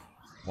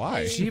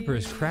 Why?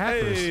 Jeepers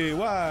crappers. Hey,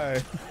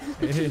 why?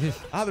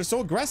 They're so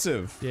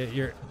aggressive. Yeah,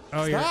 you're.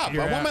 Oh, Stop!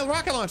 you're I want out. my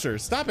rocket launcher.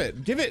 Stop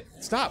it! Give it!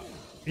 Stop!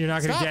 You're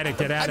not gonna Stop. get it.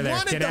 Get out of I there.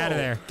 want it, Get out of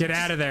though. there. Get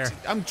out of there.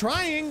 I'm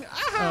trying.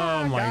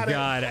 Oh my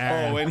God,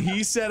 Aaron. Oh, and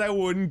he said I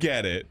wouldn't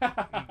get it.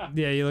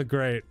 Yeah, you look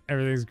great.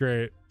 Everything's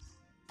great.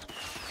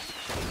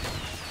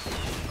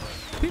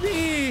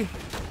 PB!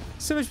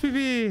 So much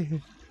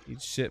PB!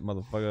 Eat shit,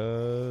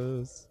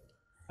 motherfuckers.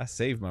 I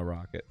saved my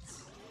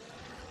rockets.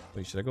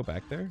 Wait, should I go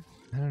back there?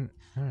 I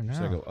don't know.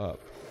 Should I go up?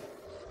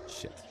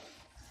 Shit.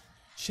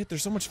 Shit, they're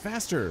so much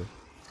faster.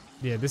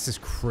 Yeah, this is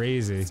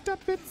crazy.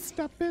 Stop it,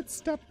 stop it,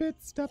 stop it,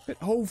 stop it.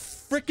 Oh,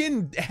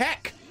 frickin'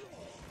 heck!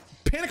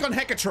 Panic on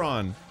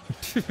Heckatron!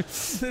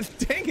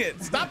 Dang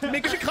it, stop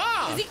making me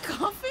cough! Is he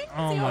coughing?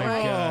 Oh Is he my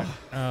alright? God.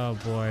 Oh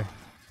boy.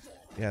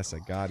 Yes, I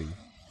got him.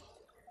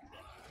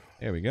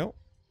 There we go.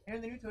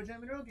 And the new Toe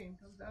Jam and Earl game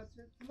comes out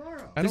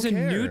tomorrow. I There's don't a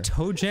care. new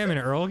Toe Jam and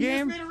Earl He just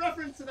game? made a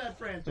reference to that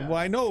franchise. Well,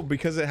 I know,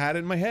 because it had it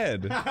in my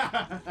head.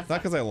 It's not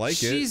because I like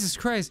it. Jesus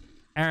Christ.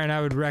 Aaron,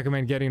 I would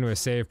recommend getting to a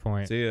save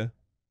point. See ya.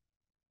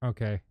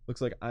 Okay.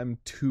 Looks like I'm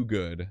too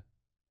good.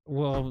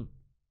 Well,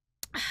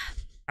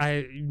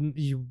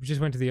 you just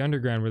went to the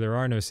underground where there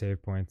are no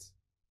save points.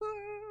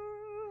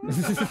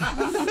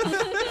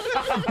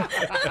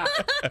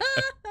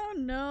 Oh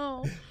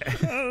no. I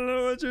don't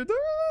know what you're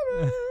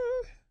doing.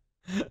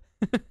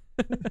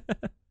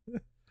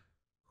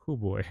 Oh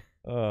boy.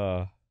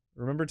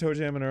 Remember Toe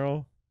Jam and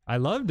Earl? I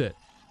loved it.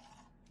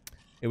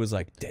 It was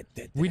like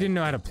we didn't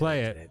know how to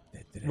play it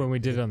when we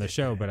did it on the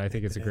show, but I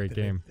think it's a great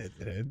game.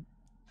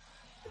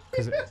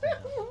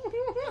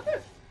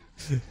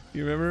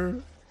 You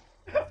remember?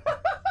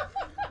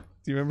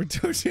 Do you remember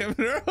Toe Jam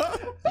and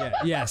Earl?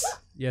 Yeah.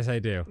 Yes, I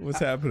do. What's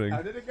happening?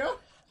 How did it go?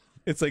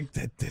 It's like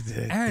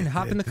Aaron,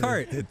 hop in the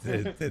cart.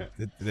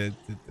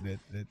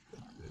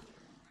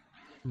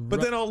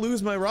 But then I'll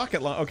lose my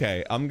rocket launch.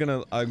 Okay, I'm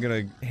gonna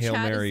Hail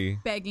Chad Mary. is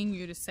begging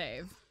you to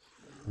save.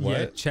 What?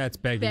 Yeah, chat's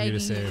begging you to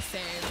save.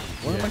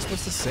 What am I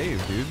supposed to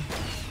save, dude?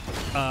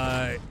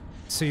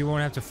 So you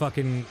won't have to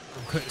fucking.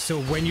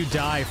 So when you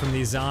die from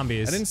these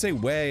zombies. I didn't say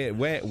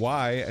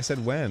why. I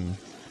said when,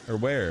 or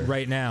where.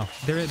 Right now,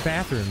 they're at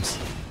bathrooms.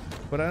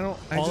 But I don't.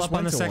 I all just up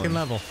on went the to second one.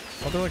 level.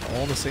 Oh, they're like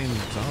all the same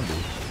zombie.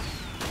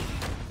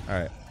 All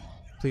right.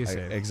 Please I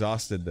save.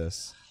 exhausted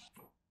this,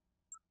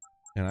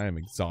 and I am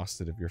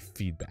exhausted of your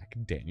feedback,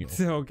 Daniel.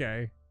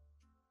 Okay.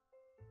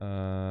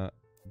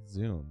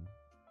 Zoom.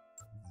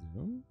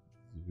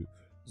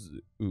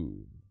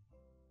 Ooh.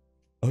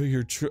 Oh,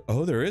 you're true.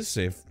 Oh, there is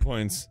save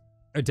points.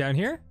 Down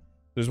here?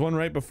 There's one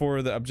right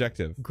before the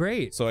objective.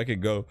 Great. So I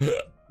could go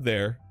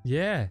there.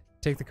 Yeah.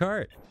 Take the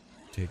cart.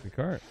 Take the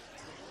cart.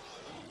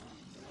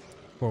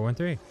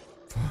 413.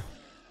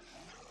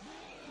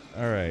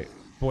 All right.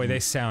 Boy, they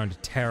sound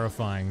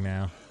terrifying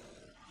now.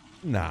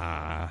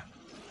 Nah.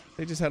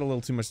 They just had a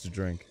little too much to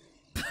drink.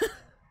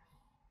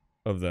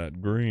 Of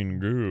that green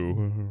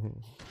goo.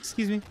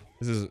 Excuse me.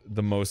 This is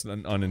the most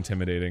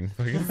unintimidating.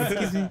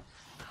 Excuse me.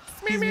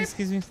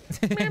 Excuse me.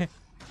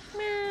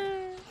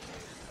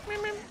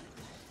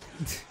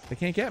 They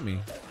can't get me.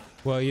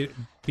 Well, you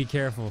be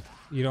careful.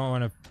 You don't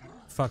want to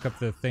fuck up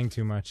the thing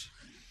too much.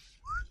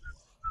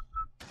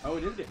 Oh,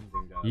 it is getting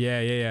dinged up.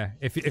 Yeah.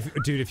 If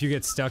dude, if you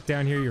get stuck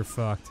down here, you're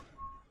fucked.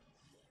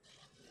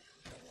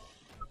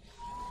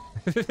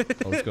 Oh,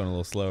 it's going a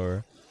little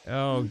slower.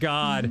 Oh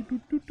God.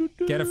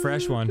 Get a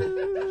fresh one.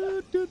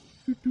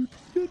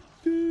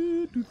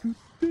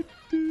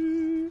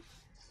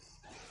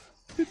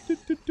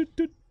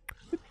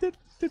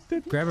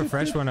 Grab a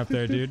fresh one up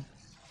there, dude.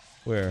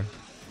 Where?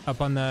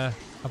 Up on the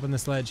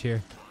sledge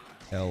here.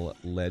 El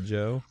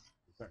Lejo.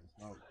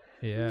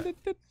 Yeah.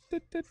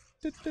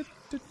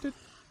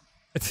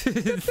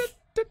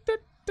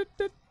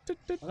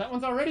 Well, that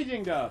one's already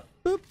dinged up.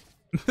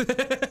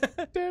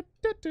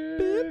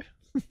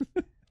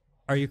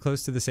 Are you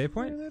close to the save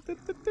point?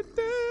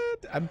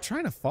 I'm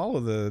trying to follow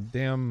the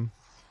damn.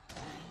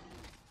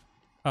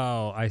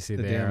 Oh, I see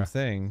the damn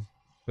thing,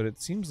 but it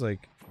seems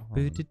like.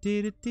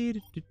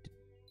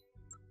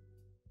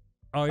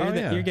 Oh, you're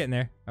yeah. you're getting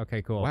there.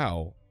 Okay, cool.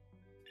 Wow.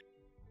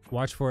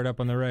 Watch for it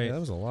up on the right. Yeah, that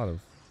was a lot of.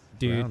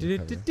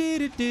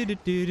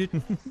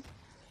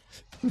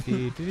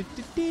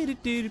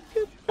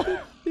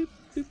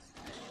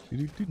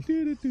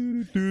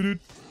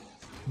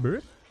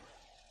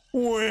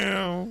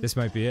 Wow. This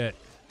might be it.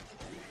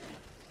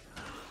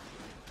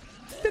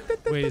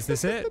 Wait, is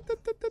this it?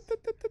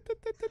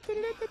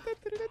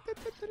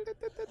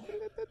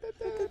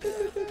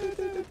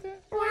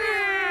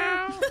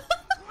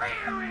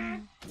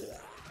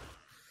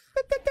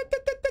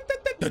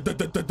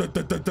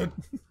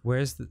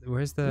 Where's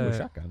the Ooh,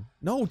 shotgun?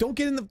 No, don't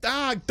get in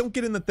the don't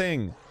get in the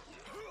thing.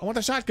 I want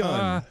the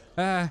shotgun.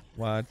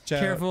 Watch out.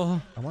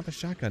 Careful. I want the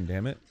shotgun,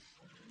 damn it.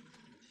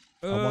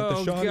 I Oh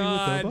want the shotty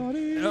God. with the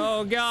body.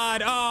 Oh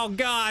God. Oh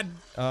God.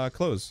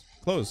 Close.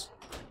 Close.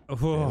 Oh.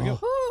 There we go.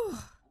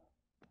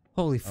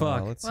 Holy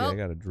fuck. Let's see. I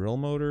got a drill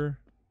motor.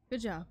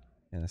 Good job.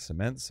 And a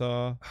cement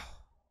saw.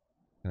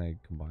 Can I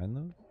combine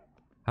those?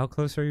 How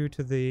close are you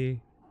to the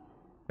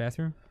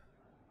bathroom?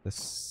 The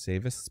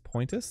savus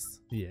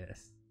pointus?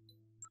 Yes.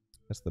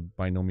 That's the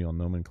binomial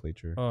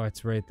nomenclature. Oh,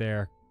 it's right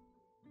there.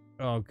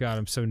 Oh God,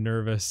 I'm so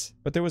nervous.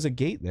 But there was a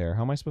gate there.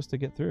 How am I supposed to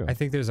get through? I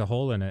think there's a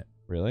hole in it.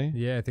 Really?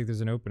 Yeah, I think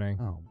there's an opening.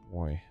 Oh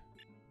boy.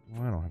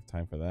 Well, I don't have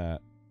time for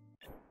that.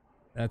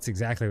 That's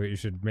exactly what you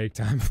should make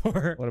time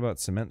for. What about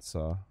cement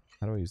saw?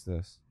 How do I use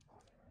this?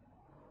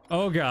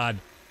 Oh God.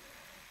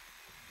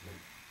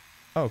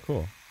 Oh,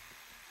 cool.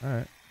 All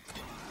right.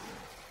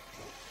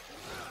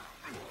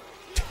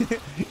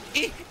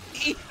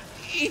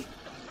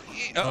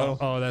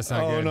 Oh, that's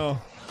not good. Oh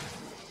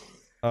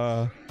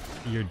no.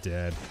 You're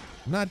dead.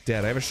 I'm not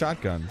dead. I have a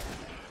shotgun.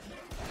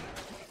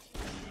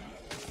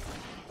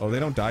 Oh, they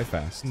don't die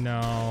fast.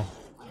 No,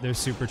 they're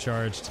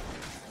supercharged.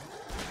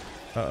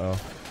 Uh-oh.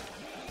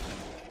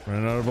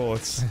 Running out of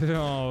bullets.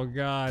 Oh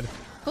God.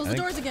 Close the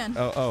doors again.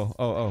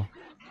 Oh.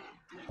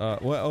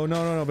 Well, oh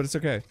no, but it's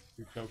okay.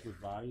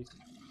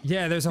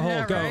 Yeah, there's a hole.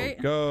 Yeah, Go.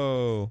 right?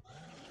 Go.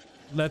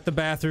 Let the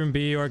bathroom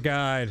be your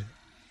guide.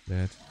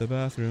 Let the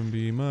bathroom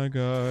be my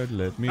guide.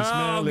 Let me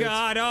smell it.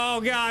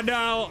 Oh God,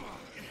 no.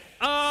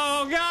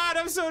 Oh God,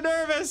 I'm so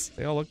nervous.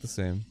 They all look the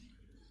same.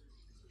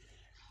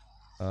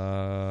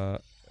 Oh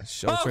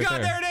It's God,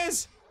 right there it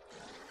is.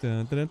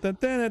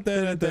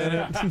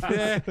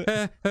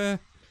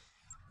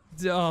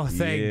 Oh,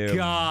 thank Yeah,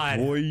 God.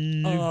 boy.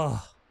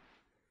 Oh.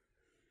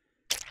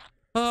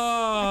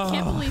 I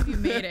can't believe you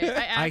made it.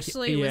 I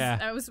actually yeah.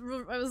 I was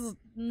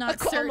not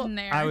certain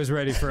there. I was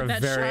ready for a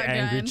That very shotgun.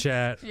 angry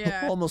chat.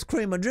 Yeah. Almost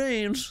cream my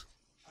dreams.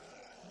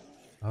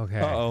 Okay.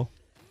 Uh-oh.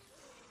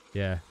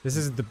 Yeah, this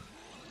is the.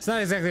 It's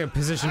not exactly a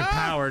position of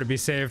power to be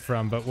saved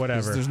from, but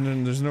whatever. There's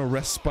no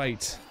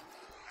respite.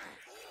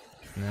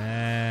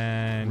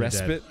 And you're dead.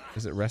 Respite?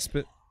 Is it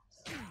respite?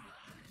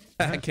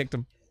 I kicked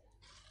him.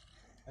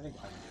 I think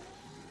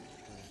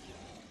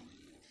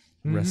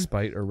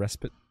Respite or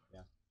respite?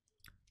 Yeah.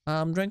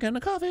 I'm drinking a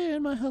coffee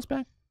in my house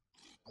back.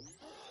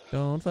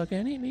 Don't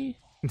fucking eat me.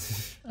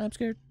 I'm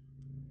scared.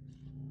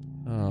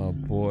 Oh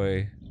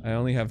boy. I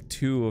only have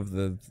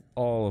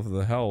all of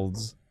the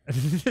helds.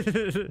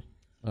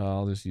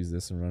 I'll just use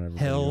this and run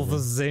everybody over.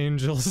 Hell's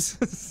Angels.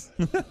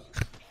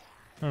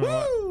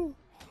 Woo!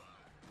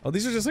 Oh,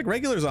 these are just like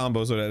regular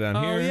zombos down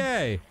here. Oh,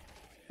 yay.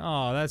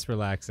 Oh, that's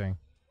relaxing.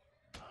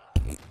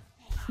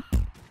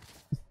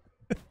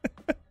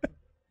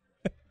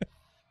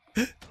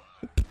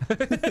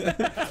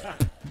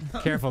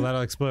 Careful,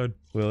 that'll explode.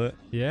 Will it?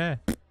 Yeah.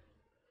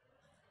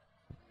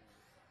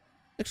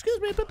 Excuse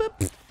me. Boop,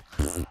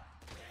 boop.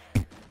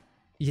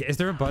 Yeah, is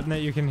there a button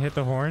that you can hit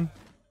the horn?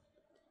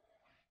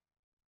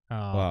 Oh,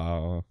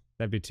 Wow.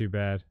 that'd be too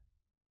bad.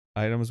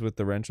 Items with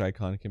the wrench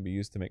icon can be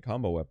used to make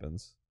combo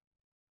weapons.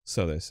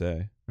 So they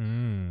say.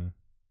 Mmm.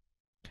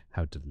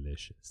 How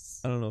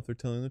delicious. I don't know if they're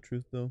telling the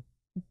truth though.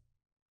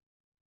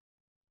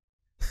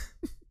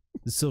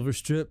 The silver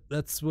strip,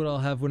 that's what I'll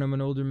have when I'm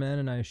an older man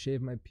and I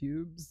shave my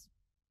pubes.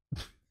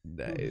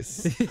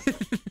 Nice.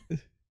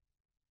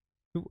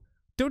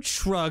 Don't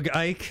shrug,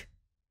 Ike.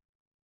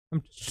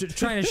 I'm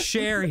trying to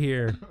share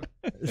here.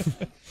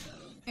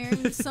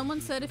 Aaron, someone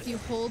said if you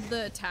hold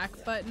the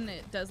attack button,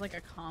 it does like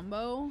a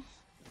combo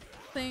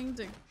thing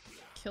to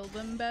kill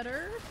them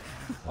better.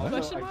 What?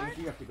 Question I mark? think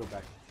you have to go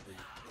back to 3.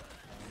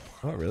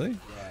 Oh, really? Yeah,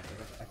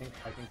 'cause I think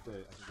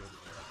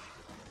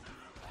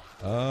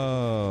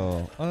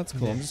Oh, that's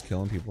cool. I'm just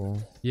killing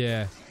people.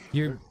 Yeah,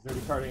 you're. They're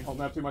retarding,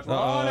 holding up too much. Oh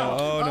no!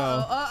 Oh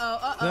no!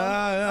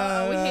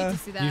 Uh-oh. We hate to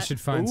see that. You should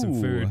find some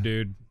food,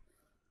 dude.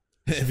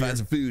 Find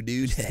some food,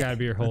 dude. It's gotta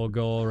be your whole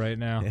goal right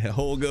now. Yeah,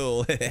 whole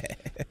goal.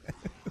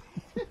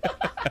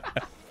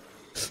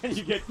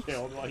 You get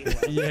killed while you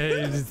laugh. Yeah,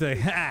 it's just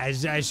like,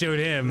 I showed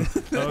him.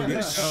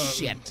 Oh,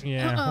 shit.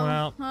 Yeah,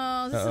 well.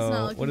 Oh, this is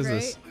not looking what is great.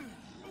 this?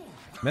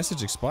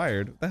 Message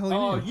expired. What the hell do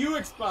you mean? You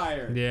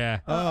expired. Yeah.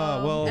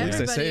 Oh, well, at least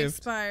I Everybody saved.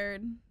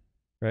 expired.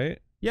 Right?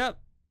 Yep.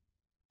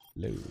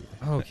 Load.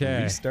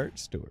 Okay. Restart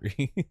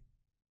story.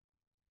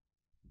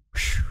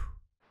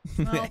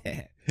 Well,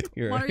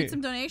 You're want to right. read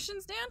some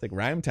donations, Dan? It's like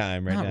rhyme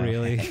time right Not now.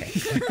 really.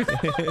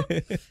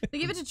 They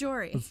give it to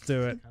Jory. Let's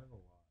do it.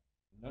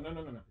 No.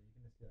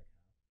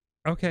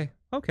 Okay.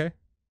 Okay.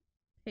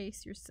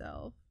 Pace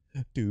yourself.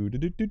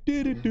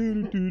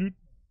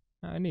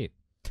 Neat.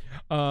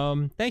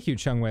 Thank you,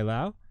 Chung Wei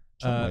Lao.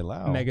 Chung Wei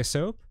Lao. Mega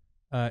Soap.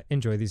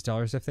 Enjoy these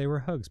dollars if they were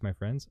hugs, my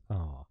friends.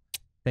 Aw.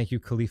 Thank you,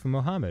 Khalifa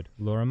Mohammed,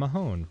 Laura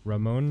Mahone,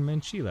 Ramon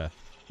Mancilla,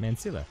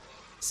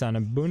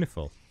 Sana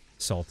Bountiful,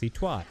 Salty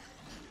Twat,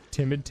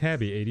 Timid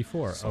Tabby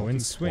 84, Owen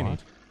Swinney,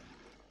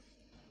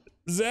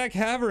 Zach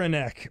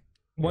Haveranek.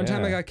 One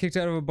time I got kicked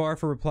out of a bar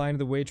for replying to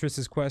the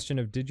waitress's question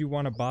of, did you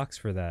want a box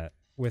for that?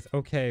 With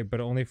okay, but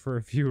only for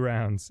a few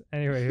rounds.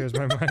 Anyway, here's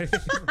my money.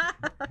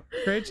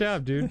 Great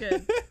job, dude.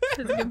 Good.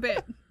 That's a good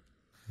bit.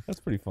 That's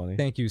pretty funny.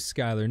 Thank you,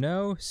 Skylar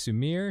No,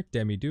 Sumir,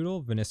 Demi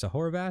Doodle, Vanessa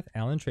Horvath,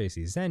 Alan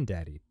Tracy, Zen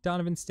Daddy,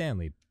 Donovan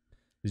Stanley,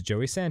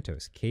 Joey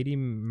Santos, Katie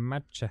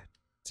Machek,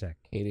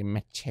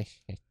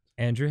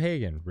 Andrew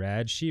Hagen,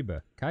 Rad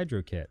Sheba,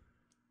 Kydro Kit,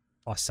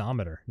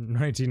 Osometer,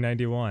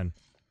 1991,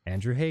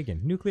 Andrew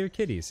Hagen, Nuclear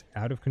Kitties,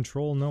 Out of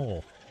Control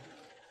Noel,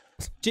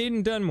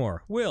 Jaden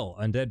Dunmore, Will,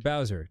 Undead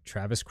Bowser,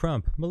 Travis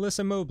Crump,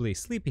 Melissa Mobley,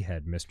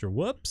 Sleepyhead, Mr.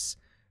 Whoops,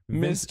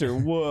 Mr.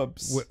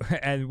 Whoops.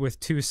 And with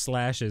 2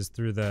 slashes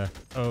through the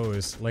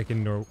O's, like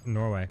in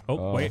Norway.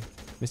 Oh, wait.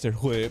 Mr.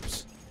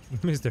 Whoops.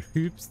 Mr.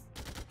 Hoops.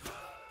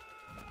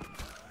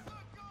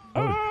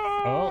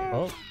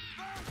 Oh.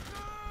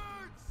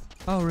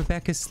 Oh,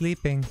 Rebecca's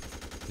sleeping.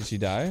 Did she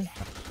die?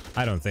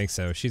 I don't think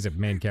so. She's a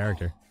main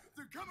character.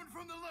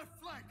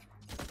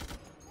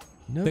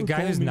 The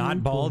guy who's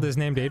not bald is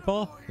named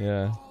 8-Ball?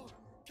 Yeah.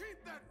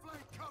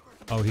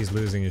 Oh, he's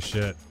losing his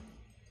shit.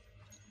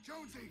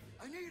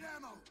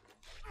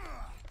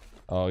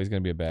 Oh, he's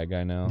gonna be a bad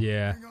guy now.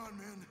 Yeah.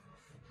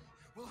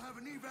 We'll have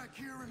an evac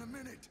here in a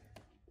minute.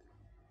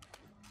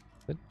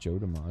 Is that Joe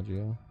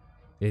DiMaggio?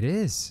 It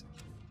is.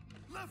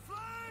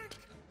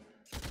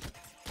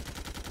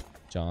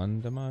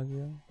 John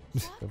DiMaggio?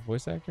 The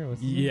voice actor? What's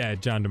his name? Yeah,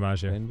 John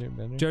DiMaggio.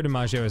 Bender? Joe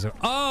DiMaggio is a...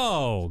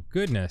 Oh,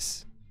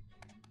 goodness.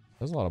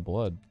 There's a lot of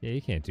blood. Yeah,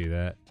 you can't do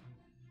that.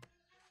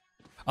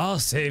 I'll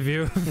save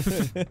you.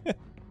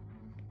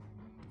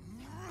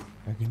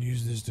 I can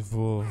use this to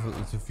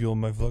fuel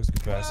my flux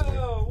capacitor.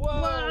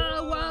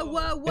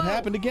 Whoa. It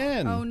happened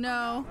again. Oh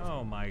no.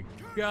 Oh my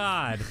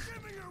god.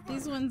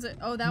 These ones are,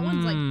 oh, that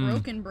one's like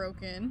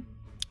broken.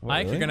 What,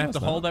 Ike, really? you're gonna have No, to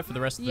it's hold not. that for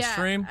the rest of the Yeah,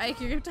 stream. Ike,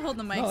 you have to hold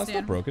the mic No, that's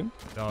stand. not broken.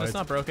 Oh, It's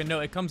not broken. No,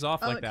 it comes off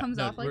Oh, like it that. comes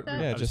No, off like that?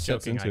 Yeah, it I was just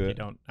sets joking, into Ike, it. You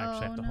don't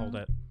actually have to hold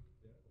it.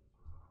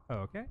 Oh,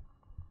 okay.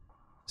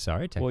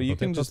 Sorry, technical Well, you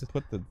can difficulties. just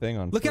put the thing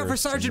on. Look out for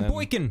first and Sergeant then-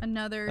 Boykin!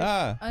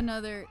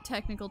 Another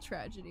technical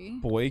tragedy.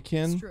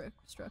 Boykin?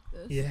 Struck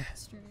this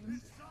stream.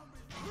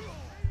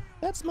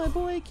 That's my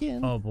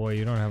Boykin. Oh boy,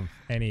 you don't have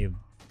any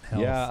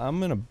health. Yeah,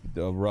 I'm in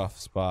a rough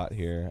spot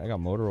here. I got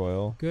motor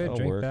oil. Good, That'll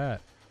drink work.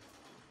 that.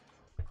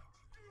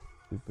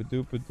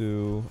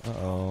 Doopa-doopa-doo.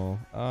 Uh-oh.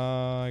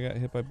 I got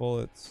hit by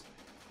bullets.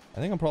 I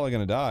think I'm probably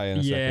gonna die in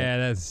a second. Yeah,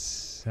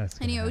 that's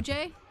Any gonna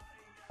OJ?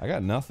 I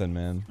got nothing,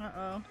 man.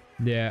 Uh-oh.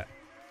 Yeah.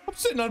 I'm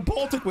sitting on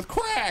Baltic with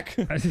crack!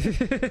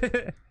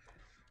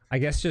 I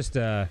guess just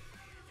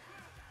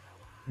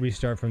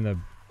restart from the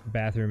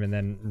bathroom and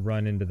then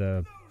run into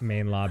the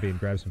main lobby and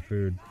grab some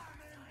food.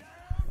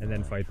 And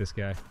then fight this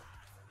guy.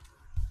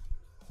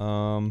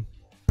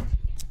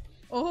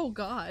 Oh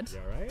god.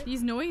 Right?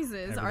 These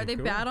noises, are they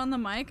cool? bad on the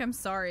mic? I'm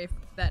sorry if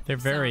that They're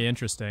very sound-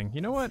 interesting.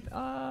 You know what?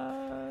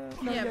 No,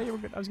 Yeah. yeah, you were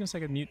good. I was gonna say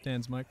I could mute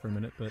Dan's mic for a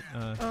minute, but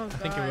Oh, I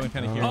think God. everyone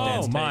kind of hears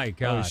Dan's Oh my take.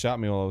 god. Oh, he shot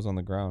me while I was on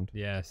the ground.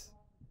 Yes.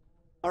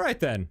 All right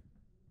then.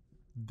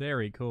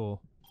 Very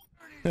cool.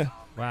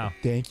 Wow.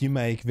 Thank you,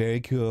 Mike.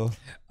 Very cool.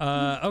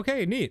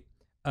 Okay, neat.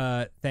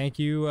 Thank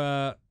you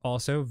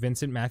also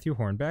Vincent Matthew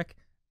Hornbeck,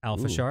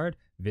 Alpha Shard,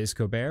 Viz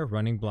Colbert,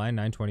 Running Blind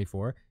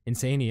 924,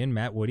 Insane Ian,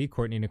 Matt Woody,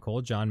 Courtney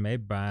Nicole, John May,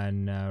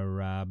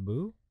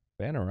 Banarabu.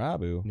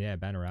 Banarabu. Yeah,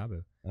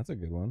 Banarabu. That's a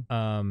good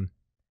one.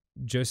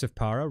 Joseph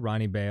Para,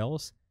 Ronnie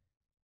Bales,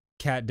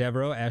 Kat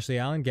Devereaux, Ashley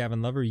Allen,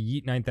 Gavin Lover,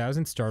 Yeet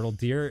 9000, Startled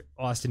Deer,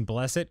 Austin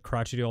Blessett,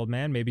 Crotchety Old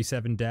Man, Maybe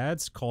Seven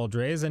Dads, Call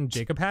Dreys, and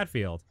Jacob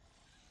Hatfield.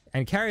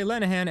 And Carrie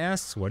Lenahan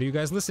asks, what are you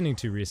guys listening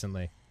to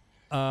recently?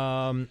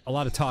 A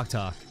lot of Talk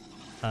Talk.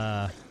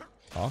 Talk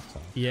Talk?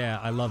 Yeah,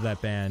 I love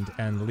that band,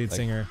 and the lead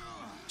singer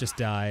just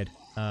died,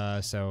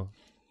 so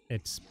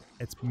it's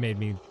made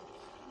me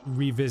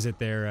revisit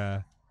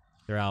their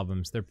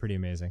albums. They're pretty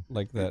amazing.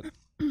 Like that,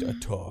 I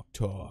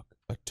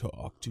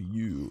talk to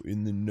you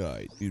in the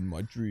night, in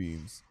my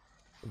dreams,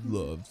 of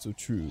love so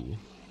true.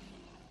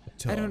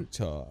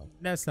 Talk.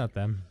 That's not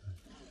them.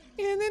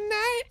 In the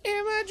night,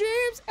 in my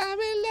dreams, I'm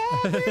in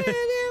love with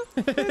you.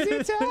 As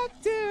you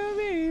talk to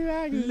me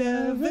like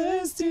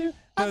lovers do.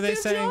 No, they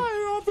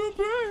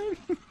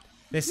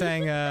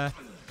sang,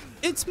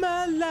 It's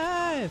My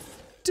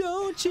Life,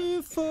 Don't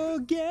You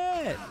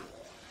Forget.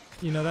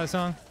 You know that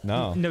song?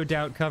 No. No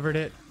Doubt covered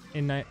it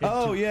in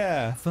Oh,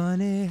 yeah.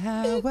 Funny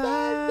how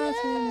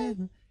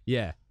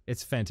yeah,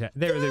 it's fantastic.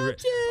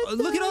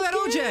 Look at all that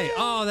OJ.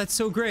 Oh, that's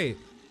so great.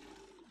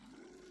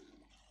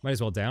 Might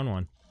as well down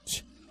one.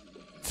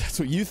 That's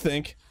what you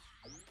think.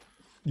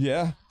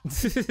 Yeah.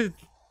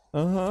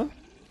 Uh-huh.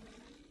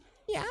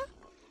 Yeah.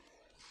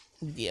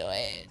 Do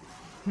it.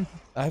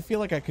 I feel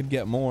like I could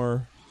get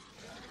more.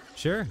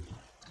 Sure.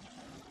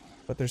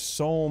 But there's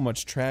so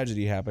much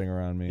tragedy happening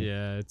around me.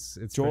 Yeah, it's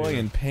joy pretty...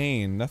 and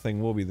pain.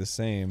 Nothing will be the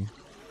same.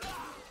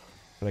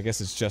 But I guess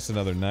it's just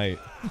another night.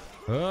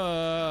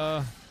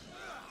 Oh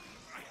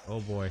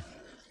boy.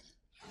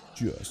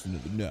 Just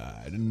another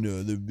night,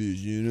 another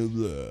vision of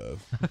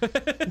love.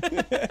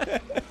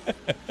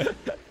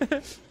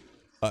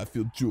 I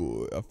feel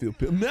joy. I feel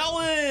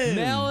melon.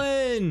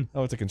 Melon.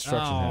 Oh, it's a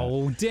construction hat.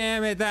 Oh,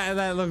 damn it!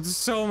 That looked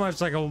so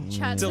much like a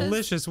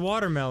delicious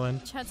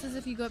watermelon. Chat says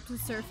if you go up to the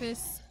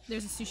surface,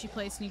 there's a sushi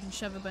place and you can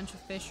shove a bunch of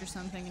fish or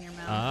something in your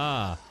mouth.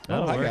 Ah.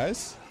 Oh, hi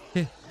guys.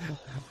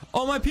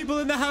 All my people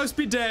in the house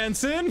be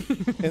dancing.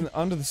 And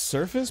under the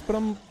surface, but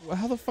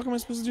how the fuck am I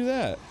supposed to do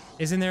that?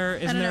 I don't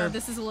know.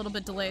 This is a little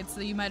bit delayed,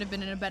 so you might have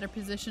been in a better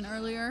position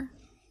earlier.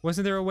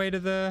 Wasn't there a way to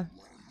the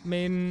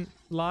main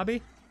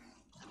lobby?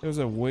 There was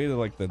a way to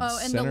like the and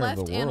center the left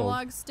of the world.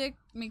 analog stick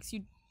makes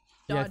you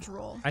dodge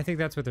roll. I think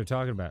that's what they're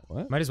talking about.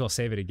 What? Might as well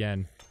save it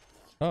again.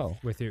 Oh.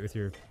 With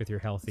your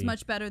healthy. It's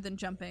much better than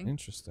jumping.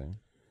 Interesting.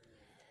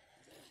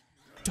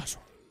 Dodge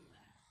roll.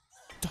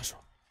 Dodge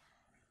roll.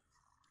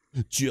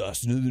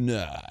 Just another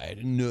night,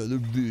 another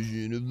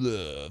vision of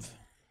love.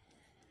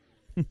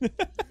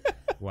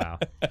 Wow.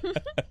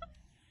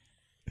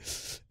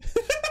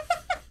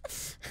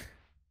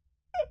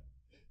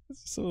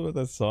 So about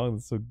that song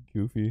that's so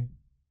goofy.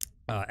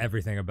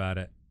 Everything about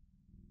it.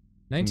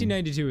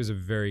 1992 was a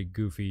very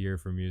goofy year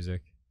for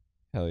music.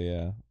 Hell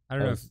yeah. I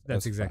don't know if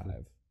that's exactly.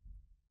 5.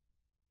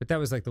 But that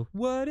was like the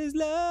 "What is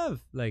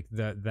love?" like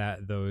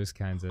those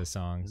kinds of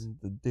songs.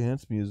 The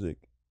dance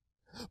music.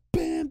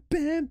 Bam,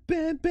 bam,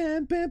 bam,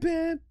 bam, bam,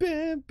 bam,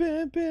 bam,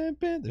 bam, bam,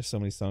 bam. There's so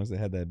many songs that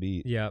had that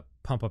beat. Yeah,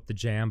 "Pump Up the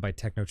Jam" by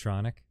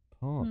Technotronic.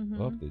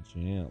 Pump up the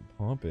jam,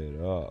 pump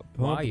it up.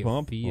 While your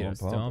pump feet are it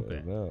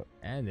stomping, up.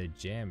 and the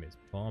jam is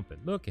pumping.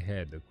 Look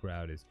ahead, the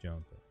crowd is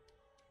jumping.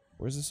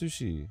 Where's the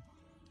sushi?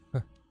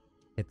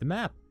 Hit the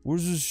map.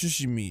 Where's the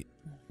sushi meat?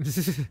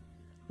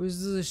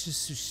 Where's the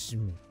sushi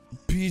meat?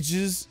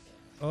 Peaches.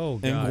 Oh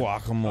God. And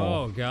guacamole.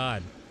 Oh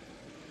God.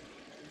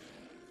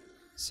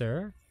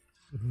 Sir.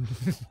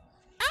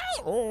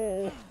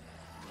 Ow!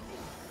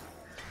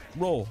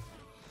 Roll.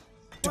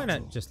 Why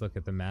not just look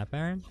at the map,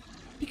 Aaron?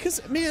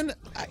 Because, man,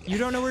 you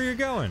don't know where you're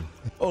going.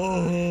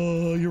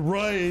 Oh, you're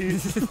right.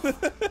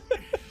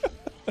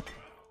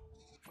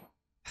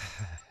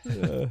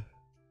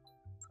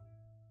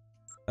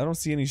 I don't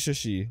see any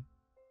sushi.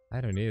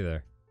 I don't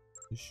either.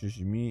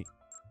 Sushi meat.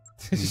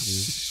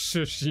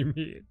 Sushi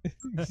meat.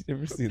 You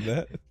ever seen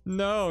that?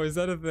 No, is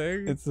that a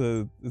thing? It's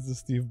a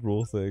Steve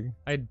Brule thing.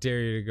 I dare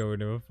you to go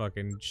into a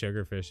fucking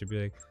Sugarfish and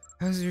be like,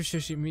 "How's your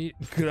sushi meat?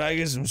 Could I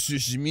get some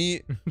sushi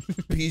meat,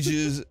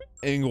 peaches,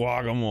 and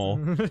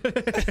guacamole?"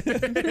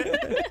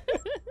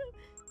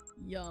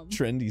 Yum.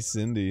 Trendy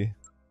Cindy.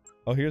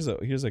 Oh, here's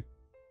a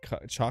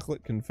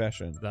chocolate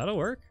confession. That'll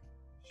work.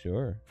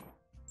 Sure.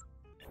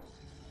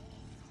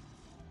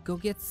 Go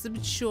get some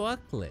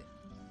chocolate.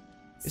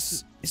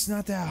 It's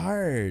not that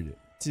hard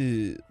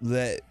to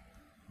let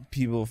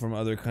people from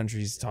other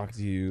countries talk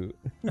to you.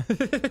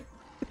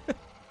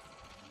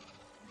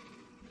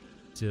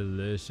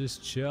 Delicious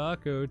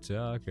Choco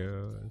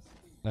Tacos.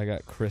 I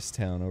got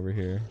Christown over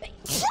here.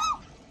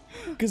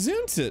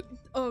 Gazoonsit.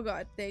 Oh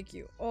God, thank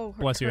you. Oh,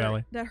 bless you,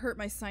 Allie. That hurt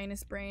my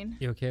sinus brain.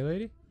 You okay,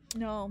 lady?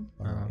 No,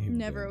 right,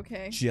 never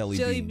okay.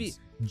 Jelly beans.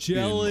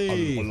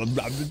 Jelly.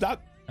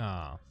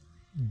 Oh.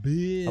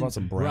 Beans. How about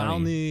some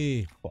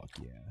brownie? Fuck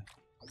yeah.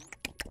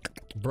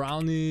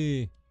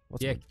 Brownie.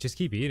 Yeah, just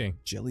keep eating.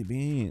 Jelly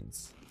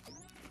beans.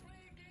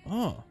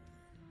 Oh.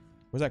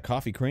 Where's that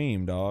coffee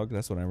cream, dog?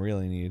 That's what I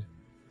really need.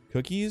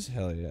 Cookies?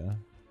 Hell yeah.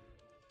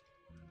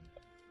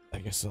 I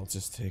guess I'll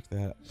just take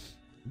that.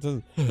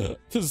 Doesn't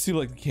seem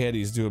like the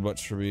candy's doing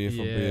much for me if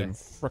I'm being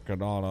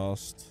frickin'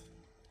 honest.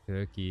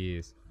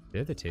 Cookies.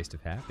 They're the taste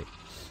of happy.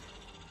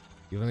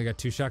 You've only got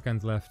 2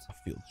 shotguns left. I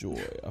feel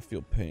joy. I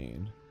feel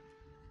pain.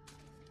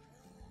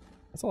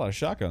 That's a lot of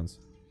shotguns.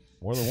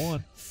 More than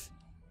one.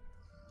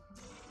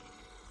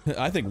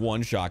 I think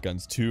 1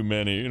 shotgun's too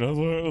many. You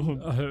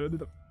know?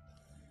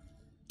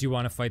 Do you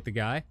want to fight the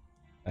guy?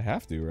 I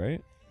have to,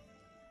 right?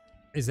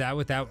 Is that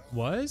what that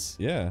was?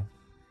 Yeah.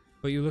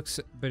 But you look,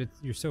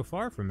 you're so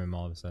far from him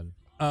all of a sudden.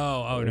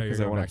 Oh no, you're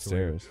going back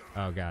upstairs.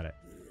 Oh, got it.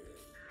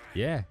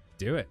 Yeah,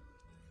 do it.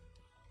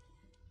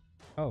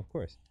 Oh, of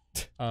course.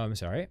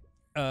 Sorry.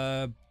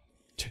 Give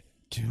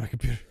me my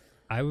computer.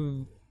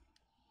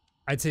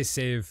 I'd say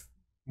save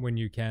when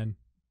you can.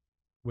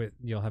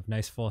 You'll have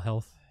nice full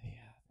health. Yeah,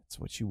 that's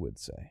what you would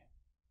say.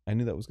 I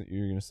knew that was what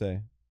you were gonna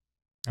say.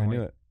 I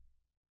knew it.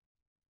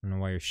 I don't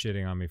know why you're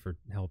shitting on me for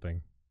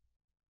helping.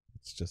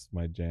 It's just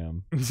my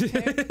jam.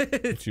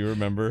 Do you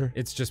remember?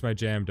 It's just my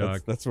jam,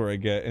 dog. That's where I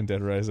get in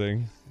Dead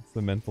Rising. It's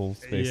the mental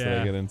space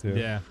that I get into.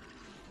 Yeah.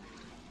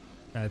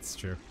 That's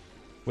true.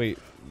 Wait,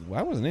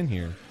 I wasn't in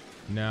here.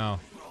 No.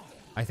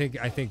 I think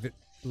that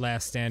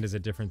Last Stand is a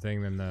different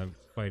thing than the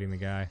fighting the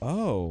guy.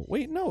 Oh,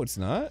 wait, no, it's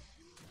not.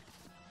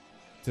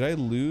 Did I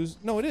lose?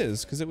 No, it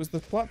is, because it was the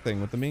plot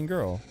thing with the main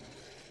girl.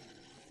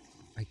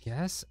 I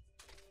guess.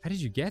 How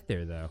did you get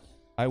there, though?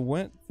 I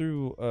went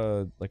through,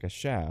 like a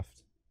shaft.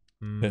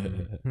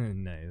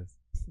 Nice.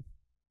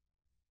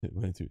 It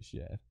went through a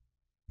shaft.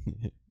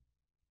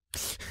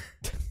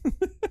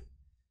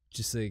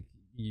 Just like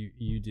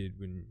you did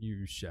when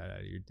you shot out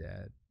of your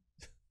dad.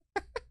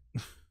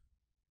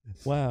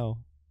 Wow.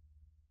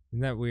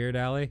 Isn't that weird,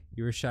 Allie?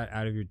 You were shot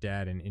out of your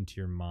dad and into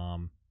your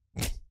mom.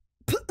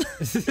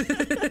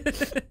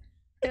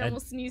 I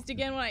almost sneezed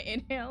again when I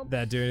inhaled.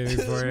 That do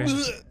anything for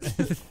you?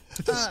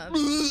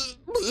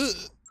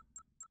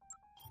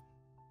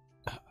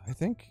 I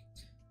think.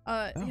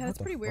 Yeah, that's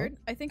pretty weird.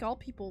 I think all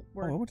people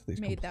were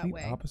made that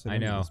way. I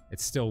know.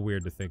 It's still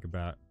weird to think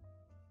about.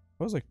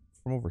 I was like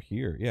from over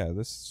here. Yeah,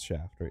 this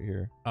shaft right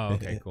here. Oh,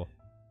 okay, cool.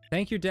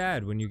 Thank your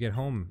dad when you get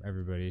home,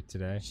 everybody,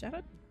 today. Shout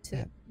out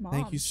to Mom.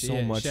 Thank you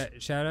so much.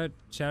 Shout out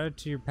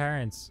to your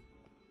parents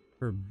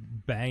for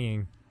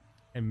banging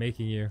and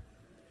making you.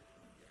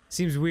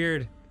 Seems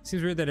weird.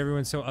 Seems weird that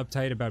everyone's so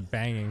uptight about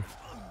banging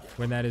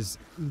when that is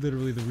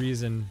literally the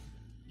reason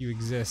you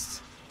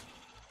exist.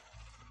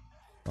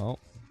 Well,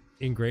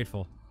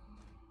 ingrateful.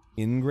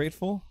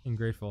 Ingrateful?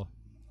 Ingrateful.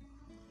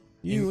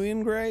 You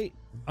ingrate?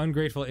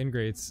 Ungrateful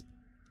ingrates.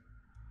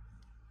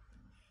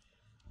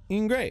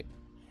 Ingrate.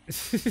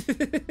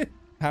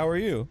 How are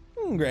you?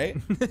 Great.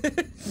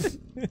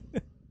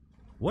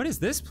 What is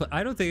this?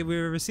 I don't think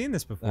we've ever seen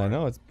this before. I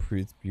know, it's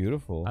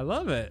beautiful. I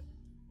love it.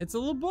 It's a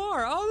little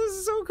bar. Oh, this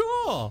is so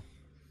cool.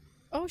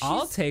 Oh,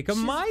 I'll take a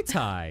Mai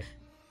Tai.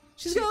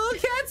 She's got little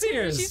cat's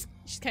ears.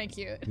 She's kind of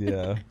cute.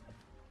 Yeah.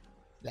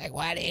 Like,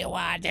 what do you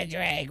want to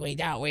drink? We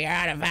are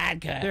out of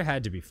vodka. There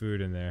had to be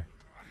food in there.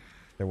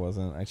 There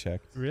wasn't. I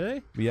checked.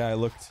 Really? But yeah, I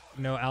looked.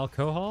 No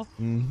alcohol?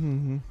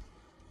 Mm-hmm.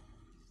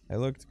 I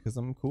looked because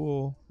I'm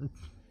cool.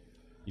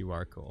 You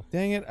are cool.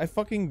 Dang it, I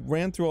fucking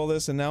ran through all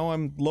this and now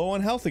I'm low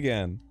on health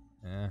again.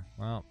 Yeah,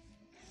 well.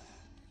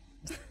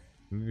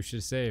 Maybe we should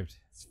have saved.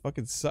 It's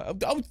fucking oh,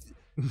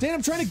 Dan,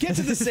 I'm trying to get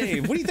to the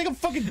save. What do you think I'm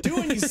fucking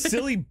doing, you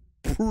silly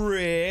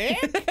prick?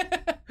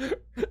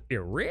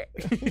 Eric?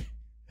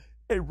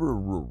 You're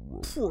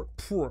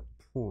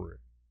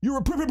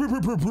a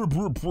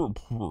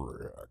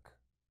prick.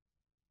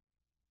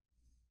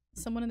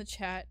 Someone in the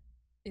chat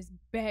is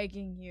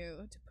begging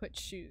you to put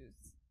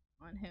shoes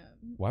on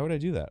him. Why would I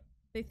do that?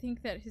 They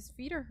think that his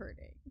feet are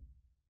hurting.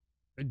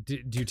 Do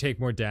you take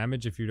more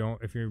damage if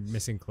you're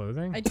missing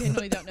clothing? I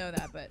genuinely don't know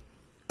that, but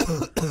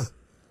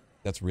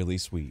that's really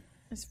sweet.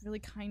 It's really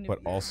kind of. But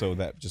weird. Also,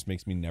 that just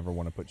makes me never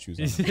want to put shoes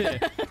on.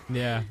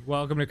 Yeah.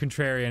 Welcome to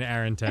Contrarian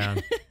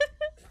Aarontown.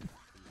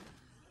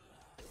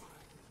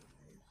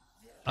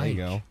 There you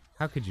go.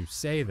 How could you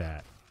say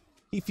that?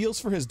 He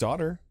feels for his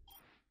daughter.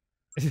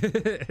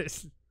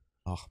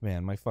 Oh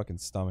man, my fucking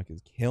stomach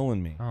is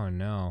killing me. Oh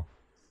no.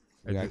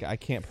 Yeah, I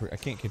can't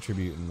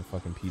contribute in the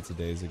fucking pizza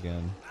days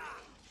again.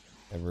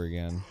 Ever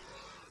again.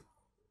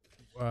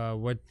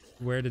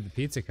 Where did the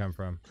pizza come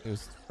from? It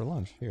was for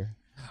lunch here.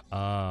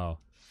 Oh,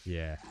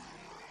 yeah.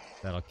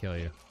 That'll kill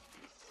you.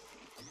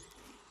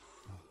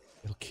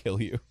 It'll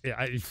kill you.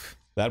 Yeah,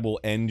 that will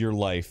end your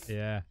life.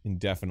 Yeah.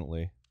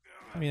 Indefinitely.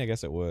 I mean, I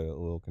guess it would. It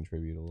will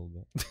contribute a little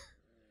bit.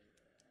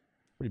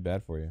 Pretty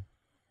bad for you.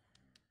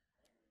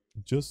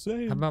 Just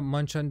saying. How about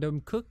munch on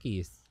them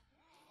cookies?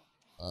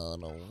 I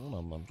don't want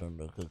to munch on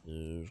the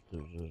cookies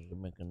because it's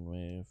making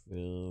me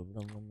feel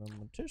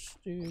tasty,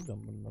 tasty.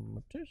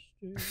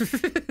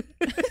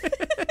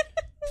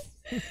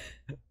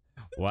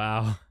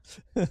 Wow.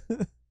 I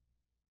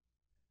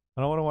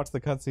don't want to watch the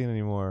cutscene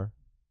anymore.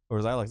 Or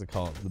as I like to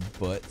call it, the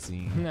butt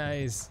scene.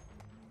 Nice.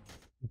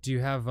 Do you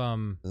have a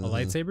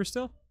lightsaber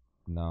still?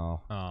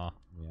 No. Oh.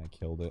 Yeah, I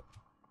killed it.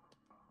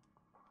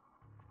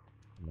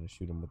 I'm gonna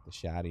shoot him with the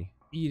shotty.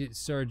 Eat it,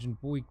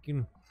 Sergeant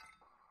Boykin.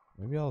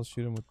 Maybe I'll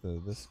shoot him with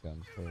this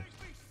gun first.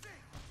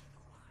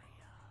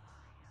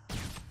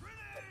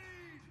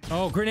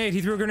 Oh, grenade!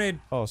 He threw a grenade.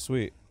 Oh,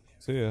 sweet.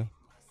 See ya.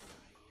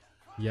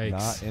 Yikes.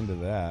 Not into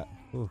that.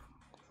 Ooh.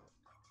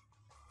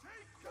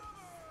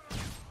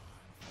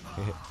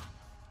 Okay.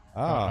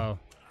 Ah. Uh-oh.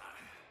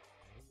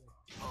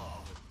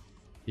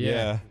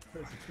 Yeah.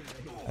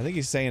 I think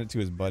he's saying it to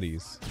his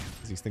buddies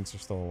because he thinks they're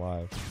still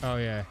alive. Oh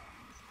yeah.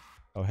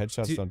 Oh,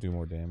 headshots don't do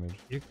more damage.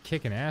 You're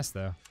kicking ass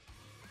though.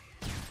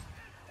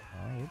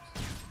 Oh, whoops.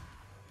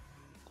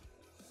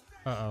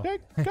 Uh-oh.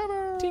 Take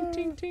cover! Tink,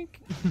 tink,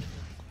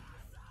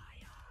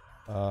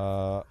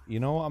 tink. You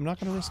know, I'm not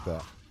gonna risk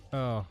that.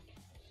 Oh.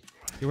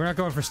 Yeah, we're not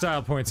going for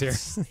style points here.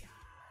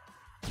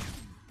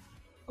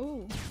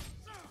 Ooh.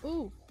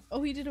 Ooh.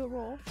 Oh, he did a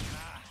roll.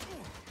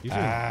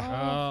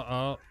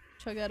 Oh.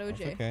 Chug out OJ.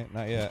 That's okay,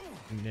 not yet.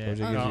 Yeah. OJ gives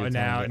you a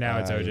now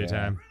time it's OJ yeah.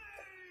 time.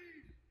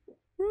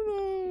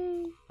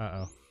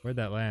 Uh-oh. Where'd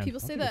that land?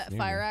 People say that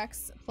fire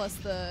axe plus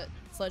the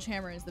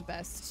sledgehammer is the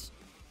best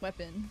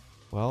weapon.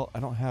 Well, I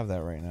don't have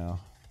that right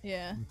now.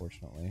 Yeah.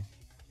 Unfortunately.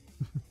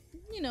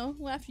 You know,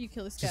 after you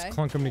kill this guy. Just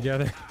clunk them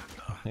together.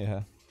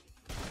 Yeah.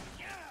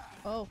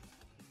 Oh.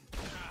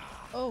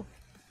 Oh.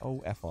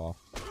 Oh, F off.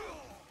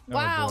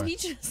 Wow, boy. he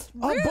just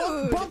rude.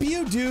 Oh, bump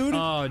you, dude!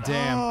 Oh,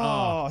 damn.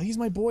 Oh, he's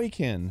my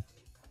boykin.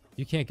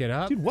 You can't get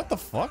up? Dude, what the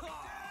fuck?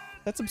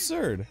 That's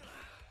absurd.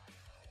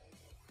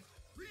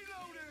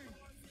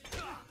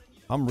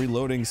 I'm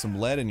reloading some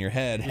lead in your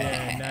head.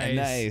 Yeah,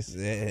 nice.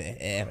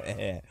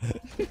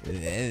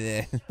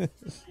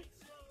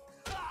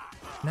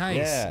 Nice.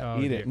 Yeah,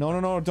 Oh, eat dear. it.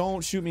 No,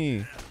 don't shoot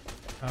me.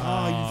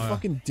 Oh, you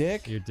fucking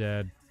dick. You're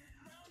dead.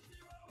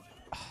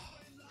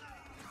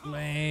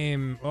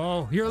 Lame.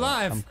 Oh, you're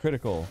alive. I'm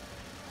critical.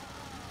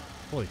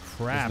 Holy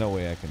crap. There's no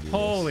way I can do this.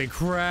 Holy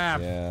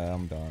crap. Yeah,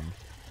 I'm done.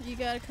 You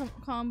gotta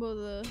combo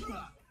the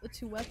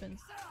two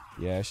weapons.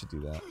 Yeah, I should do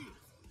that.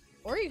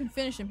 Or you can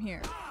finish him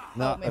here.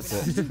 No, Oh, maybe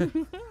that's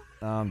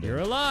not. it. You're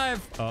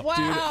alive. Oh.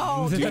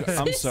 Wow. Dude,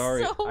 I'm This is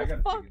sorry. so I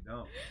gotta fuck- take it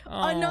down.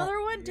 Another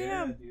one?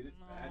 Damn. Dude, it's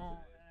bad today.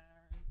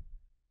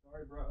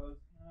 Sorry, bros.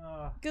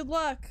 Good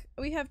luck.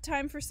 We have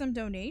time for some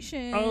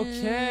donations.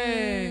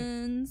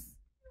 Okay.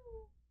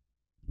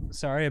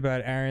 Sorry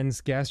about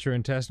Aaron's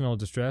gastrointestinal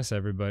distress,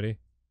 everybody.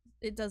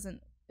 It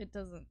doesn't.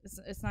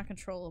 It's not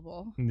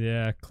controllable.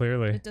 Yeah,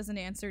 clearly. It doesn't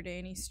answer to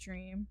any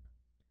stream.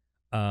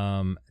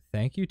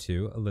 Thank you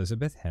to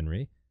Elizabeth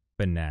Henry,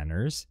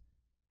 Bananers,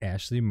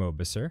 Ashley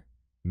Mobiser,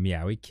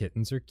 Meowie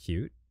Kittens are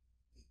cute.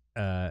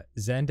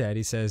 Zen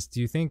Daddy says,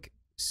 do you think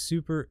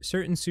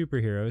certain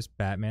superheroes,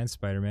 Batman,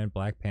 Spider-Man,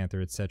 Black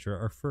Panther, etc.,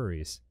 are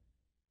furries?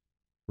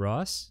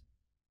 Ross?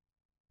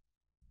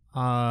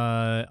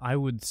 I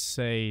would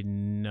say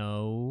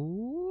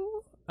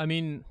no. I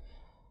mean,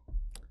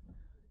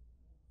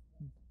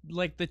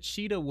 like the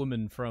cheetah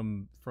woman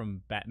from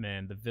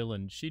Batman, the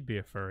villain, she'd be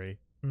a furry.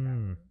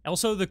 Mm.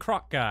 Also, the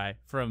croc guy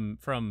from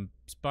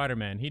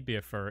Spider-Man, he'd be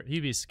a furry.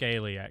 He'd be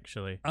scaly,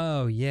 actually.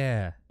 Oh,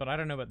 yeah. But I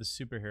don't know about the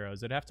superheroes.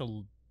 It'd have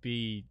to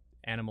be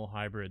animal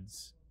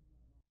hybrids.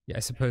 Yeah, I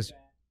suppose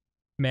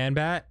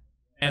Man-Bat?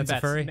 That's a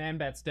furry?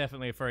 Man-Bat's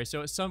definitely a furry. So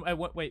it's some...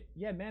 wait.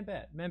 Yeah,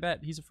 Man-Bat. Man-Bat,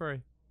 he's a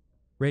furry.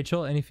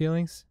 Rachel, any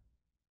feelings?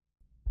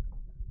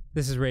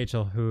 This is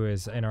Rachel, who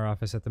is in our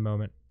office at the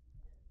moment.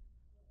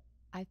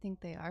 I think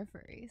they are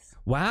furries.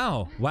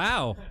 Wow.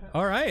 Wow.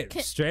 All right.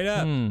 Straight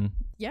up.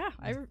 Yeah,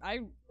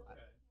 I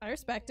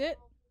respect it.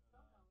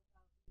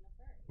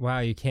 Wow,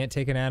 you can't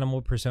take an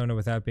animal persona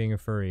without being a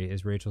furry,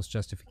 is Rachel's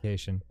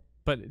justification.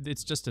 But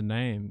it's just a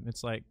name.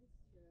 It's like...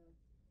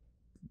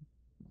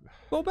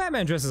 Well,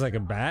 Batman dresses like a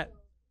bat.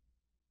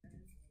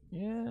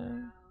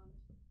 Yeah.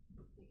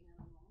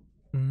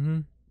 Mm-hmm.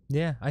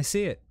 Yeah, I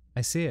see it.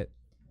 I see it.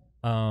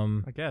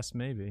 I guess,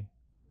 maybe.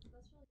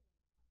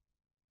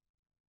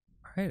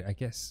 All right, I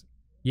guess.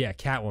 Yeah,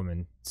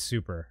 Catwoman.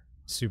 Super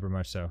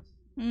much so.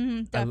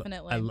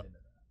 Definitely.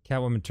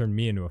 Catwoman turned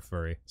me into a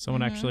furry.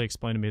 Someone actually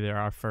explained to me there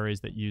are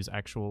furries that use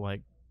actual,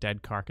 like,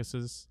 dead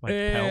carcasses, like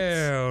Ew,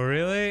 pelts.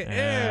 really?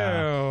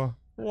 Yeah. Ew.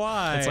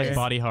 Why? It's like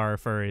body horror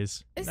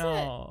furries. Is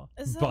that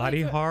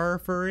Body like horror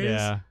furries?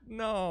 Yeah.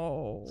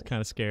 No. It's kind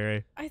of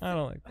scary. I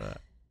don't like that.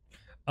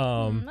 I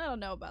don't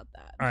know about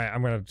that. All right,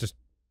 I'm gonna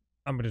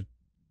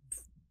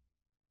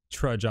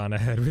trudge on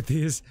ahead with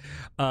these.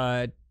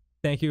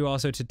 Thank you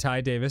also to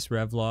Ty Davis,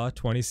 Revlaw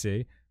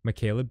 20C,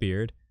 Michaela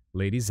Beard,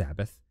 Lady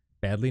Zabeth,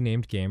 Badly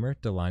Named Gamer,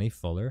 Delani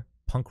Fuller,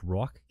 Punk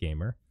Rock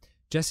Gamer,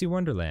 Jesse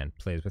Wonderland,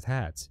 Plays with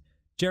Hats,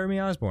 Jeremy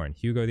Osborne,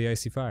 Hugo the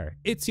Icy Fire,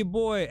 It's Your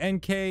Boy,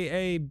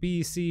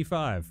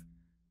 NKABC5.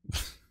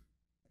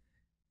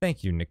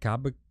 Thank you,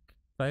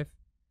 Nikaba5.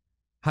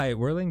 Hyatt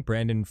Whirling,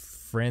 Brandon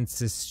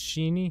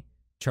Francischini,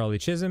 Charlie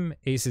Chisholm,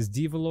 Aces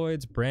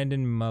Devaloids,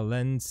 Brandon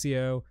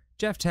Malencio,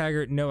 Jeff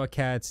Taggart, Noah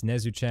Katz,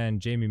 Nezu Chen,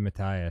 Jamie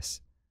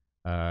Matthias,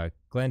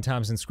 Glenn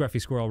Thompson, Scruffy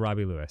Squirrel,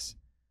 Robbie Lewis.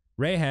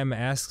 Rayhem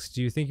asks,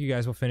 do you think you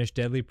guys will finish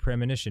Deadly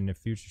Premonition in a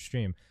future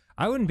stream?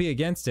 I wouldn't be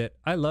against it.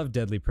 I love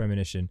Deadly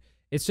Premonition.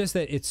 It's just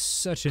that it's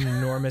such an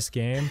enormous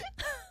game.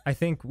 I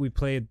think we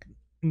played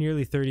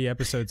nearly 30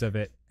 episodes of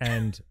it,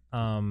 and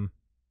I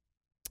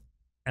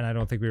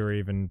don't think we were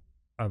even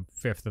a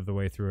fifth of the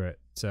way through it.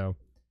 So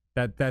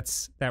that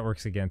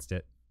works against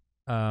it.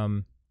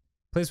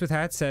 Plays with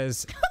Hat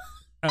says,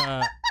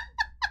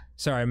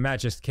 sorry, Matt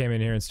just came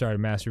in here and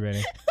started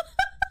masturbating.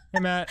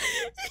 Hey, Matt.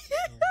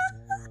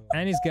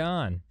 And he's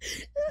gone.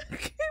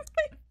 Okay,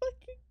 my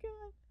fucking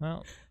god.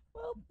 Well,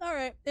 all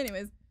right.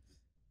 Anyways.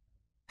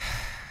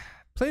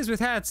 Plays with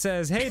Hat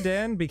says, hey,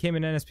 Dan, became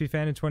an NSP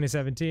fan in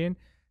 2017.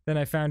 Then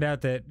I found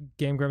out that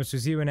Game Grumps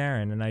was you and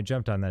Aaron, and I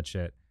jumped on that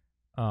shit.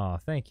 Oh,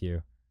 thank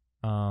you.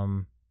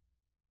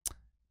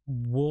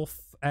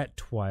 Wolf at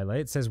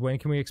Twilight says, when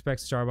can we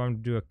expect Starbomb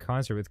to do a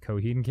concert with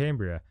Coheed and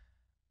Cambria?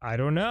 I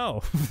don't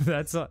know.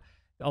 That's a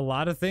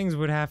lot of things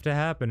would have to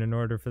happen in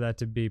order for that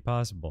to be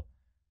possible.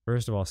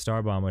 First of all,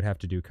 Starbomb would have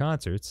to do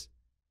concerts,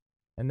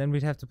 and then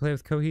we'd have to play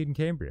with Coheed and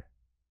Cambria.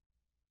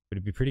 But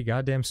it'd be pretty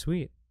goddamn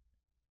sweet.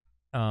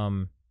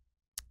 Ryan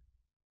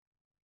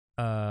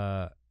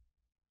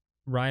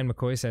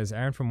McCoy says,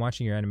 Aaron, from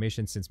watching your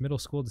animation since middle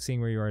school to seeing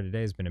where you are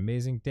today has been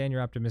amazing. Dan,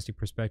 your optimistic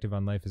perspective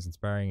on life is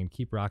inspiring, and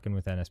keep rocking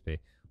with NSP.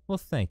 Well,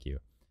 thank you.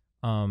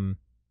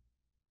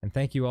 And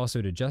thank you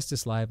also to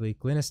Justice Lively,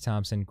 Glynis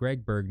Thompson,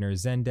 Greg Bergner,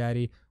 Zen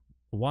Daddy,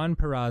 Juan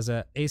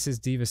Peraza, Aces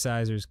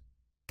Divasizers,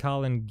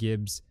 Colin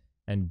Gibbs,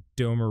 and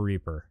Domer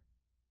Reaper.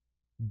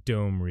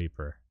 Dome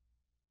Reaper.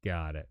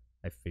 Got it.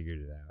 I figured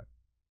it out.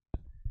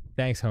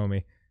 Thanks,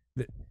 homie.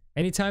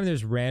 Anytime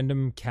there's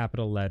random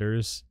capital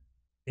letters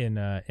in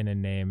a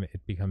name,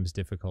 it becomes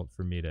difficult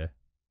for me to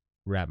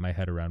wrap my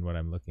head around what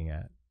I'm looking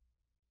at.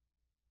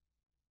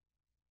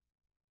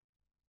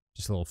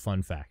 Just a little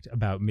fun fact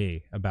about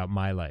me, about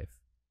my life.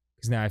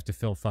 Because now I have to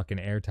fill fucking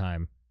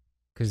airtime.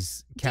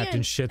 Because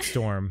Captain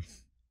Shitstorm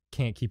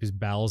can't keep his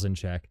bowels in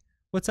check.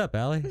 What's up,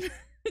 Allie? Come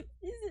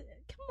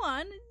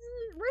on.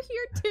 We're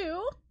here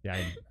too. Yeah,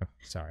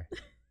 sorry.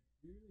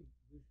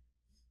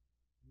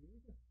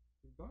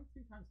 Going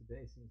 2 times a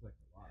day seems like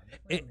a lot.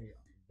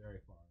 Very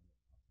far.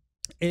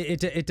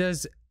 It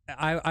does.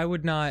 I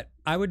would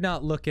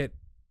not look at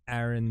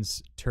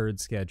Aaron's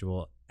turd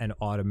schedule and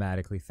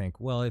automatically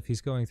think, well, if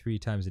he's going 3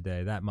 times a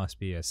day, that must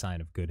be a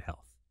sign of good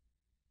health.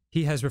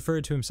 He has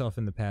referred to himself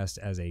in the past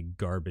as a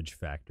garbage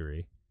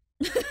factory,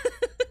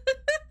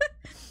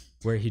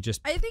 where he just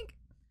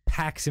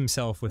packs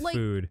himself with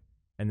food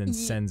and then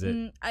sends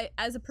it.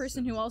 As a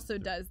person who also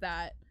does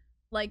that,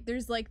 like,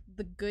 there's like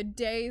the good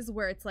days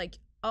where it's like,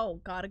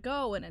 oh, gotta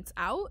go, and it's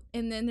out.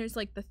 And then there's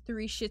like the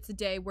 3 shits a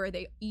day where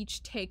they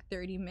each take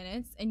 30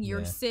 minutes and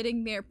you're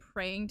sitting there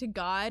praying to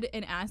God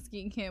and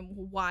asking him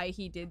why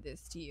he did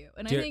this to you.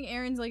 And I think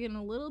Aaron's like in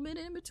a little bit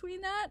in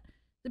between that,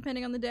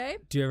 depending on the day.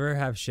 Do you ever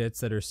have shits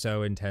that are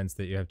so intense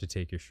that you have to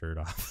take your shirt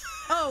off?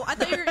 Oh, I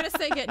thought you were gonna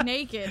say get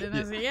naked, and I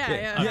was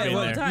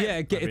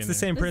like, it's the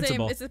same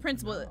principle. It's the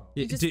principle.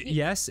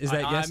 Yes, is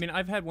that yes? I mean,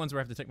 I've had ones where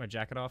I have to take my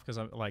jacket off because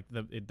I'm like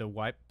the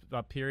wipe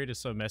up period is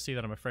so messy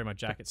that I'm afraid my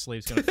jacket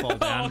sleeve's gonna fall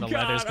down and the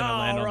leather's gonna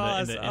land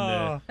on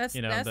the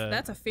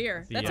that's a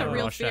fear. That's a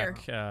real fear.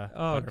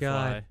 Oh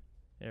god,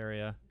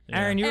 area. Yeah.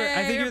 Aaron,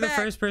 I think you're the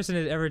first person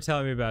to ever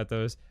tell me about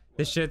those.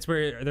 The shits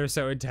where they're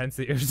so intense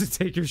that you have to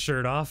take your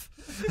shirt off.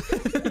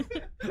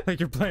 Like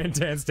you're playing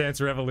Dance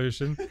Dance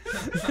Revolution.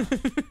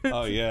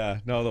 Oh yeah.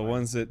 No, the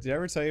ones that, did I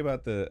ever tell you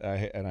about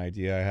an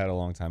idea I had a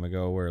long time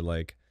ago where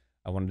like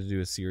I wanted to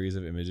do a series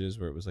of images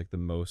where it was like the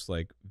most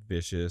like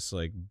vicious,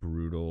 like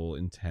brutal,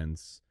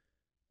 intense,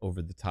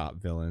 over the top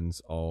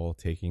villains all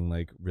taking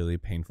like really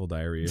painful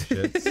diarrhea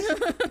shits.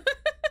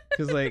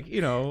 Cuz like,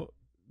 you know,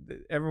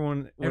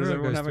 everyone does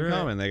everyone have in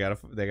common? They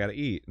gotta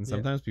eat, and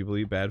sometimes people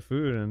eat bad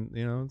food, and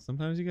you know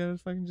sometimes you gotta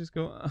fucking just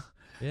go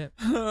and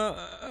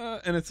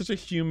it's such a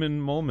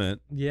human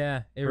moment.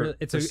 Yeah,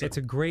 it's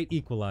a great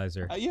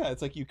equalizer. Yeah,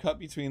 it's like you cut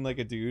between like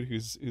a dude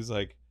who's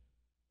like,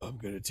 I'm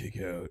gonna take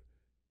out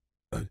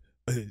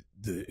the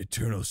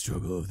eternal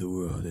struggle of the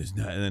world is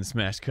not, and then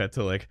smash cut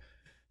to like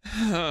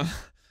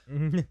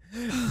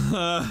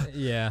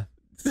yeah.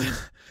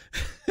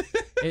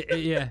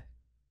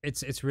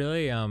 It's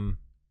really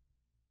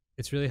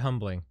it's really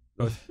humbling,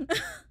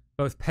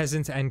 both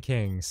peasants and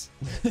kings.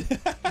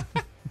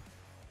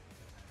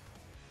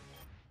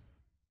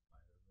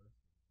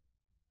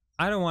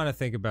 I don't want to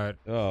think about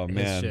his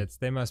shits.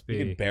 They must be.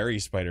 You could bury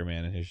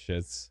Spider-Man in his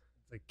shits.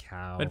 The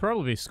cow. They'd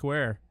probably be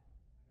square.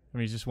 I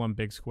mean, just one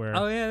big square.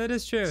 Oh yeah, that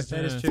is true.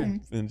 That is true.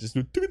 And just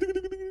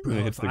Bro,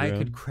 if I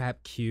could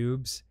crap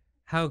cubes,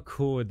 how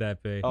cool would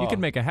that be? You could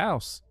make a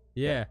house.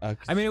 Yeah.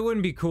 I mean, it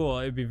wouldn't be cool.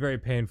 It'd be very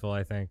painful,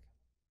 I think.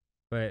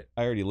 But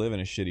I already live in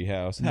a shitty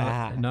house.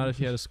 Not if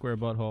you had a square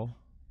butthole.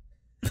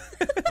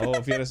 Oh,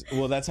 if you had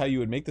well, that's how you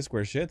would make the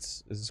square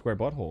shits, is a square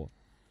butthole.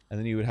 And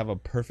then you would have a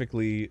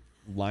perfectly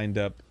lined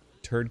up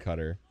turd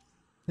cutter.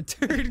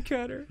 Turd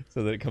cutter.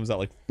 So that it comes out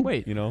like,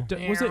 wait, you know.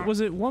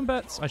 Was it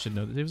wombats? I should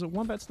know this. Was it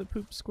wombats that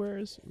poop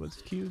squares? Was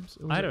it cubes?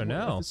 Or was I don't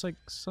know. It's like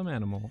some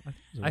animal.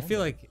 I feel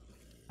like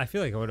I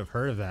would have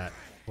heard of that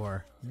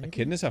before.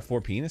 Echidnas have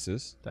 4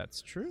 penises.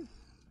 That's true.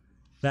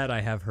 That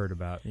I have heard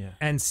about. Yeah.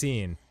 And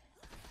seen,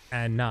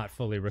 and not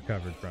fully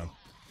recovered from.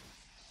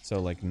 So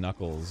like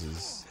Knuckles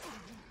is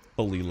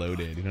fully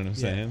loaded. You know what I'm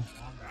saying?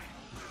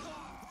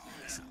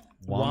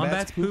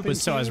 Wombats poop. But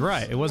so I was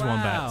right. It was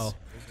wombats.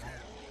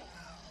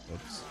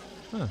 Oops.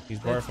 Huh. He's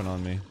barfing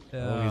on me.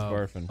 Oh, he's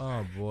barfing.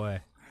 Oh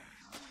boy.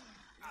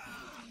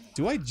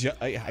 Do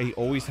I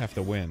always have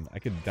to win. I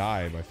could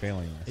die by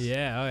failing this.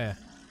 Yeah, oh yeah.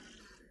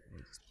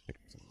 Just pick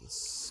up some of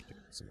this. Pick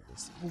up some of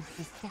this. Oh,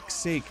 for fuck's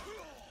sake.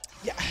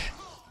 Yeah.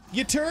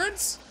 You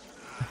turds?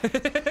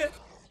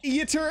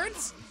 You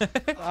turds?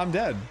 I'm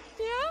dead.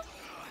 Yeah?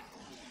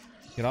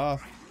 Get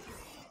off.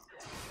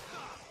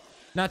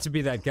 Not to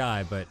be that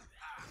guy, but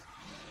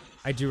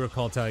I do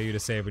recall telling you to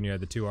save when you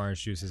had the 2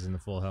 orange juices in the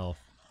full health.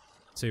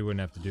 So you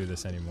wouldn't have to do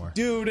this anymore.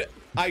 Dude,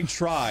 I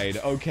tried,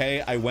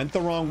 okay? I went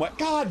the wrong way.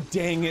 God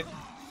dang it.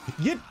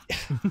 You...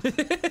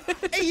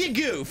 Hey, you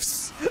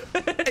goofs.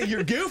 Hey,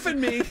 you're goofing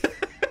me.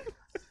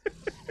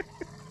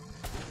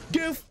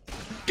 Goof.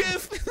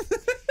 Goof.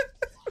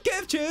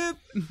 Goof chip.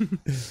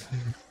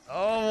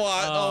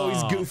 Oh,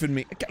 he's goofing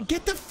me.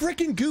 Get the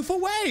frickin' goof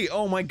away.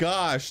 Oh my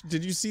gosh.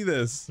 Did you see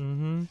this?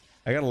 Mm-hmm.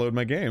 I gotta load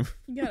my game.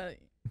 You gotta,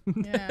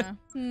 yeah.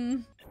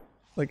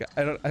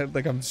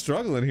 Like, I'm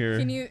struggling here.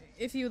 Can you,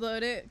 if you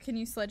load it, can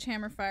you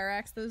sledgehammer fire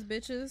axe those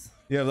bitches?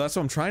 Yeah, that's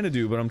what I'm trying to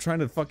do, but I'm trying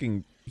to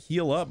fucking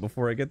heal up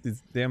before I get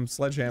this damn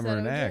sledgehammer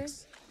and okay?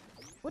 axe.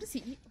 What does he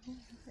eat? Oh,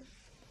 okay.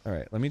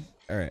 Alright, let me,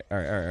 alright.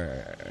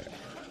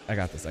 I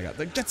got this,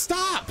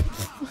 stop!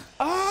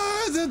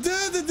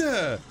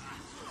 Ah,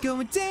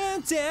 Going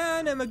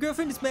downtown and my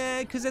girlfriend is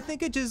mad because I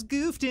think I just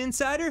goofed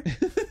inside her.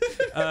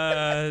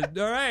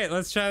 Alright,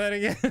 let's try that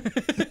again.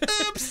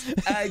 Oops,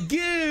 I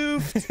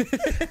goofed.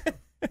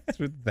 It's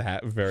with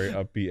that very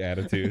upbeat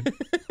attitude.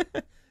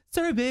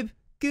 Sorry, babe,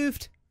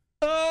 goofed.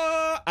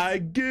 Oh, I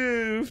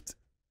goofed.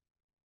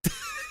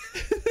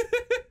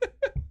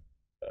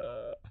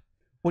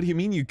 What do you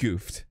mean you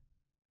goofed?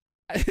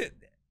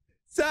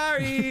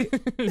 Sorry.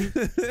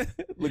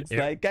 Looks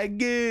like I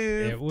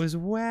goofed. It was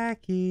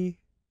wacky.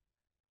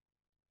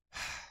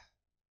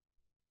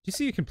 Do you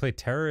see you can play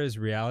Terror is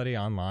Reality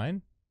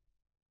online?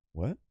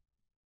 What?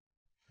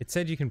 It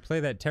said you can play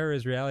that Terror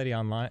is Reality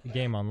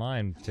game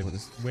online to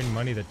win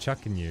money that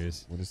Chuck can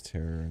use. What is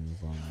Terror in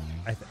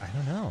online? I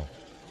don't know.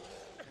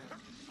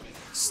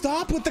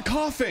 Stop with the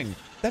coughing!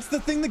 That's the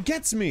thing that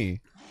gets me!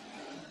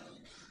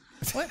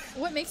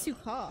 What makes you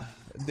cough?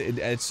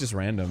 It's just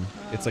random.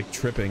 It's like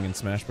tripping in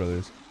Smash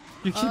Brothers.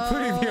 You keep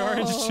putting the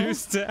orange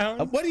juice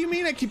down? What do you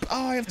mean I keep...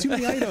 Oh, I have too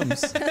many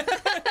items.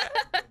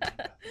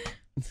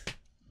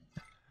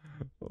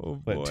 Oh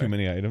boy. But too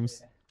many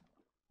items.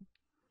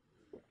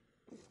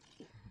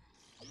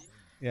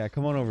 Yeah,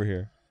 come on over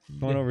here.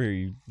 Come on over here,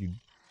 you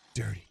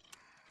dirty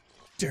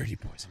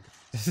boys and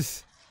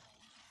girls.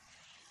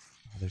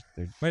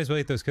 Might as well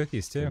eat those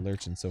cookies too. They're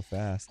lurching so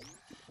fast.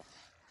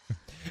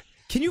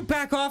 Can you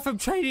back off? I'm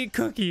trying to eat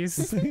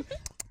cookies.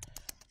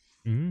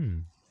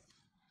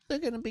 They're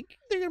gonna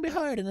be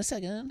hard in a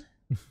second.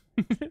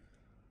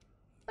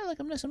 I like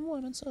them nice and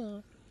warm and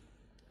soft.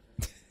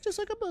 Just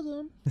like a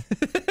bosom.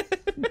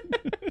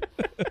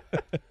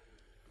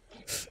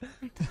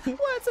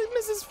 What's it,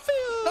 Mrs.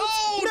 Phil? No,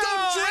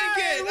 don't drink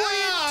it! What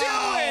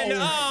are you doing?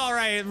 All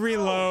right,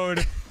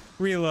 reload.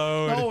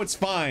 Reload. No, it's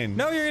fine.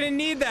 No, you're gonna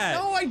need that.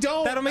 No, I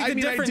don't. That'll make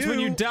the difference when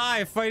you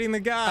die fighting the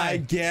guy. I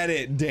get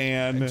it,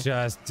 Dan.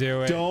 Just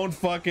do it. Don't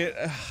fuck it.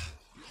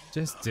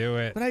 Just do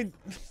it. But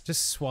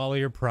just swallow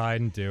your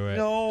pride and do it.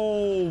 No.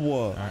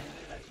 All right.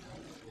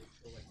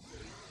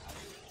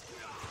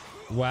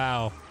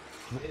 Wow.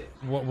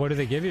 What do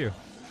they give you?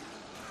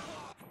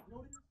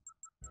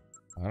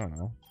 I don't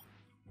know.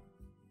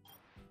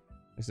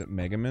 Is it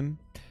Mega Man?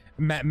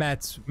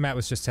 Matt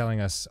was just telling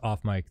us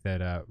off mic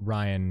that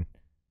Ryan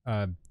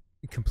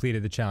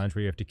completed the challenge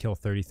where you have to kill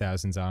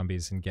 30,000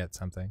 zombies and get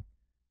something.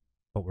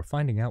 But we're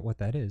finding out what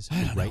that is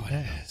right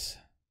now.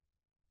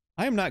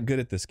 I am not good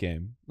at this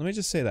game. Let me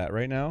just say that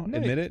right now. No,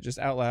 Admit it, just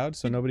out loud,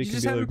 so nobody can be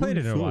like, you just haven't played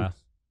it in a while.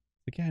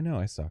 Like, yeah, I know,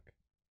 I suck.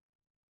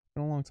 It's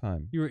been a long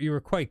time. You were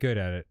quite good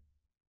at it.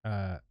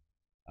 I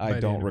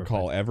don't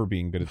recall ever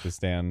being good at this,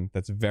 Dan.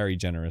 That's very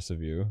generous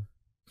of you.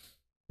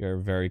 You're a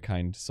very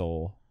kind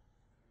soul.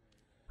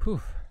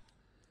 Whew.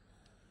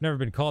 Never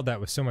been called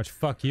that with so much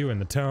fuck you in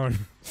the tone.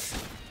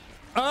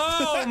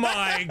 Oh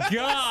my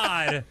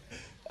god!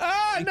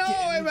 Ah, no,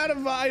 I'm out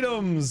of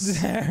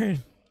items!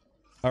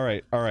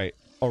 Alright.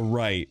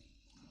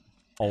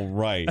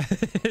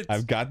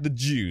 I've got the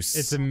juice.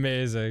 It's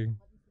amazing.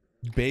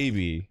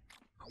 Baby.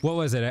 What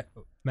was it,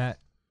 Matt?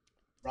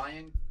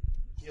 Ryan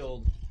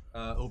killed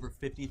over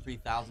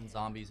 53,000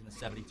 zombies in a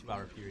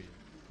 72-hour period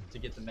to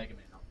get the Mega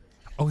Man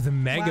outfit. Oh, the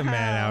Mega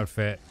Man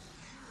outfit.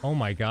 Oh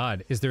my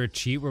god. Is there a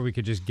cheat where we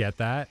could just get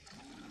that?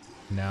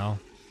 No.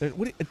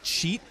 What, a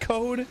cheat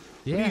code?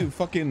 Yeah. What are you,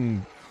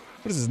 fucking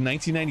What is this,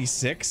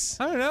 1996?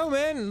 I don't know,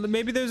 man.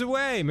 Maybe there's a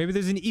way. Maybe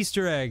there's an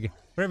Easter egg.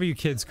 Whatever you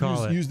kids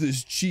call it. Use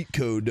this cheat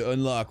code to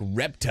unlock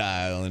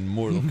Reptile in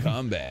Mortal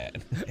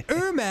Kombat.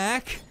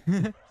 Ermac!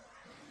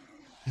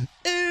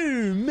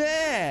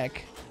 Ermac!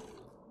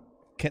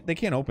 They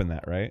can't open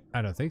that, right?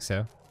 I don't think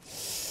so.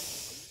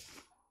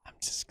 I'm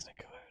just gonna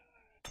go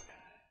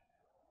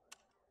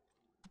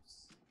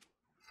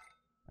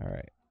ahead.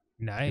 Alright.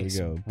 Nice.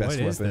 Here we go. Best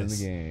What is weapon in this?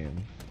 the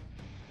game.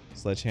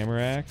 Sledgehammer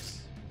axe.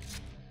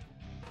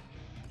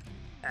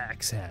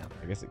 Axe hammer.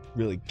 I guess it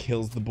really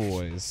kills the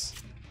boys.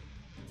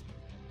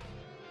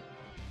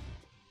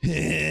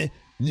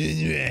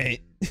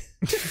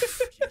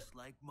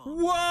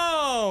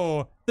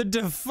 Whoa! The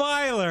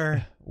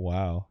Defiler!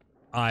 Wow.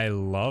 I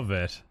love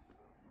it.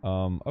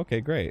 Okay,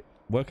 great.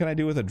 What can I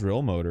do with a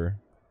drill motor?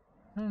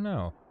 I don't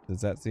know.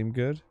 Does that seem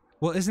good?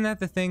 Well, isn't that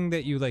the thing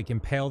that you like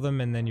impale them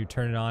and then you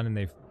turn it on and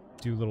they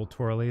do little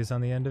twirlies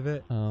on the end of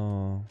it?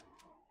 Oh.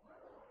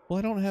 Well,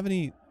 I don't have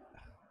any...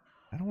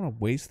 I don't want to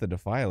waste the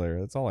Defiler.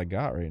 That's all I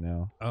got right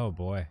now. Oh,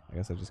 boy. I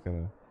guess I just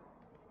gotta...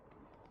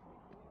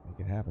 make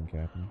it happen,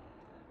 Captain.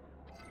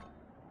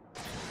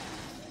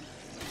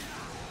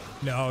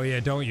 No, yeah,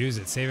 don't use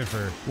it. Save it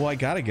for... Well, I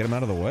gotta get him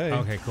out of the way.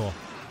 Okay, cool.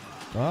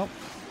 Well...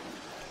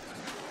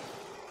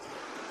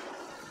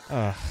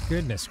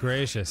 Goodness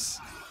gracious.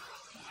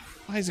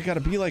 Why has it gotta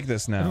be like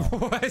this now?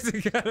 Why is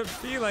it gotta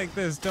be like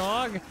this,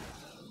 dog?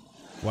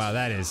 Wow,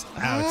 that is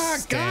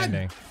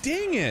outstanding. God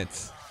dang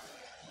it!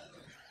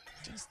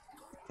 Just...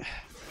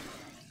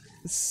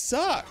 This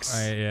sucks!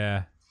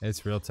 Yeah,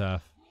 it's real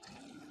tough.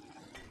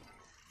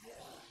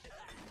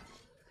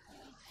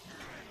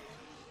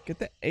 Get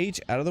the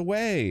H out of the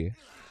way.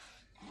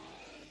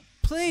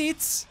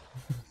 Plates!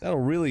 That'll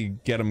really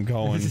get him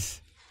going.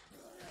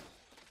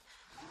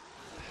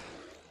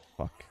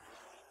 Fuck.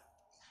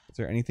 Is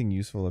there anything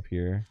useful up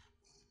here?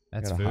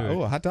 That's Got food.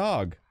 Oh, a hot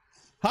dog.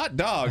 Hot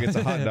dog! It's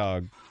a hot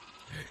dog.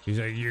 He's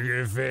like, you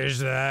gonna finish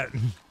that?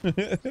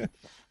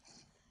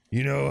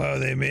 You know how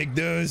they make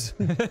those?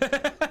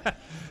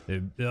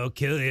 They'll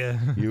kill you.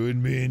 You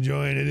wouldn't be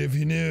enjoying it if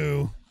you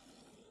knew.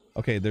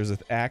 Okay, there's an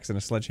axe and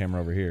a sledgehammer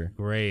over here.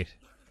 Great.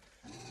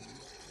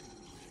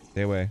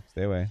 Stay away,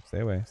 stay away,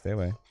 stay away, stay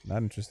away.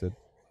 Not interested.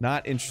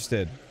 Not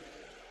interested.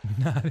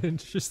 Not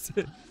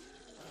interested.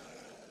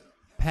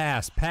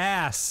 Pass,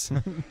 pass.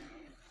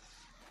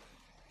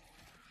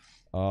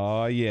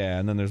 Oh yeah,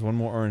 and then there's one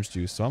more orange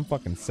juice, so I'm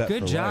fucking set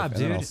Good for job, life.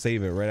 And then I'll dude.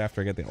 save it right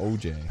after I get the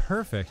OJ.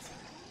 Perfect.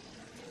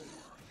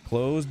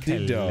 Close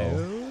the door.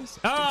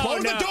 Oh,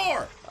 Close no. the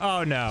door!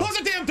 Oh no. Close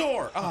the damn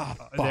door! Ah,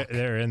 fuck.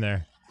 They're in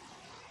there.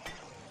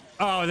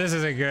 Oh, this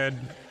isn't good.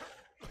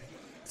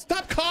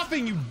 Stop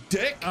coughing, you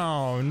dick!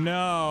 Oh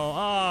no.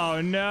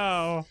 Oh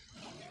no.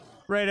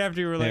 Right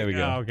after you were like, There we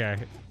go. Oh, okay.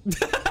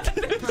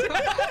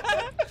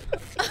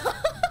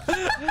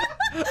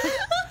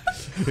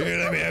 Here,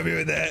 let me help you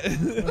with that.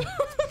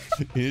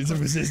 Here's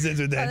some assistance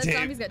with that The tape.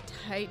 zombie's got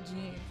tight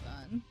jeans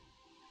on.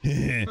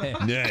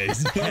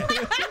 Nice.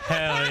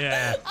 Hell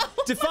yeah.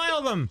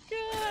 Defile them.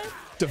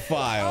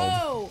 Defiled.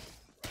 Oh!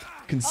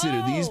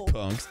 Consider these Oh.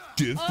 punks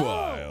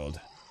defiled.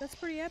 That's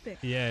pretty epic.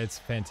 Yeah, it's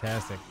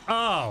fantastic.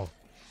 Oh,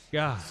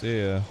 God.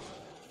 See ya.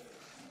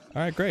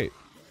 All right, great.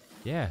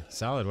 Yeah,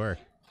 solid work.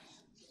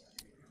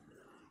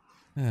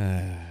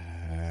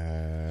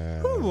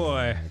 Oh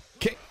boy.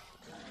 Kick.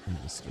 And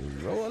just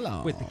roll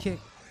along. With the kick,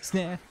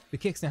 snap, the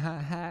kick, snap,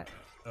 hot, hot.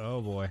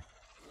 Oh boy.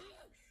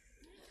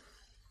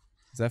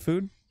 Is that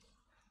food?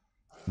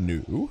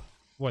 No.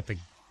 What, the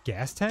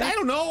gas tank? I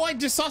don't know. I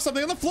just saw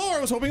something on the floor.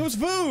 I was hoping it was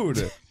food.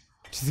 Do you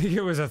think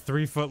it was a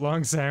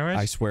 3-foot-long sandwich?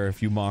 I swear,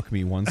 if you mock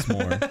me once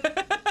more.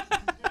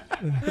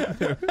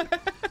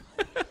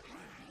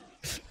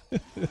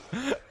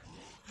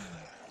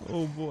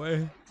 Oh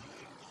boy.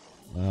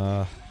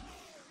 All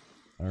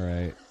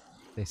right.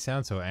 They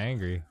sound so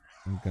angry.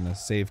 I'm gonna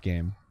save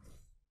game.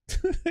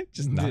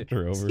 Just knocked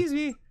her over. Excuse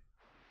me.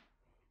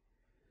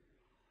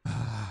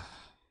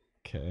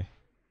 Okay.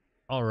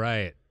 All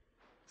right.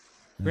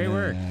 Great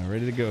work.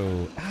 Ready to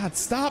go. Ah,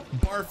 stop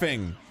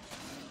barfing.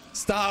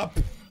 Stop.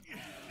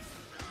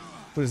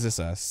 What is this,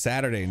 a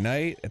Saturday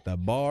night at the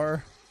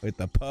bar, at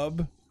the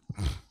pub?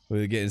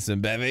 We're getting some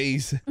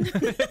bevies.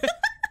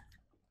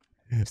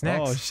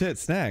 Snacks. Oh shit,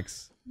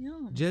 snacks.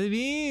 Jelly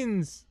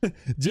beans.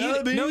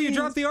 Jelly beans. No, you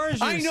dropped the orange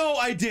juice. I know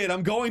I did.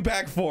 I'm going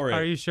back for it.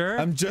 Are you sure?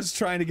 I'm just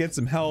trying to get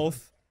some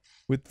health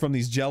from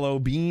these Jello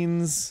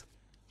beans.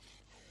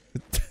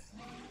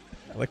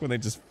 I like when they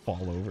just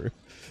fall over.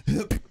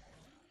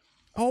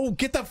 Oh,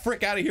 get the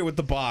frick out of here with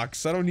the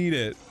box. I don't need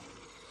it.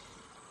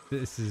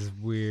 This is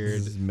weird.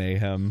 This is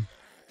mayhem.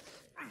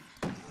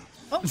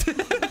 Oh. What the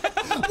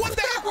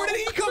heck? Where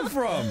did he come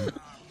from?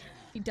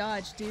 He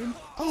dodged, dude.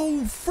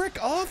 Oh,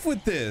 frick off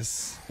with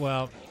this.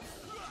 Well,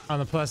 on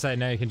the plus side,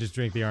 now you can just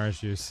drink the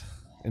orange juice.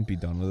 And be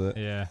done with it.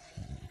 Yeah.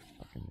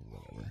 Fucking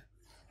whatever.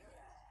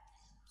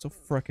 So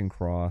frickin'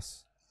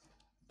 cross.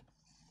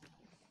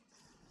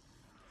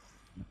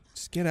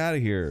 Just get out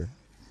of here.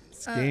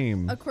 This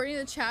game. According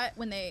to the chat,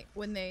 when they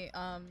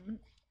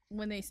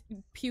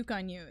puke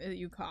on you,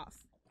 you cough.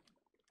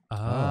 Oh.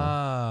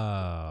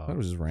 I thought it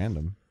was just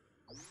random.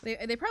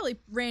 They probably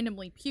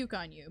randomly puke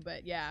on you,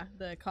 but yeah,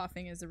 the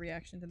coughing is a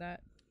reaction to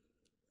that.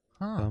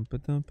 Huh.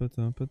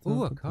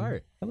 Ooh, a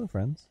cart. Hello,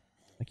 friends.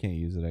 I can't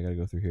use it. I gotta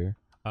go through here.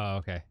 Oh,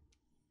 okay.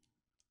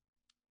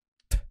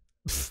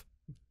 Just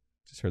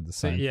heard the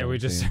So, Seinfeld yeah, we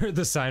just theme. heard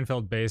the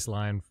Seinfeld bass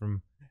line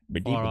from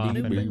far off.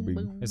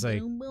 And it's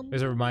like,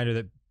 there's a reminder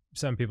that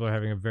some people are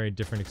having a very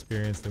different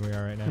experience than we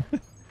are right now.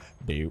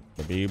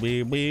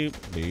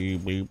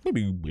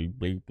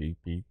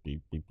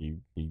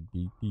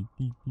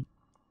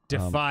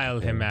 Defile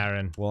him,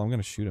 Aaron. Well, I'm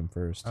gonna shoot him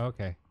first.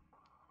 Okay.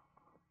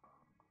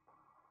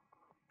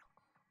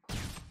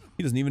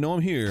 He doesn't even know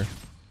I'm here.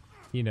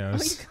 He Oh,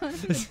 knows. you got him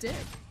in the dick.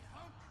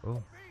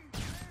 Oh.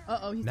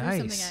 Uh-oh, he threw Nice.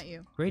 something at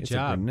you. Great It's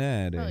job. A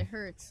grenade. Probably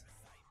hurts.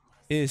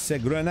 It's a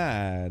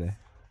grenade.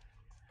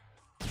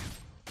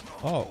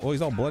 Oh,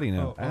 he's all bloody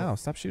now. Oh. Ow,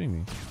 stop shooting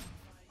me.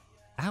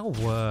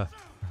 Ow.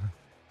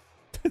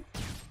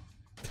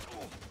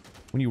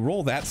 When you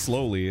roll that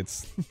slowly,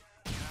 it's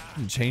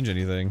doesn't change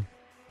anything.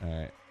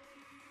 Alright.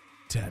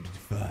 Time to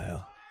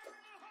defile.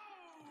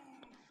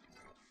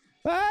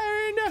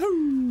 Fire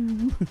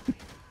no!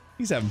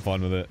 He's having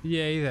fun with it.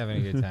 Yeah, he's having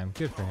a good time.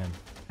 Good for him.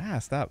 Ah,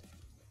 stop.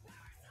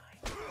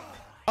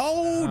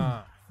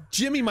 Oh!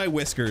 Jimmy, my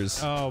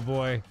whiskers. Oh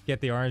boy, get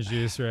the orange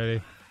juice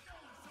ready.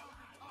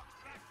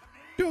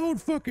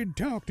 Don't fucking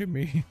talk to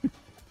me.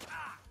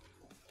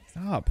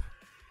 Stop.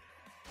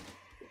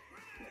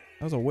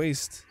 That was a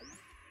waste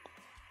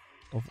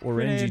of orangey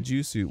Grenade.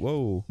 juice suit.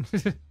 Whoa.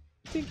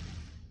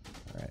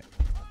 Alright.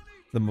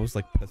 The most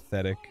like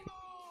pathetic.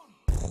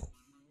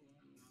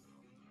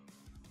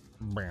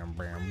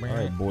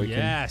 Alright, boy.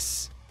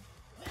 Yes.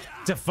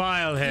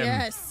 Defile him.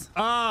 Yes.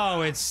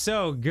 Oh, it's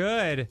so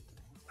good.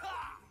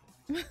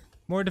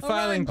 More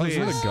defiling, Oh, please.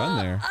 there's a gun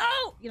there.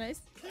 Oh! You nice.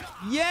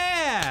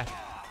 Yeah.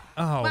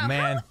 Oh Wow,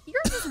 man.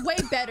 Yours is way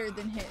better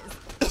than his.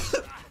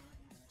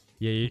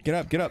 Yeah, you Get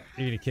up, get up.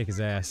 You're gonna kick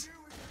his ass.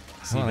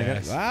 See Hold on, I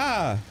that.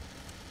 got,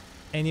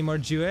 Any more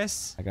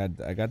juice? I got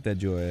that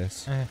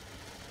juice.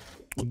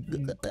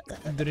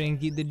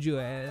 Drinky the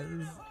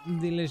juice.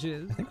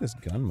 Delicious. I think this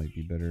gun might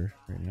be better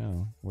right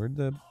now. Where'd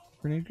the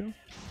grenade go?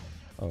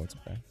 Oh, it's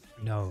okay.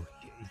 No,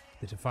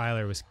 the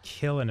defiler was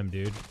killing him,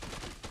 dude.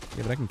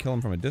 Yeah, but I can kill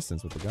him from a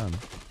distance with the gun.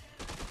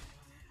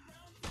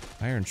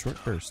 Iron short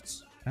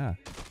bursts. Ah.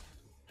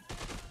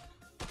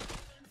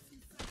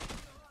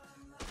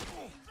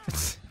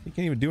 He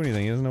can't even do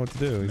anything. He doesn't know what to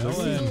do. He's No like,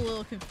 way. He's a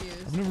little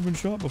confused. I've never been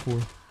shot before.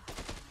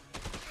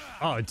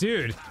 Oh,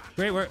 dude.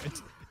 Great work.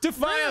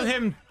 Defile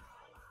him.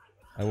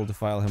 I will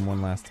defile him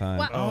one last time.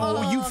 Wow.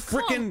 Oh, you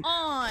frickin'! Come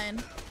on!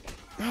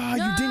 Ah,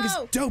 you dingus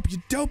dope! You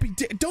dopey!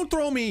 Don't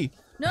throw me!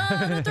 No,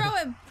 don't throw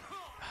him!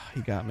 He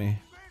got me.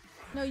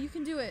 No, you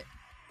can do it.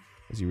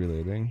 Is he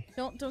reloading?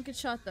 Don't get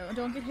shot though.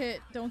 Don't get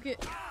hit. Don't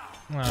get.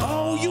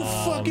 Oh, you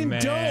fucking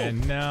man,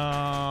 dope!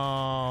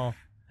 No.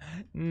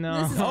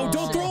 No. This is Oh, don't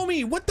bullshit. throw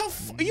me! What the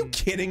are you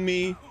kidding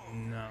me?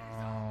 No.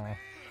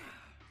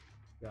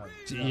 God.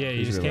 Yeah, you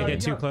He's just can't reloading.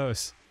 get too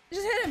close.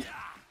 Just hit him.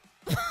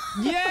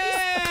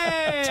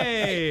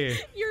 Yay!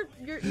 You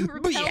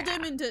repelled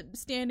him into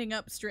standing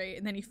up straight,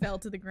 and then he fell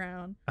to the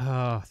ground.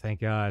 Oh,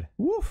 thank God.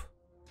 Woof.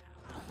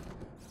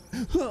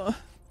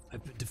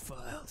 I've been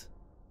defiled.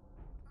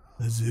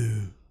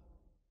 Azoo.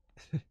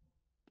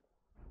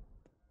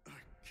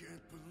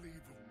 Can't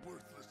believe a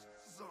worthless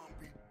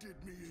zombie did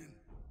me in.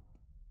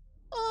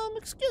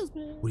 Excuse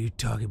me. What are you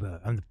talking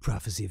about? I'm the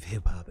prophecy of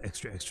hip hop,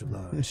 extra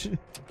large.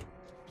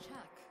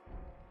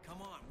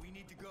 Come on, we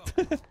need to go.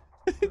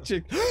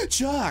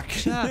 Chuck!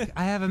 Chuck,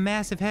 I have a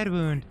massive head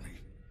wound.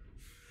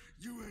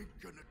 You ain't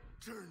gonna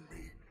turn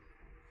me.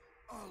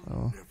 I'll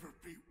Oh. never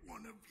be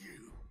one of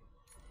you.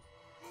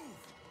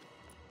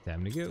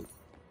 Time to go.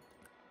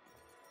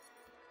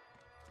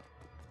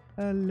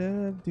 I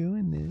love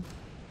doing this.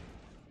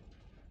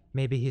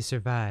 Maybe he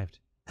survived.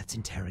 Let's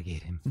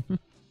interrogate him.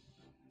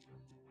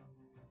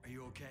 Are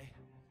you okay?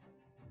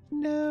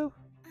 No.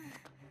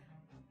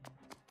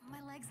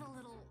 My leg's a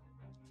little.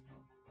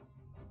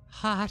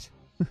 Hot.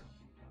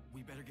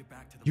 We better get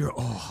back to the. You're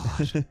all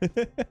hot.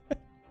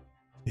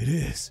 It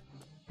is.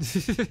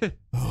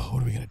 Oh,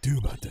 what are we gonna do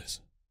about this?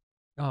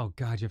 Oh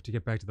God, you have to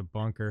get back to the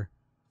bunker.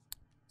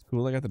 It's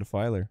cool. I got the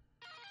defiler.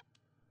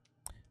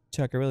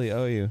 Chuck, I really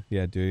owe you.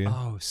 Yeah, do you?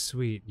 Oh,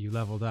 sweet. You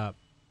leveled up.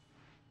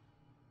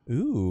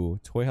 Ooh,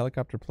 toy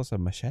helicopter plus a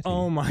machete.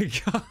 Oh my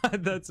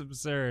God, that's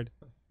absurd.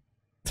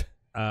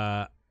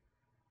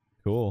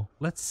 Cool.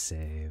 Let's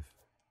save.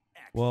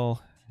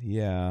 Well,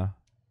 yeah.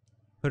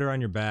 Put her on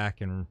your back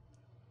and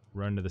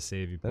run to the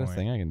savey Is that point. a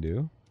thing I can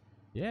do?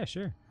 Yeah,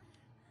 sure.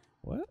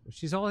 What?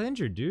 She's all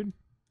injured, dude.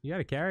 You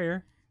gotta carry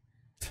her.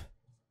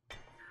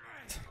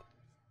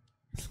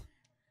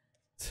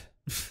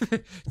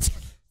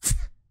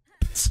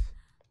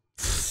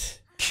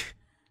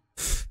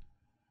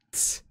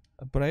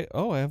 But I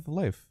have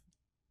life.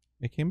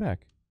 It came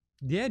back.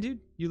 Yeah, dude.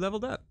 You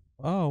leveled up.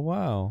 Oh,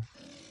 wow.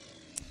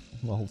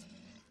 Well,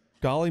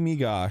 golly me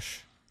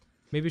gosh.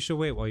 Maybe she'll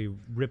wait while you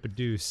rip a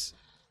deuce.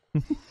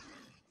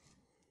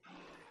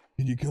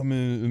 Can you come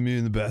in with me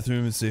in the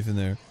bathroom? It's safe in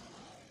there.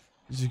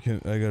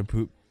 I gotta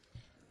poop.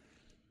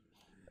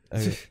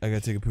 I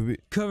gotta take a poopy.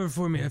 Cover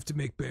for me. I have to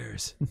make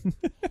bears.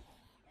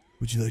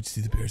 Would you like to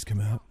see the bears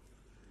come out?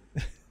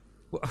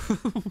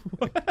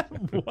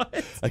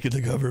 What? I could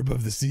like hover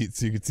above the seat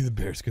so you could see the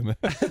bears come out.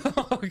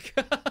 Oh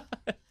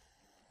god.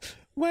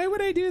 Why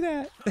would I do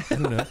that? I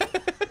don't know.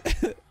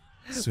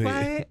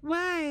 Sweet.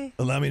 Why?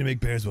 Allow me to make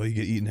bears while you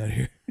get eaten out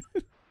here.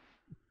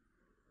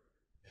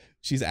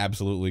 She's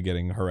absolutely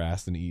getting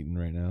harassed and eaten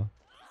right now.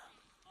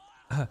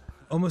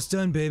 Almost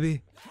done,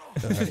 baby.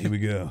 All right, here we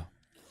go.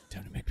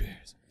 Time to make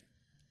bears.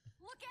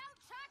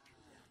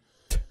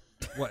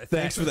 What?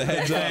 Thanks for the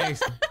heads up.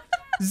 Thanks.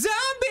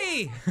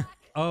 Zombie!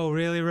 Oh,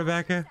 really,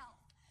 Rebecca?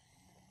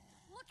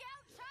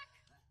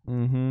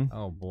 Mm-hmm.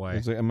 Oh boy.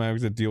 It's like, am I going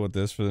to deal with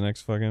this for the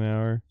next fucking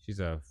hour? She's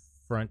a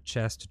front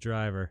chest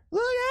driver.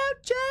 Look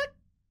out, Chuck!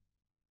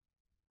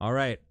 All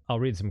right, I'll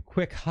read some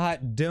quick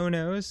hot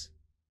donos.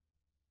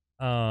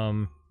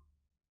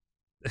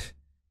 This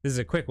is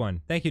a quick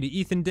one. Thank you to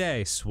Ethan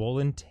Day,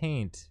 Swollen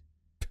Taint.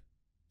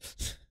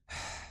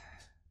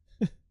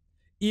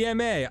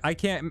 EMA, I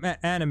can't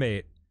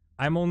animate.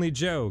 I'm only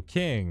Joe,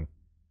 King.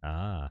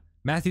 Ah.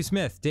 Matthew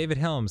Smith, David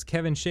Helms,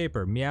 Kevin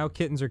Shaper, Meow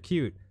Kittens Are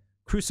Cute,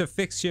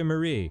 Crucifixia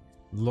Marie,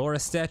 Laura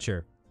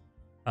Stetcher.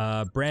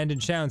 Brandon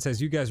Chown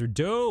says, you guys are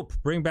dope.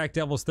 Bring back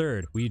Devil's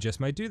Third. We just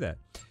might do that.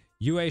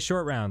 UA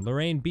Short Round,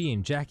 Lorraine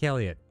Bean, Jack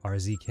Elliott,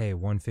 RZK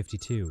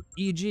 152,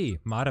 EG,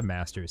 Mata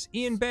Masters,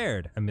 Ian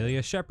Baird,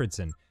 Amelia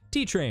Shepherdson,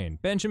 T-Train,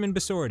 Benjamin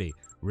Besorti,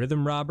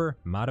 Rhythm Robber,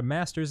 Mata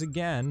Masters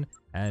again,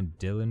 and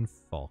Dylan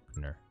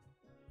Faulkner.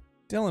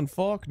 Dylan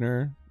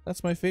Faulkner?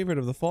 That's my favorite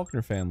of the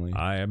Faulkner family.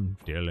 I am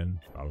Dylan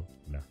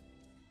Faulkner.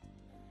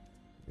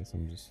 I guess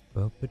I'm just...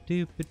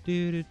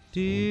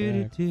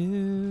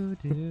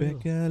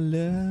 Rebecca, I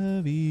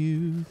love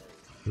you.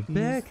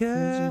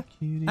 Rebecca,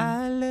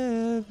 I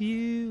love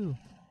you.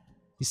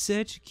 You're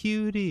such a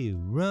cutie,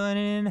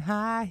 running in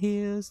high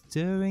heels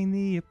during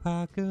the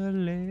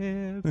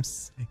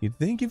apocalypse. You'd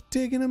think you've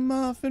taken them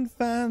off and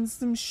found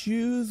some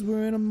shoes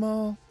were in a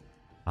mall.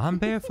 I'm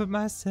barefoot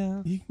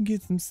myself. You can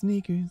get some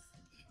sneakers.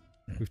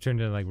 We've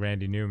turned into like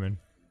Randy Newman.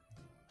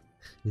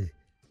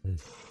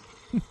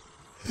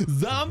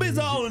 Zombies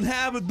all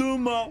inhabit the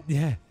mall.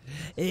 Yeah.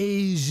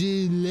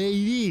 Asian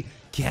lady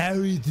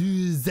carry through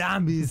the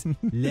zombies.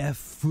 Left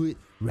foot,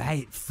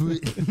 right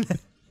foot.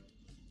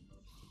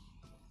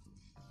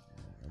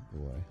 Oh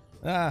boy.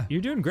 Ah.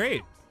 You're doing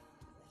great.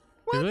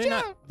 They're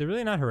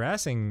really not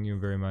harassing you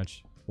very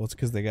much. Well, it's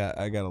because I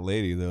got a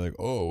lady. They're like,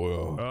 oh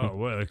well. Oh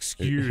well,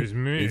 excuse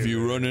me. If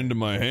you run into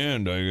my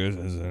hand, I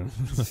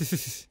guess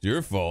it's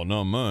your fault,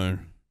 not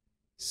mine.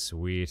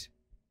 Sweet.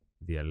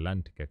 The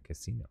Atlantica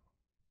Casino.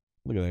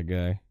 Look at that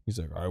guy. He's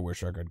like, I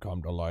wish I could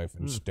come to life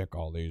and stick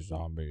all these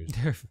zombies.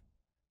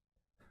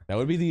 That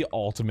would be the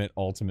ultimate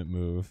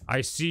move.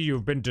 I see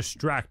you've been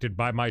distracted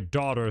by my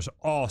daughter's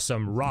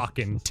awesome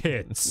rockin'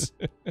 tits.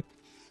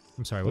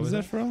 I'm sorry, what was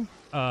that from?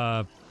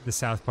 The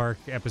South Park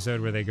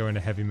episode where they go into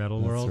heavy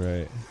metal world.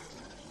 That's right.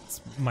 It's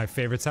my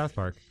favorite South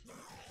Park.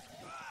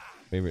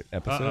 Favorite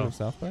episode of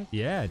South Park?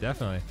 Yeah,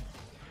 definitely.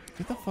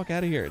 Get the fuck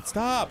out of here.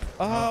 Stop!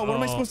 What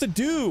am I supposed to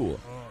do?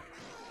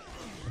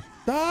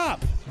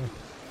 Stop!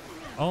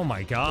 Oh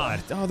my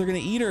god. Oh, they're gonna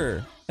eat her.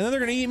 And then they're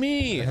gonna eat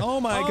me. Oh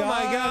my god. Oh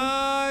my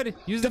god.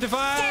 Use the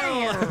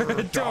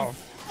defiler.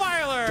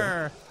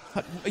 Defiler.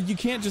 You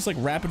can't just like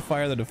rapid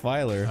fire the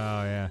defiler.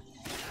 Oh yeah.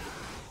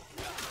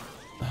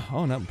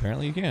 Oh no,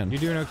 apparently you can.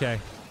 You're doing okay.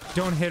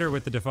 Don't hit her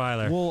with the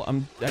defiler. Well,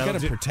 I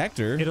gotta protect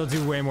her. It'll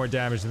do way more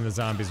damage than the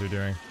zombies are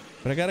doing.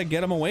 But I gotta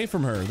get them away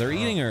from her. They're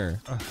eating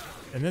her.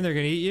 And then they're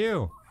gonna eat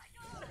you.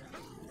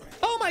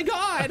 Oh my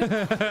god!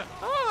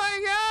 Oh my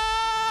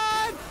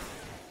god!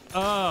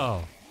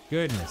 Oh,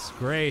 goodness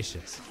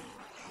gracious.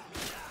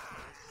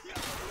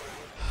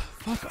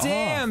 Fuck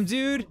Damn, off.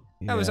 Dude.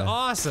 That was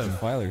awesome.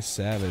 Defiler's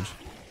savage.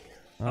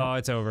 Oh,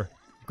 it's over.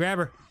 Grab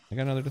her. I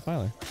got another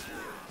defiler.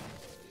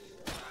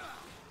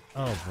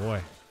 Oh boy.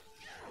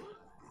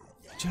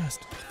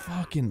 Just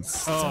fucking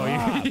stop.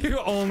 Oh, you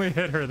only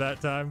hit her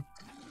that time.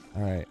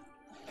 Alright.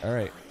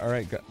 Alright.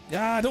 Alright.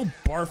 Don't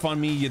barf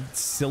on me, you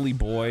silly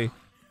boy.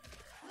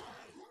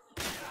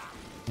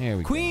 There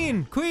we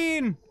go.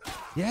 Queen!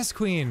 Yes,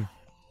 queen.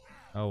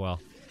 Oh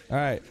well.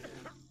 Alright.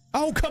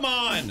 Oh, come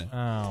on!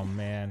 Oh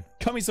man.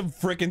 Cut me some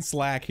frickin'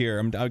 slack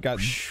here. I got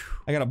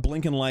a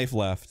blinking life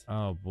left.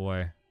 Oh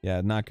boy.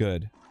 Yeah, not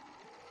good.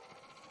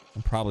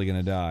 I'm probably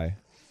gonna die.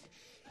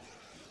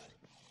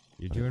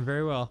 You're doing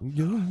very well.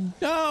 No!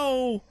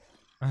 No!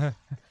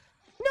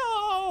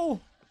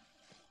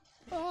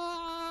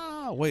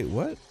 Ah! Wait,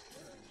 what?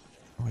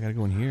 Oh, I gotta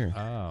go in here.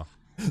 Oh.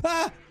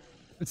 Ah!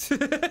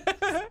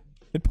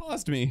 It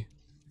paused me.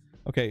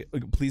 Okay,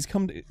 please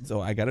come to...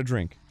 So, I got a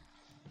drink.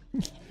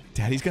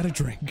 Daddy's got a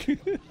drink.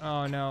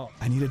 Oh, no.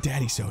 I need a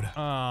daddy soda.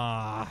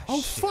 Oh,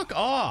 shit. Fuck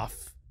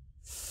off!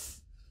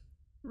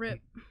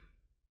 Rip.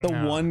 The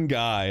one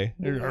guy.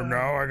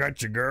 Now I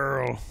got your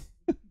girl.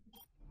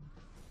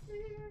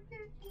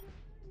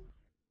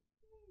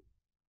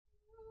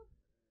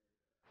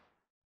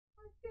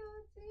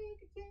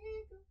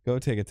 Go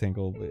take a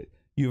tinkle. But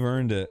you've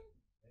earned it.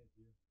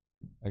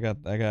 I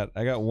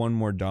got one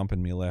more dump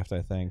in me left,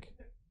 I think.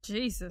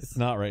 Jesus. It's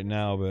not right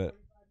now, but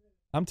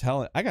I'm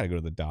telling. I gotta go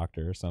to the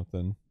doctor or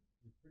something.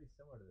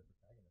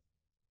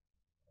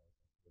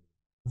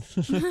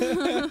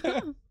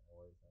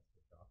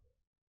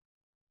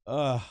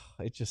 Ugh,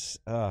 it's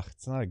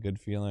not a good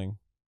feeling.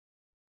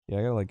 Yeah,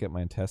 I gotta like get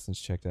my intestines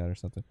checked out or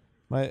something.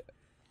 My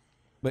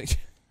it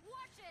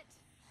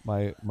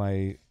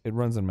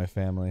runs in my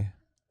family.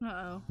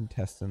 Uh-oh.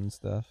 Intestine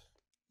stuff.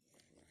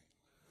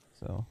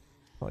 So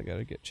probably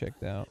gotta get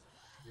checked out.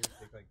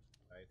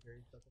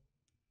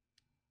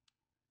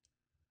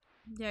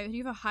 Yeah, do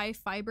you have a high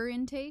fiber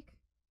intake?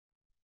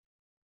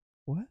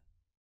 What?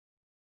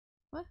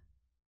 What?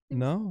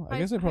 No, I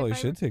guess I probably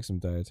should take some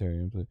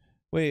dietary.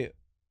 Wait,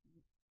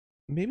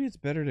 maybe it's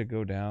better to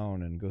go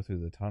down and go through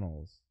the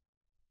tunnels.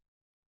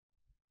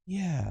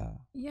 Yeah.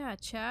 Yeah,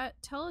 chat.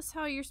 Tell us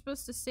how you're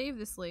supposed to save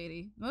this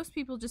lady. Most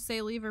people just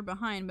say leave her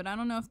behind, but I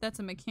don't know if that's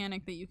a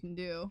mechanic that you can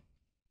do.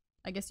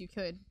 I guess you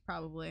could,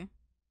 probably.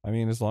 I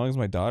mean, as long as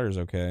my daughter's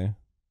okay.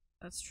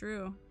 That's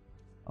true.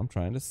 I'm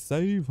trying to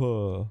save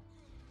her.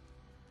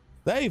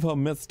 Save her,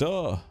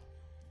 mister.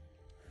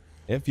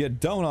 If you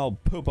don't, I'll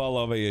poop all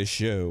over your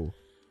shoe.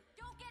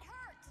 Don't get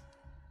hurt.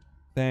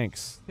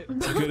 Thanks.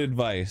 It's good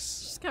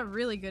advice. She's got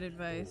really good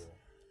advice.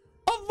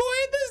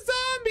 Avoid the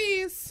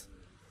zombies!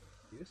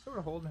 She was sort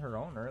of holding her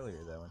own earlier,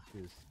 though, when she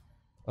was,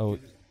 Oh,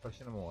 just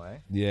pushing them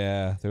away.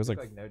 yeah, there was Took,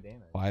 like no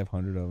damage.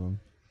 500 of them.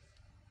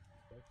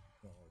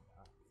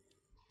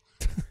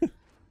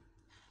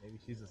 Maybe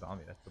she's a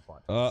zombie. That's the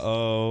plot.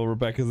 Uh-oh,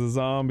 Rebecca's a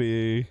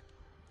zombie.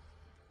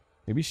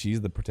 Maybe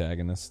she's the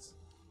protagonist.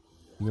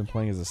 You've been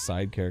playing as a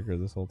side character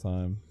this whole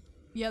time.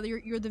 Yeah,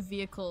 you're the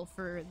vehicle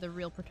for the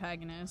real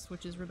protagonist,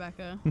 which is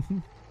Rebecca.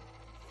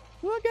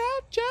 Look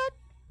out, Chuck!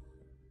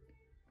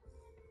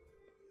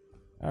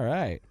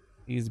 Alright.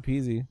 Easy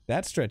peasy.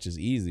 That stretch is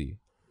easy.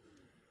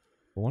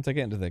 But once I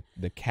get into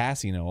the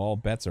casino, all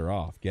bets are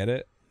off. Get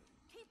it?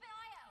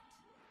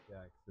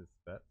 Yeah, 'cause it's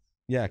bets.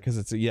 Yeah, because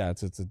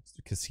it's a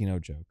casino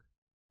joke.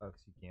 Oh,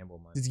 'cause you gamble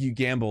money. It's you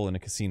gamble in a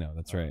casino.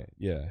 That's right.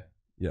 Yeah.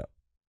 Yeah.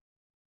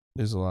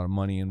 There's a lot of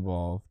money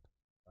involved.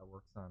 That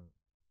works on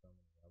so many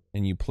levels.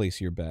 And you place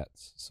your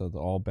bets, so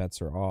all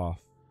bets are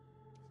off.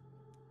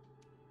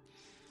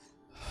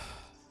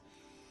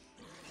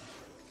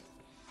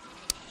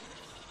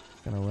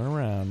 Gonna run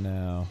around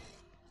now.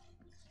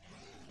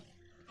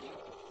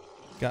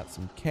 Got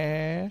some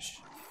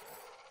cash.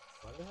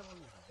 Why do they have all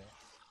these vents,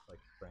 like,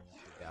 spraying up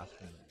the gas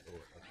from the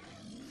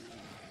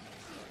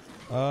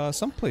door?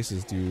 Some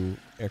places do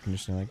air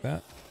conditioning like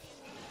that.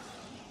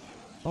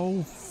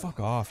 Oh, fuck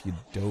off, you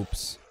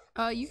dopes.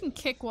 You can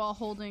kick while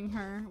holding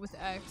her with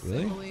X,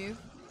 Really? I believe.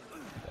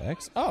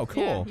 X? Oh,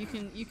 cool.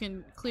 Yeah, you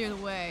can clear the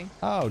way.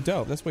 Oh,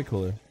 dope. That's way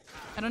cooler.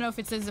 I don't know if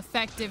it's as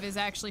effective as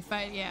actually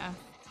fight. Yeah,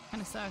 kind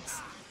of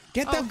sucks.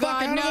 Get the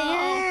fuck out of the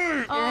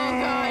way! Oh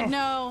god,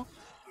 no!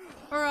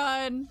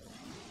 Run!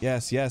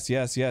 Yes, yes,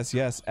 yes, yes,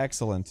 yes.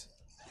 Excellent.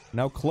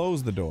 Now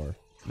close the door.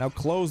 Now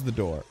close the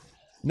door.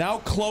 Now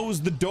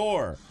close the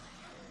door!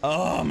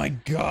 Oh my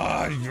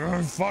god,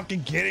 you're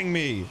fucking kidding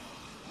me!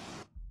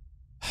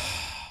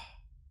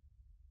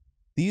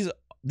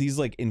 These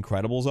like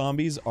incredible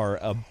zombies are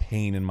a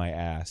pain in my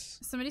ass.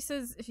 Somebody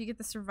says if you get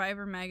the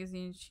Survivor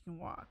magazine, she can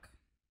walk.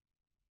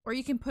 Or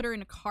you can put her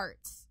in a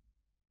cart,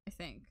 I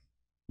think.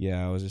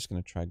 Yeah, I was just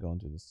gonna try going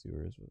through the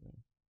sewers with her.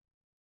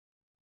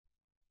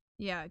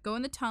 Yeah, go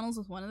in the tunnels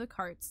with one of the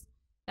carts.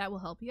 That will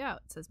help you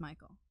out, says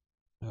Michael.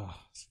 Oh,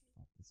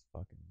 this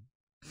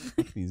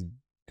fucking these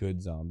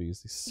good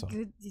zombies. These suck.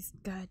 These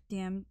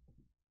goddamn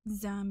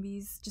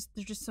zombies.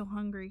 They're just so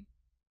hungry.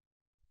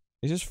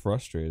 It's just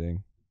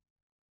frustrating.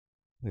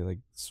 They like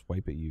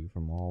swipe at you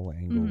from all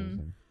angles.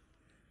 And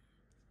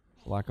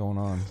a lot going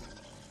on.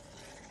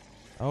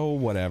 Oh,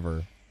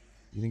 whatever.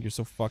 You think you're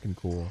so fucking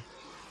cool.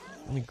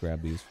 Let me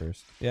grab these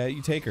first. Yeah,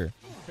 you take her.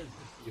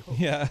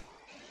 Yeah.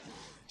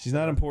 She's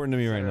not important to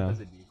me right now.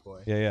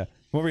 Yeah, yeah.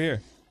 Come over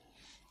here.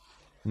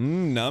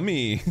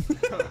 Nummy.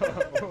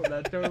 Oh,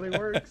 that totally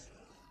works.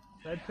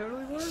 That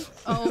totally works.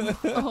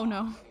 Oh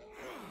no.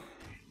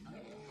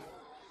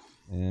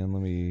 And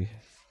let me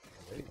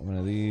get one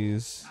of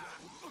these.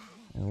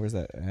 And where's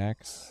that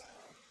axe?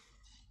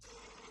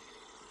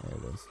 There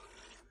it is.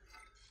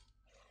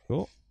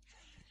 Cool.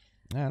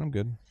 Yeah, I'm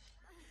good.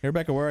 Hey,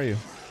 Rebecca, where are you?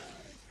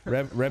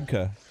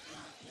 Rebka.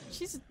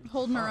 She's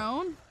holding her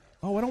own.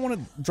 Oh, I don't want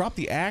to drop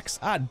the axe.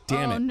 Ah,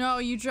 damn it. Oh no,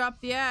 you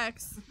dropped the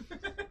axe.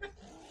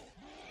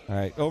 All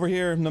right, over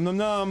here. Num num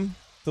num.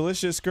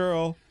 Delicious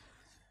girl.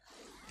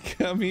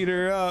 Come eat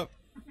her up.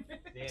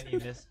 Dan, you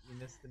missed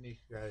the new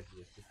strategy.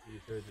 It's just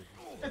use her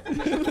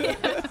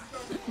as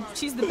a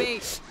She's the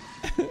bait.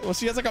 Well,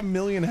 she has like 1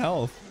 million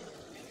health.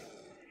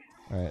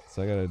 All right,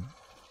 so I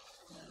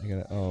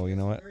gotta. Oh, you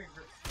know what?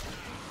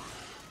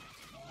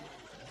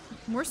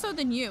 More so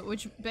than you,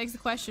 which begs the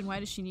question: why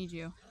does she need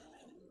you?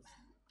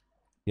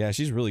 Yeah,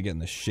 she's really getting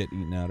the shit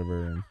eaten out of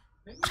her. And...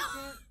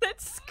 That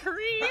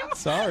scream!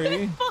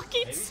 Sorry. That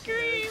fucking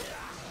scream!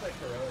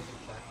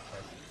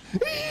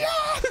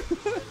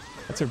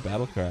 That's her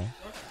battle cry.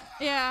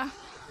 Yeah.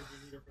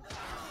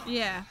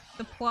 Yeah.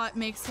 The plot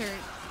makes her.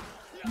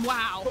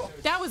 Wow,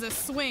 that was a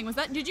swing. Was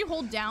that? Did you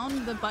hold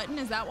down the button?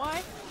 Is that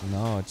why?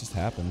 No, it just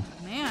happened.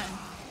 Man,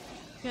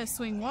 you gotta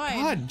swing wide.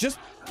 God, just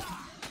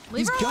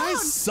Leave these her guys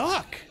alone.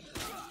 suck.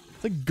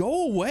 Like,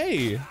 go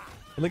away.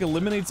 It like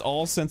eliminates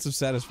all sense of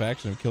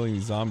satisfaction of killing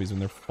these zombies when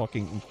they're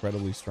fucking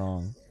incredibly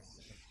strong.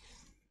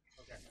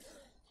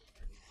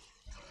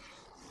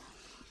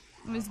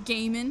 I was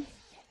gaming.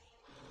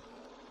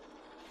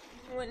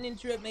 I wouldn't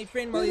interrupt my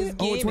friend while he's gaming.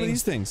 Oh, it's one of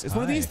these things. It's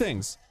one of these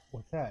things.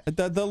 What's that?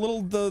 The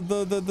little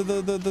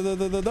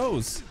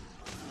those.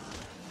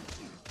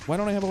 Why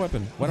don't I have a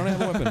weapon? Why don't I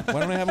have a weapon? Why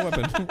don't I have a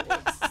weapon?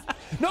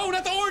 No,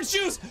 not the orange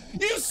juice!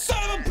 You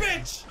son of a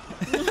bitch!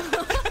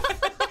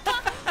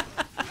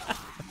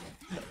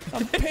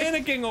 I'm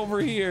panicking over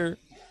here.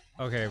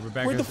 Okay,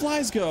 Rebecca. Where'd the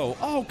flies go?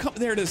 Oh, come,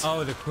 there it is.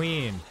 Oh, the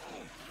queen.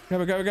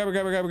 Grab it, grab it, grab it,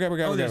 grab it, grab it, grab it,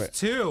 grab Oh, it, grab there's it.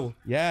 two.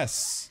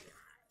 Yes.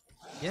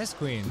 Yes,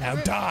 queen. Now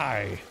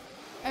die.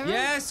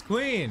 Yes,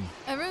 queen.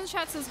 Everyone's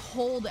chat says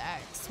hold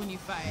X when you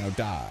fight. Now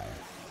die.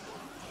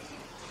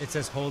 It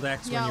says hold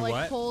X Yeah, when you like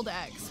what? hold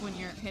X when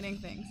you're hitting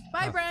things.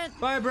 Bye, Brent.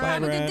 Bye,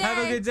 Brent. Bye, Brent.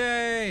 Have a good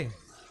day.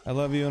 I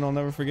love you and I'll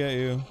never forget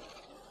you.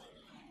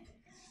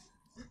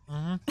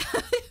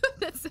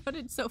 That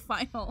sounded so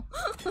final.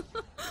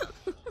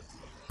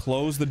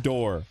 Close the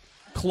door.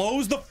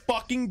 Close the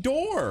fucking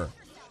door.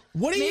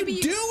 What are Maybe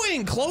you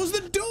doing? Close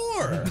the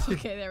door.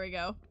 Okay, there we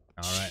go.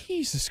 All right.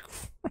 Jesus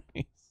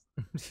Christ.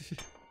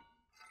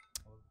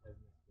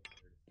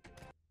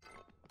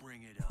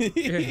 Bring it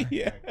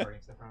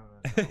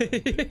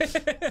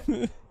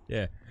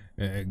Yeah.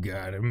 Yeah.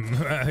 Got him.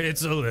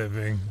 It's a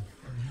living.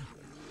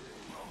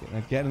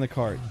 Get in the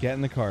cart. Get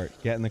in the cart.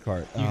 Get in the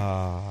cart.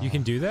 You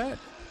can do that?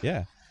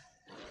 Yeah.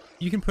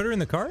 You can put her in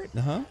the cart?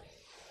 Uh-huh.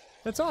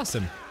 That's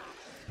awesome.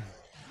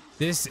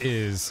 This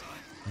is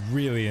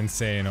really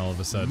insane all of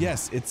a sudden.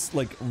 Yes, it's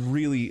like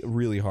really,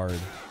 really hard.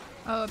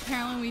 Oh,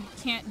 apparently we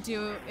can't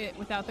do it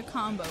without the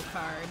combo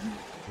card.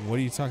 What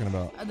are you talking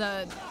about?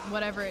 The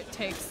whatever it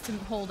takes to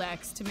hold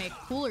X to make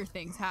cooler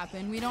things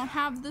happen. We don't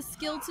have the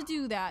skill to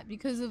do that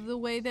because of the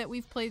way that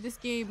we've played this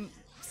game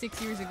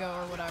 6 years ago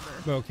or whatever.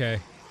 Okay.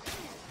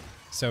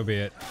 So be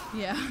it.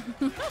 Yeah.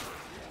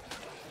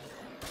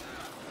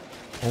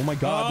 Oh my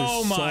god,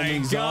 Oh there's so my many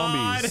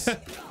God. zombies.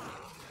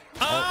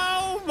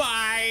 Oh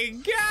my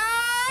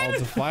god! I'll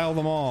defile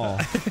them all.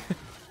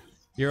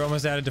 You're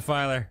almost out of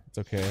defiler. It's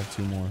okay, I have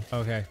 2 more.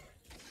 Okay.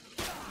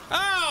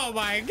 Oh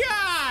my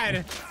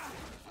god!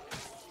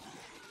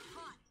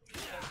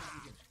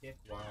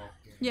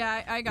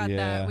 Yeah, I got Yeah.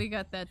 that. We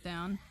got that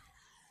down.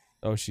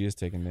 Oh, she is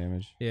taking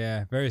damage.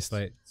 Yeah, very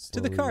slight. To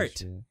the Slowly cart.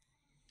 shit.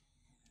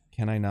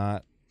 Can I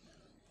not?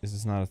 Is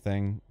this not a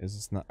thing? Is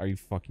this not? Are you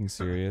fucking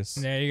serious?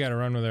 Yeah, you gotta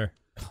run with her.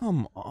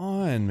 Come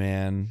on,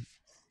 man.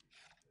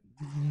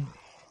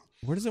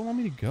 Where does it want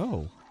me to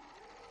go?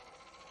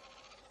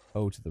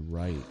 Oh, to the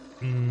right.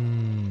 They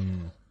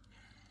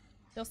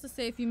also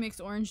say if you mix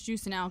orange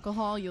juice and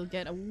alcohol, you'll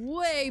get a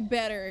way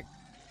better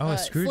Oh, a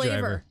screwdriver.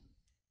 flavor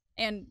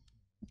and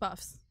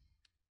buffs.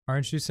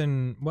 Orange juice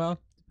and, well,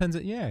 depends.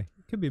 Yeah, it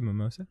could be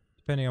mimosa,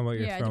 depending on what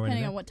you're Yeah, throwing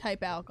depending in on what type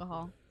of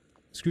alcohol.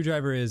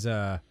 Screwdriver is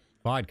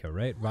vodka,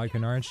 right? Vodka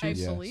and orange I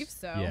juice? believe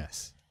so.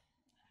 Yes.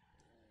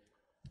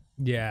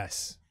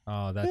 Yes.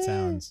 Oh, that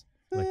sounds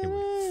like it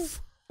would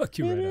fuck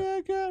you right up.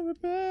 I got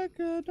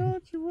Rebecca,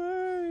 don't you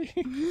worry.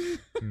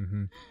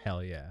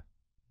 Hell yeah.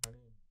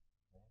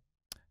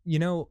 You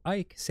know,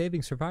 Ike,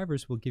 saving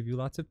survivors will give you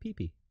lots of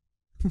pee-pee.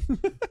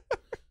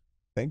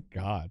 Thank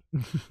God.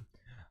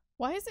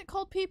 Why is it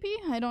called PP?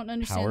 I don't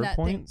understand that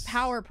thing. PowerPoints?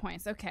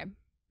 PowerPoints. Okay.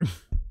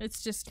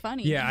 It's just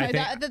funny. Yeah, I think-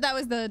 I thought that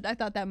was the. I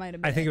thought that might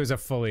have been. I think it was a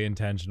fully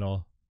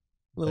intentional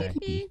Little thing.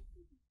 pee-pee.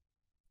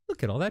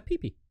 Look at all that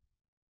pee-pee.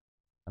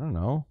 I don't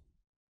know.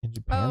 In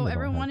Japan, Oh, they don't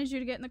everyone have- wanted you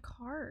to get in the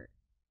cart,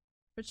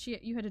 but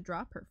you had to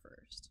drop her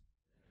first,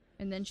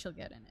 and then she'll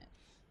get in it.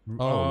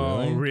 Oh,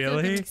 really? I've been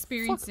Really?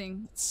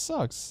 experiencing. It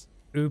sucks.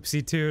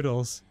 Oopsie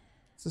toodles.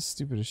 It's the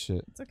stupidest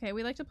shit. It's okay.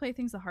 We like to play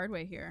things the hard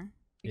way here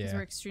because Yeah.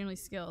 we're extremely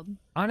skilled.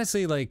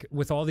 Honestly, like,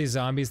 with all these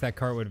zombies, that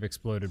cart would have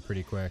exploded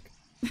pretty quick.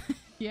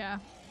 Yeah.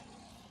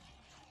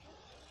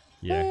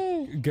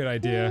 Yeah, good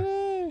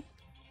idea.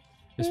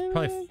 There's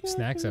probably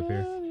snacks up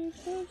here.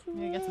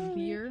 Yeah, got some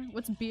beer.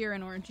 What's beer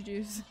and orange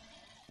juice?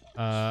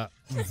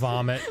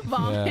 Vomit.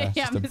 Vomit.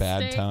 Yeah, just a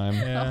bad mistake. time.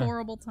 Yeah. A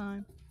horrible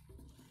time.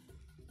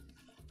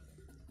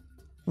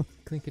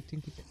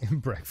 Clink-a-tinky.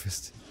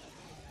 Breakfast.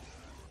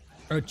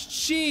 Oh,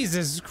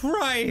 Jesus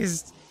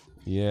Christ!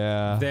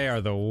 Yeah. They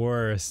are the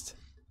worst.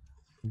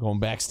 I'm going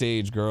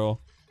backstage,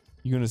 girl.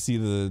 You're gonna see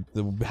the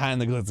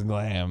behind the glitz and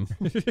glam.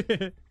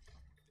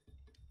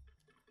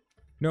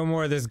 No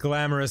more of this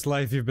glamorous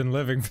life you've been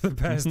living for the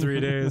past 3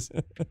 days.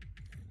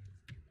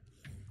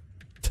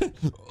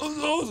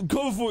 Oh,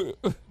 go for it.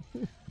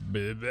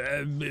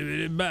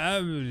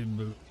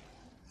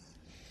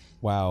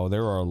 Wow,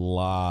 there are a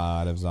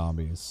lot of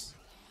zombies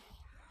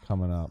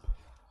coming up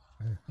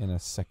in a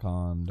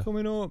second.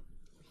 Coming up.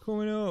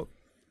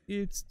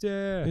 It's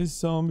dead. It's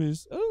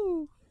zombies.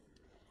 Oh.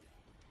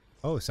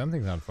 Oh,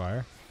 something's on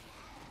fire.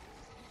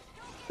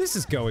 This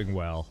is going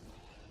well.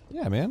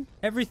 Yeah, man.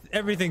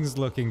 Everything's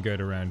looking good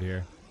around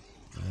here.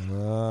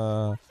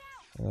 I'm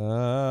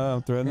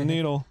threading the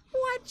needle.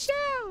 Watch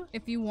out!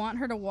 If you want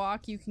her to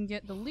walk, you can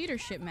get the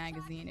Leadership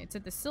magazine. It's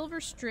at the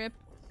Silver Strip.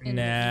 And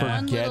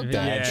one little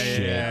that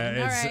shit.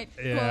 All right,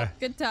 cool.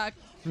 Good talk.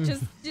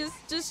 Just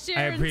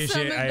sharing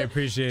I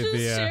appreciate the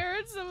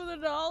sharing some of the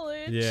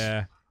knowledge.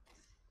 Yeah.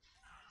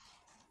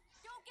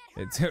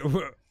 It's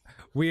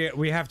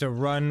we have to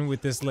run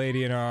with this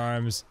lady in our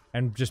arms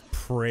and just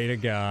pray to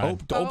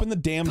God. Open the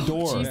damn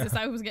door. Jesus,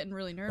 I was getting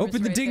really nervous.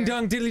 Open the ding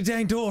dong diddly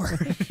dang door.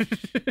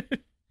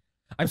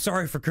 I'm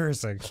sorry for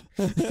cursing.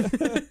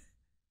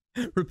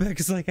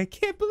 Rebecca's like, I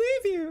can't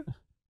believe you.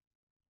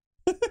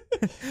 Put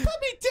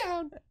me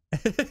down. I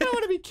don't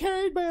want to be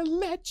carried by a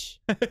lech.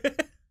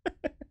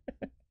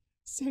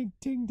 Saying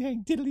ding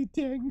dang diddly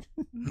ding.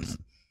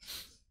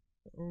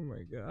 Oh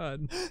my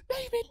God. Now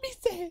you made me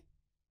say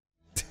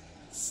it.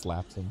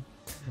 Slaps him.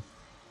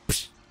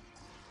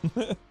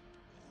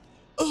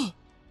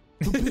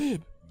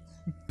 Bib.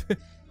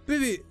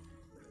 Baby,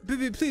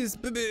 please,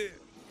 baby.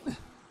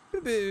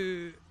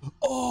 Baby.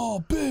 Oh,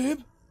 babe.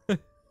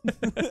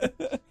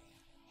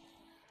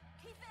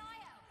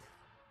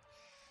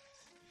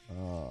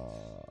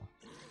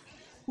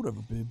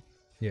 Whatever, babe.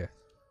 Yeah.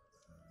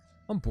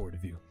 I'm bored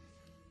of you.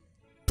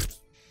 This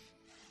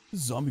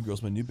zombie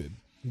girl's my new babe.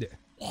 Yeah.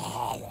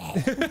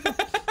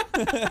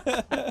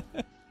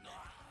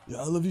 Yeah,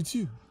 I love you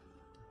too.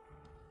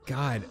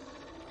 God.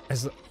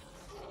 As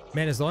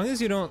long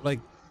as you don't, like,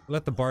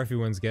 let the barfy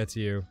ones get to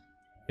you,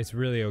 it's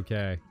really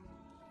okay.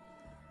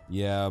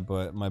 Yeah,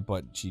 but my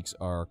butt cheeks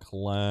are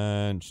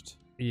clenched.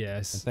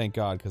 Yes. And thank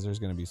God, because there's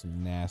going to be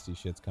some nasty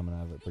shits coming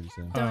out of it pretty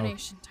soon.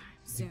 Donation time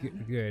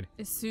soon. Good.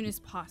 As soon as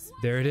possible.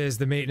 There it is,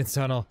 the maintenance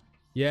tunnel.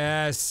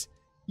 Yes.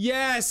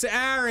 Yes,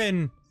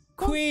 Aaron.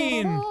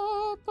 Queen.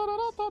 I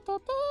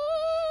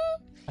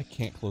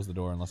can't close the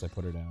door unless I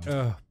put her down.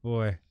 Oh,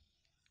 boy.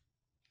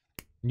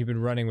 You've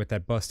been running with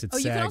that busted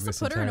sag. You can also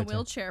put her in a time.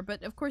 wheelchair,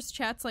 but of course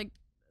chat's like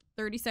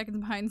 30 seconds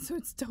behind, so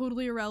it's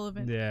totally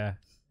irrelevant. Yeah,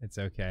 it's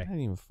okay. I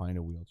didn't even find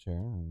a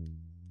wheelchair.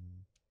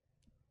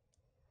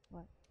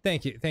 What?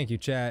 Thank you,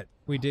 chat.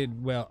 We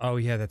did well. Oh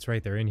yeah, that's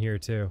right. They're in here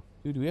too.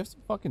 Dude, do we have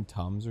some fucking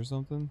Tums or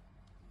something?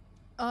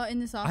 In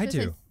this office,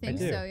 do. I think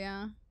so,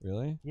 yeah.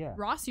 Really? Yeah.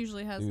 Ross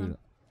usually has Dude,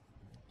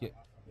 them.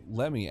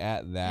 let me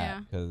at that,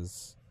 Yeah.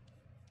 because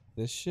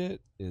this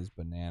shit is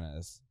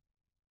bananas.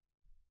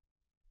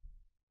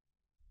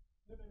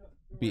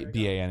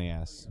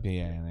 B-A-N-E-S.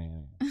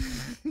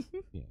 B-A-N-E-S.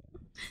 Yeah.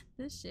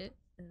 This shit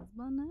is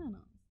bananas.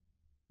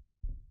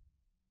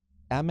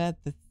 I'm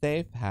at the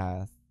safe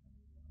house.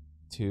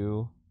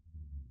 2.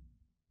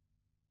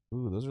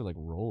 Ooh, those are like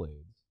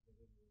Rolaids.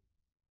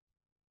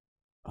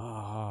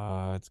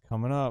 Ah, it's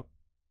coming up.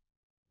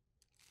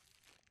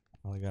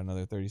 Probably got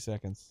another 30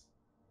 seconds.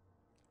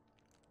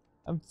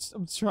 I'm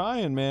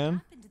trying, man.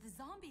 What happened to the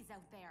zombies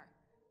out there?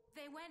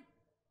 They went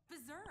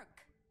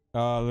berserk.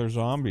 They're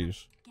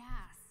zombies. Gas.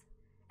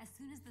 As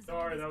soon as the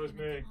Sorry, that was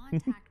came into me.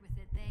 contact with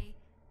it, they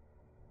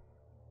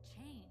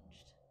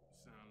changed.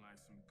 Sound like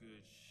some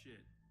good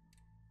shit.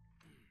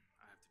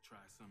 I have to try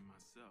some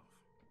myself.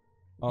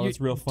 Oh,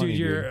 that's real funny, dude.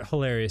 You're dude.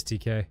 hilarious,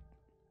 TK.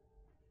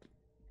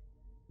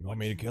 You want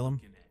me to kill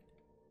him?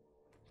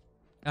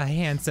 A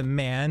handsome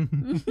man.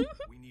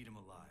 We need him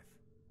alive.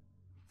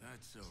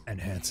 That's a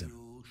And handsome.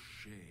 real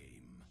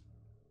shame.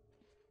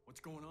 What's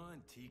going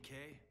on,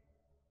 TK?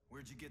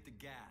 Where'd you get the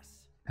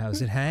gas?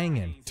 How's it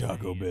hanging?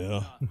 Taco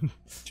Bell.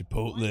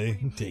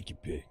 Chipotle. Take your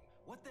pick.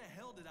 What the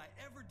hell did I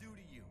ever do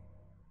to you?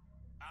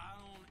 I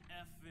don't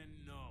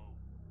effing know.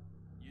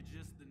 You're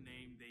just the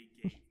name they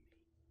gave me.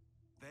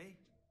 They?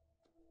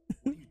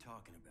 What are you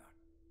talking about?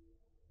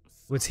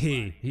 What's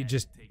he? He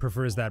just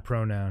prefers that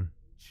pronoun.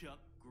 Chuck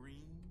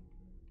Green,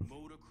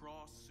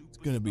 motocross superstar. It's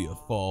gonna be a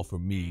fall for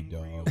me,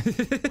 dog. You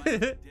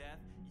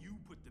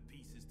put the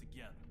pieces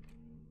together.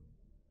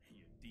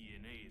 Your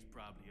DNA is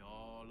probably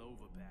all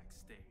over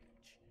backstage.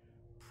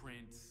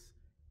 Prints,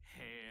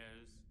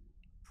 hairs,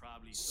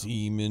 probably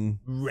Semen.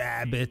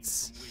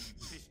 Rabbits.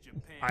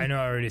 I know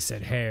I already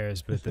said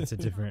hairs, but that's a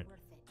different.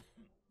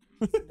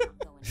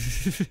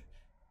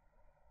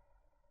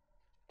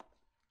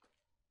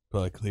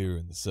 Probably clearer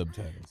in the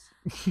subtitles.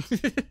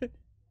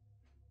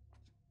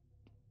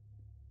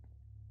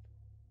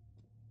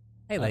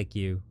 I like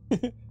you.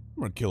 I'm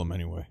gonna kill him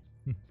anyway.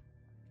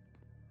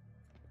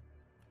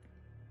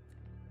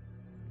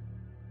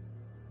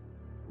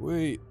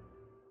 Wait.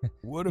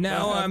 What if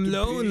Now I have I'm to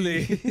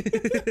lonely. pee?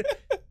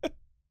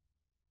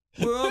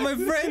 Where are all my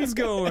friends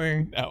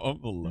going? Now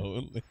I'm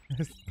lonely.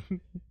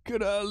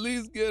 Could I at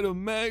least get a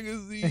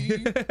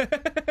magazine?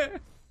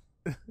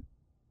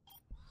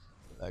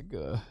 Like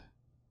a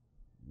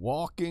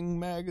walking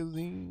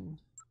magazine.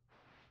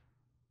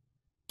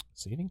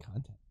 Saving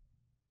content.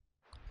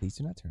 Please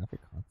do not turn off your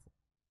console.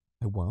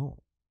 I won't.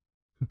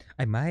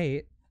 I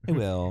might. I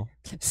will.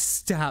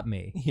 Stop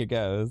me. Here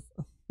goes.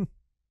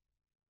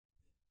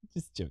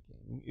 Just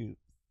joking. Oops.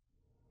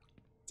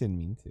 Didn't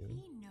mean to.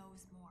 He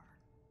knows more.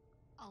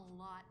 A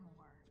lot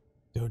more.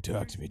 Don't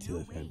talk to me There's till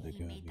no I've had way the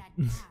he made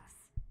coffee. that pass.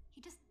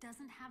 He just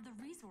doesn't have the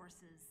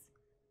resources.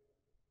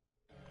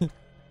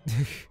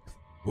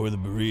 Or the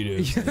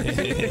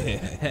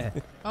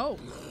burritos. Oh.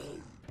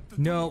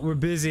 No, we're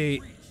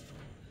busy.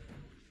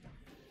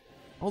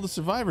 All the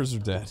survivors are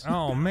dead.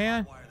 Oh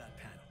man.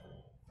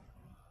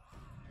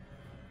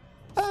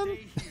 I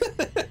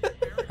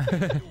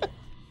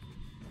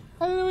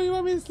don't know what you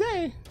want me to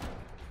say.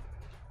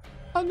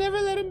 I'll never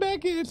let him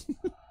back in.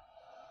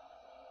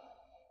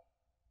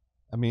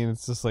 I mean,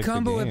 it's just like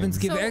combo the game. weapons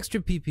give So-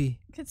 extra PP.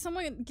 Could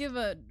someone give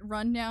a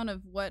rundown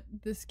of what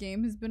this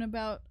game has been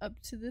about up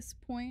to this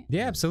point?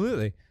 Yeah,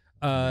 absolutely.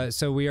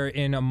 So we are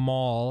in a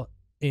mall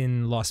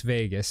in Las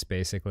Vegas,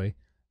 basically.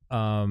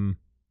 And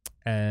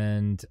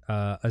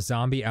a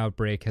zombie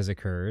outbreak has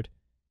occurred.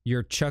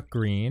 You're Chuck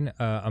Green,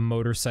 a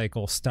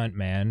motorcycle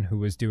stuntman who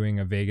was doing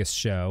a Vegas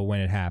show when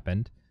it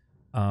happened.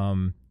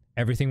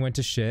 Everything went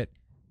to shit.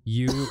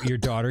 You, your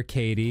daughter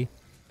Katie,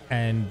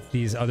 and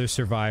these other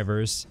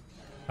survivors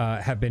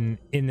have been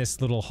in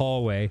this little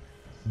hallway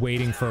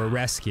waiting for a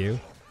rescue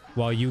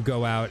while you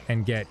go out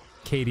and get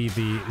Katie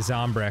the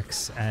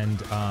Zombrex and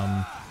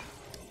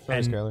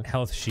Skylar.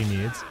 health she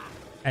needs.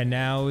 And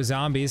now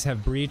zombies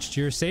have breached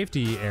your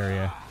safety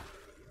area.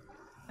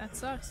 That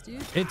sucks,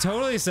 dude. It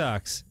totally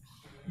sucks.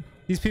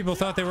 These people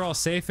thought they were all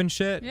safe and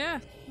shit. Yeah,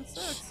 that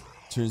sucks.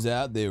 Turns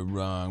out they were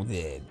wrong.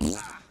 They were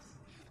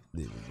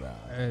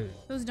wrong.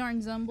 Those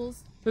darn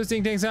zumbles. Those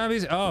ding dang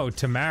zombies? Oh,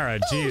 Tamara,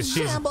 jeez,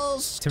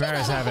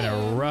 Tamara's having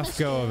a rough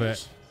go of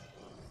it.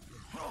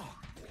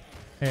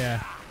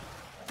 Yeah.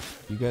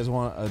 You guys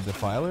want a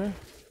defiler?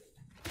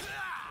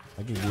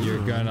 I can give You're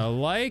you gonna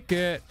like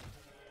it.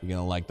 You're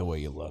gonna like the way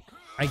you look.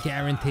 I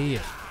guarantee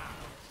it.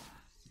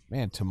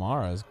 Man,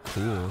 Tamara's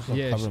cool. She's like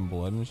Yeah, covered in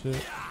blood and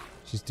shit.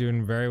 She's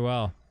doing very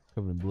well.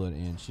 Covered in blood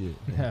and shit.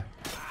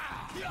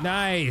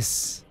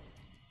 Nice.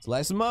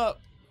 Slice them up.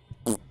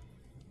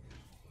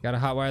 Gotta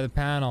hotwire the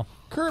panel.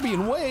 Kirby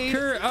and Wade.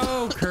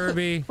 Oh,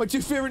 Kirby. My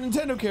two favorite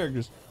Nintendo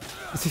characters.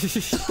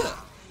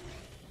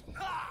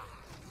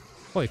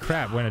 Holy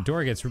crap, when a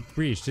door gets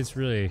breached, it's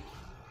really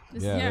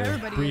Yeah,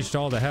 everybody breached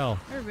all to hell.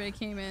 Everybody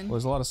came in. Well,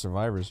 there's a lot of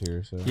survivors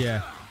here, so.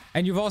 Yeah.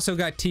 And you've also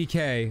got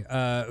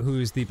TK,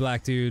 who's the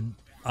black dude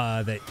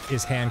that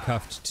is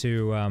handcuffed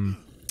to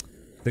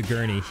the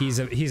gurney. He's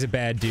a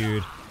bad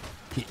dude.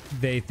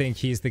 They think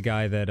he's the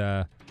guy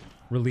that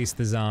released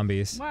the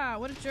zombies. Wow,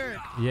 what a jerk.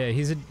 Yeah,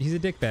 he's a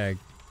dickbag.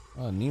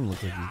 Oh, Neem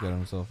looks like he's got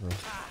himself a...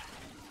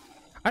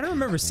 I don't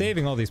remember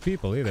saving all these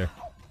people either.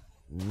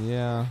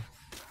 Yeah.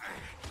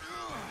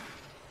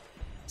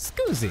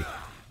 Scoozy.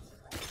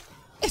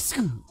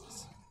 Excuse.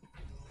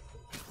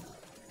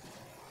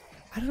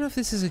 I don't know if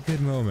this is a good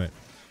moment,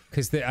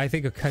 because I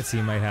think a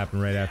cutscene might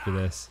happen right after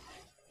this.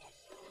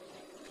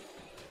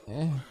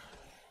 Eh.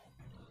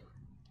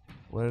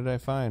 What did I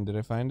find? Did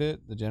I find it?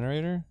 The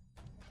generator?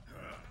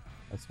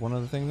 That's one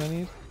of the things I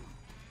need?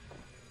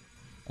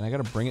 And I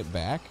gotta bring it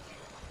back?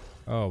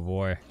 Oh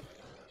boy.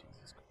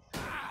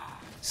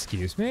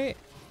 Excuse me?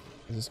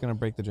 Is this gonna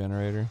break the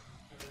generator?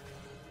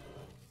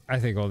 I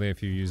think only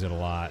if you use it a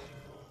lot.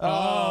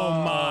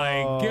 Oh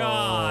my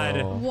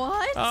god!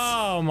 What?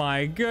 Oh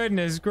my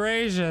goodness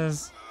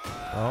gracious!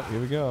 Oh, here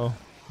we go.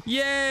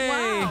 Yay!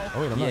 Wow.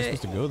 Oh wait, I'm not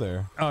supposed to go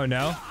there. Oh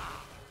no?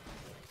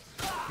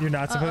 You're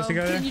not supposed to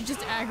go there? Can you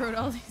just aggroed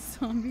all these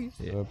zombies?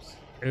 Oops.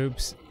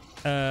 Oops.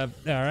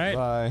 Alright.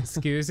 Bye.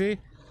 Excusey.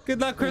 Good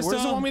luck, Wait, Crystal. where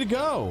does it want me to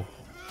go?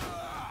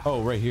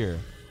 Oh, right here.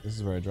 This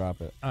is where I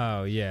drop it.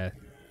 Oh yeah.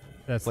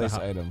 That's Place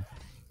the item.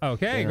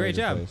 Okay, great Generator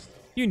job. placed.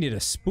 You need a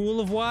spool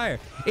of wire.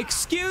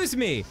 Excuse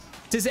me!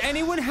 Does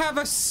anyone have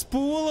a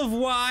spool of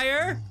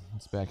wire?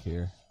 It's back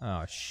here.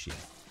 Oh shit.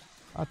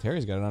 Oh,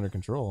 Terry's got it under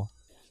control.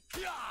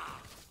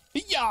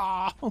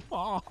 Yeah.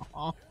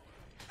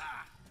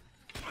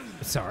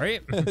 Sorry.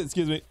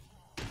 Excuse me.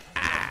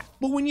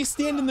 But when you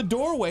stand in the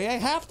doorway, I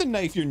have to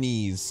knife your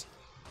knees.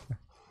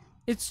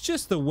 It's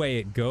just the way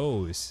it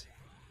goes.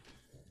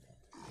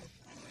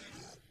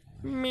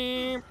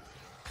 Meep.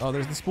 Oh,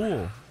 there's the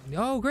spool.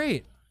 Oh,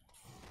 great.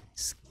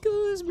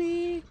 Excuse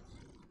me.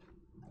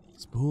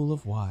 Spool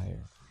of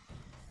wire.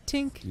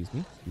 Tink. Excuse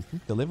me. Excuse me.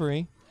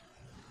 Delivery.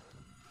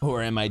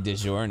 Or am I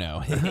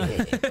DiGiorno?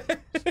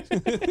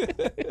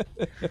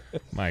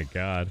 My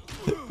god.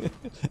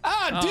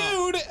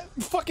 Dude!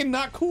 Fucking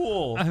not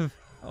cool. I'm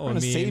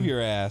gonna save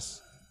your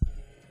ass.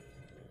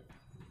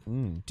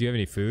 Do you have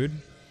any food?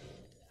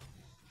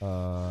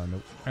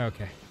 Nope.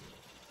 Okay.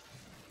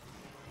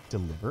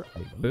 Deliver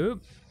item. Boop.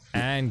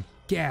 And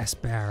gas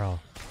barrel.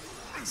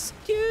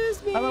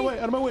 Excuse me. Out of my way,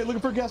 out of my way,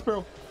 looking for a gas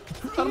barrel.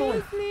 Out of my way.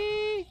 Excuse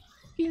me.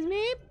 Excuse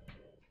me.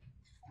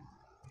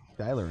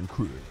 Skylar and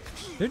crew.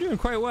 They're doing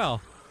quite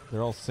well.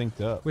 They're all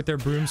synced up. With their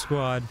broom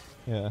squad.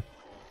 Yeah.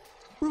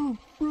 Broom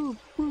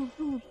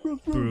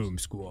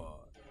squad.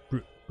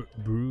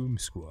 Broom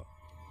squad.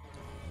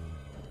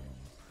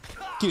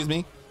 Excuse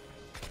me.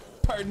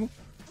 Pardon.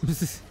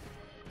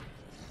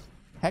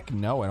 Heck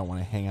no, I don't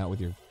want to hang out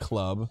with your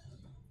club.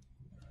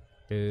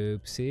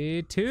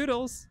 Oopsie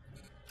toodles.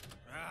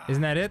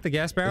 Isn't that it? The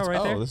gas barrel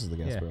right there? Oh, this is the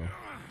gas barrel.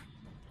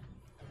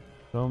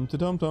 Tum to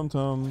tum tum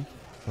tum.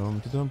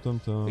 Tum to tum tum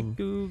tum.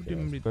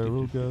 Gas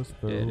barrel, gas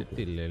barrel.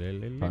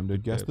 Time to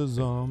gas the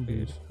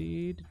zombies.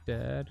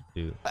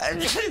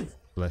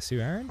 Bless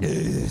you, Aaron.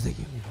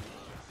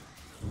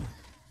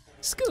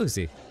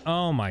 Scoozy.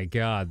 Oh my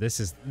god,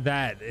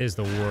 that is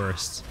the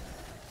worst.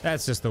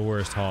 That's just the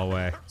worst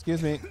hallway.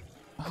 Excuse me.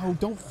 Oh,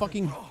 don't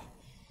fucking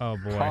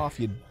cough,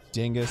 you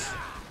dingus.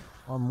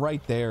 I'm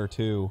right there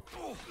too.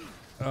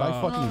 If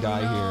I fucking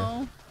die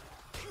here.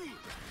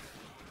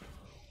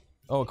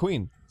 Oh, a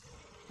queen.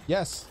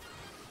 Yes.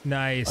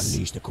 Nice.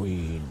 Unleash the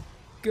queen.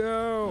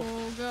 Go.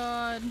 Oh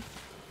god.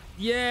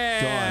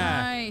 Yeah.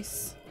 Done.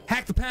 Nice.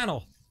 Hack the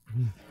panel.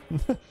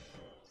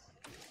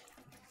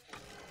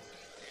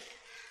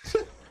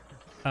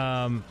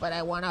 But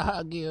I want to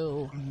hug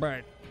you.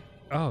 But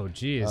oh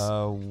jeez.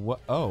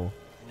 What? Oh.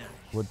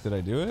 What, did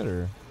I do it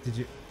or did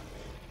you?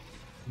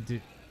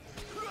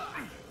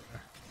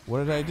 What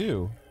did I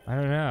do? I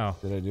don't know.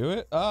 Did I do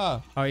it?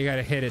 Ah. Oh, you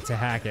gotta hit it to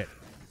hack it.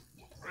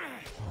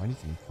 Oh, I need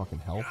some fucking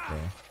help though.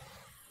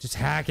 Just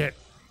hack it.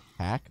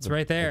 Hack? It's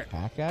right there.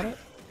 Hack at it?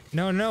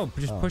 No,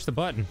 just push the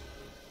button.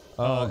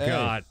 Oh hey.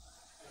 god.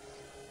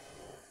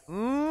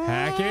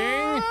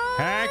 Hacking!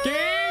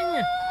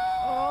 Hacking!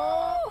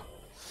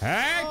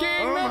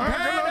 Hacking the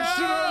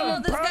panel!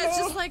 Oh, this guy's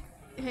just like,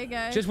 hey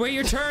guys. Just wait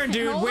your turn,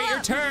 dude. Wait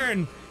your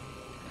turn.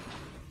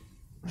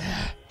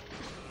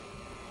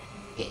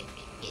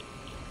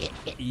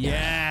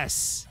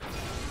 Yes.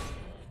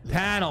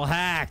 Panel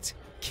hacked.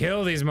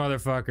 Kill these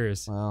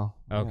motherfuckers. Well.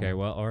 Okay,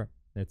 well, or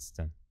it's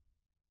done.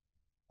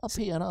 I'll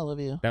pee on all of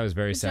you. That was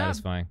very Good job.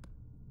 satisfying.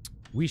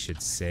 We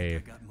should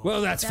save.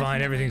 Well, that's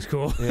fine. Everything's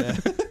cool. Yeah.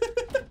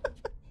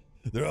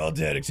 They're all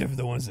dead except for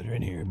the ones that are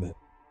in here, but.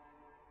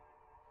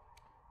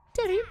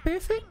 Daddy,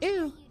 perfect.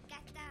 Ew.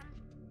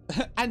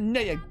 I know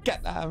you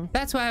got them.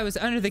 That's why I was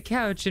under the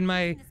couch in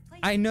my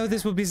I know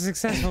this will be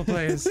successful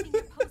place.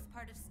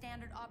 Part of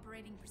standard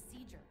operating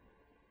procedure.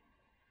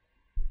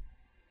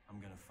 I'm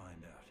gonna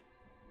find out.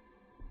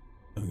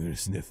 I'm gonna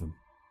sniff them.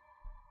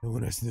 And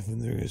when I sniff them,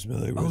 they're gonna smell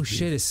like Oh roast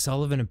shit, beef. is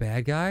Sullivan a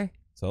bad guy?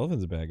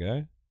 Sullivan's a bad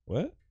guy.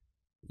 What?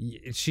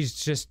 She's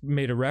just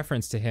made a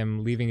reference to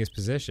him leaving his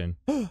position.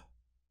 Oh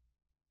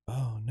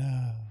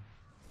no.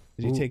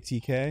 Did he take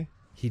TK?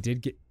 He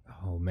did get.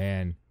 Oh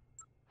man.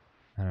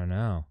 I don't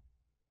know.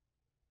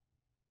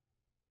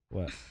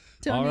 What?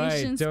 All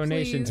right,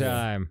 donation please.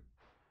 time.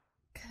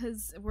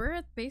 Because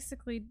we're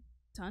basically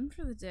done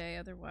for the day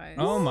otherwise.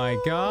 Oh my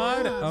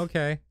god. Yeah.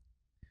 Okay.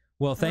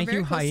 Well, thank We're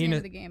you, very close to the end Hyena.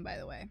 of the game, by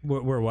the way.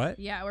 We're what?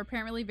 Yeah, we're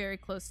apparently very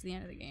close to the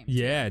end of the game.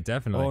 Yeah,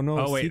 definitely. Oh, no,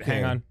 Oh wait, TK.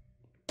 hang on.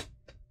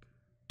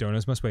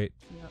 Donuts must wait.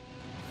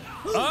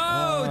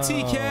 Oh,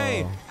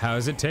 TK!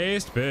 How's it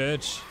taste,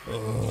 bitch?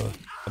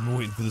 I've been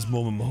waiting for this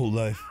moment my whole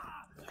life.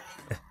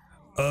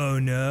 Oh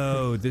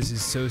no, this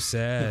is so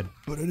sad.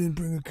 But I didn't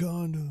bring a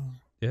condom.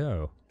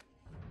 Yo.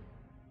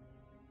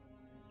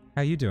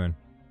 How you doing?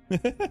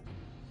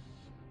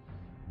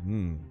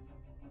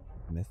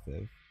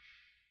 Missive.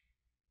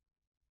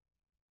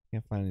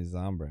 Can't find any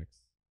Zombrex.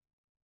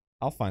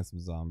 I'll find some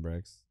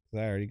Zombrex. Cause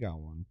I already got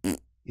one.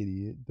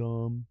 Idiot.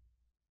 Dumb.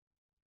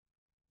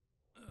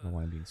 I don't know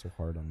why I'm being so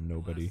hard on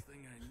nobody. Last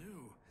thing I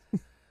knew,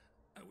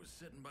 I was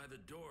sitting by the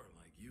door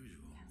like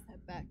usual. Pass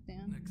that back,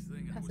 Dan. Next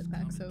thing I Pass was it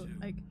back coming so to,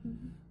 I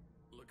can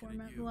looking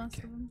format at the you. last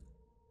of them.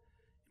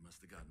 You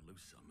must have gotten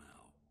loose somehow.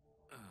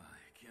 I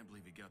can't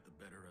believe you got the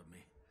better of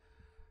me.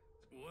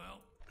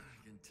 Well, I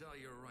can tell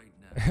you right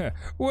now.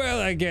 Well,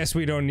 I guess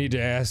we don't need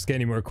to ask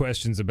any more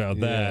questions about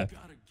that.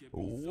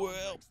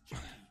 Well,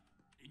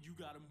 and you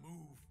gotta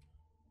move.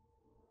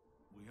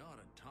 We ought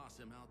to toss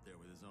him out there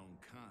with his own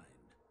kind.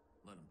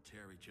 Let him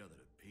tear each other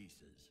to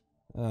pieces.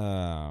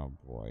 Oh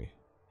boy.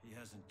 He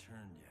hasn't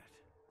turned yet.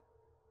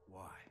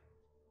 Why?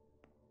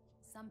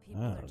 Some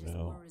people are just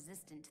more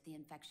resistant to the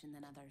infection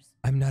than others.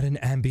 I'm not an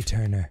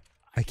ambi-turner.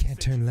 I can't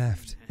turn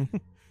left.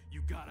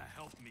 You gotta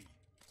help me.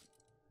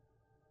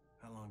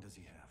 How long does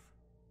he have?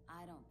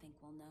 I don't think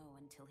we'll know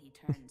until he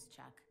turns,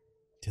 Chuck.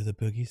 Till the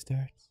boogie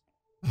starts.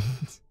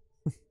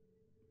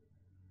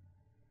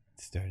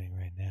 It's starting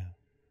right now.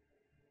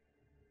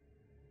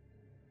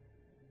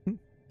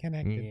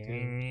 Connected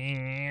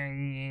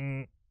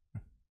to.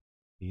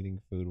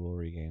 Eating food will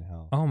regain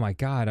health. Oh my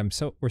god,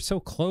 we're so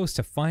close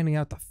to finding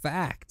out the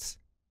facts.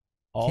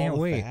 All Can't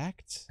the wait.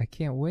 facts? I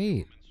can't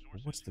wait.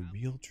 What's the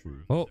real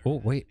truth? Oh,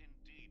 wait.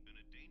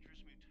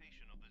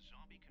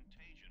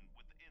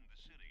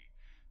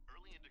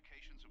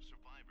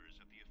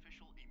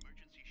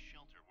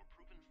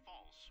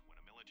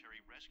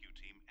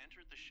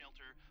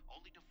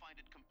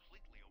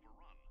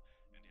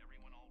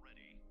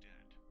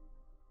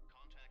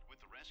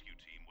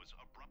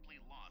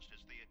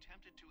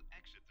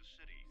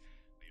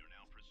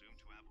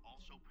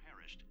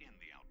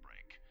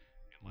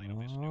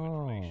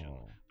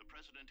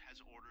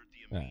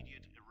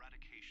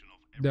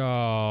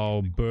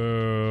 Oh,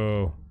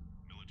 boo.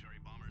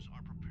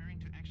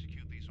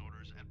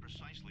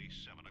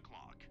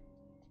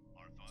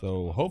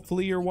 So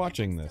hopefully you're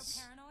watching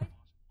this.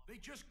 They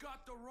just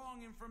got the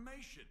wrong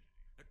information.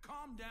 Now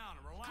calm down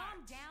and relax.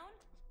 Calm down?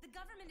 The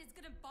government is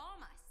gonna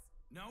bomb us.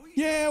 No,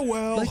 Yeah,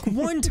 well. Like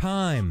one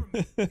time.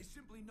 He's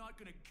simply not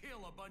gonna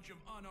kill a bunch of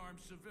unarmed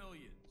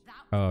civilians.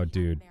 Oh,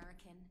 dude.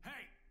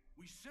 Hey,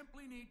 we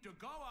simply need to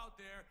go out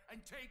there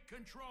and take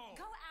control.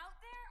 Go out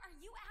there? Are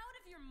you out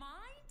of your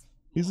mind?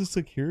 He's a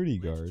security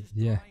guard.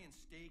 Yeah. And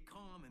stay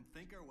calm and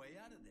think our way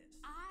out of this.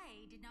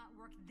 I did not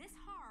work this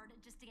hard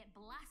just to get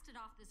blasted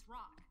off this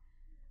rock.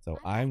 So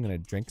I'm gonna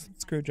drink some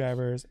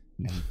screwdrivers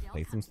and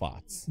play some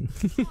slots.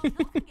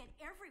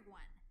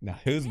 Now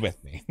who's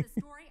with me?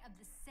 The story of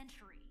the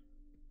century.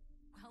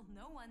 Well,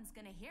 no one's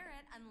gonna hear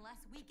it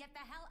unless we get the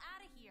hell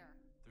out of here.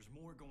 There's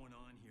more going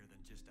on here than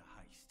just a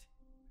heist.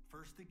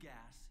 First the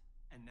gas,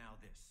 and now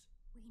this.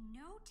 We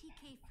know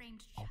TK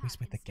framed Always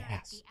with the Chuck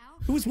gas. and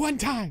stirred the It was one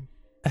time.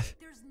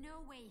 There's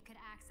no way he could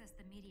access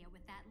the media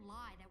with that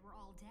lie that we're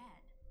all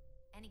dead.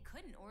 And he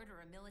couldn't order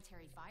a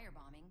military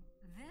firebombing.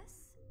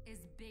 This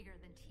is bigger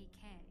than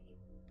TK.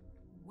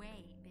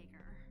 Way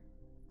bigger.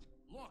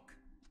 Look,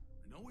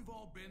 I know we've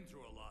all been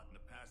through a lot in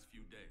the past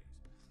few days,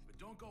 but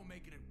don't go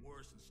making it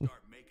worse and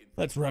start making.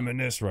 Let's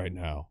reminisce right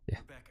now. Yeah.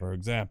 For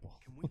example,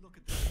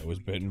 I was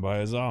bitten by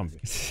a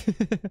zombie.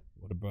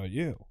 What about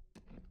you?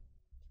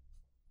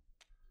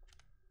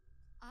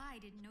 I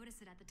didn't notice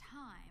it at the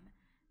time.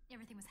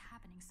 Everything was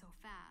happening so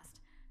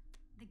fast.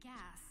 The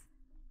gas,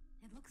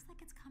 it looks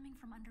like it's coming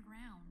from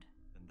underground.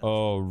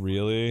 Oh,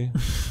 really?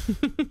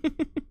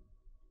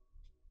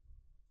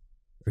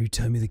 Are you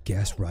telling me the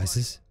gas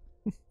rises?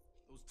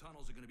 Those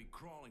tunnels are going to be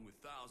crawling with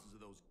thousands of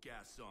those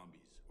gas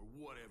zombies, or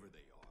whatever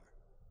they are.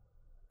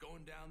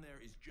 Going down there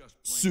is just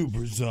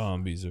Super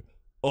zombies or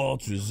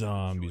ultra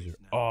zombies or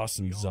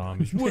awesome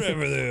zombies,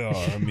 whatever they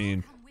are. I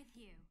mean,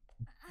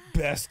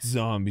 best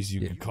zombies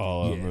you could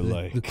call them, or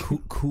like the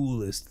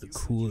coolest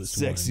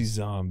sexy ones.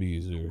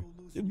 zombies or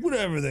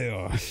whatever they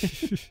are.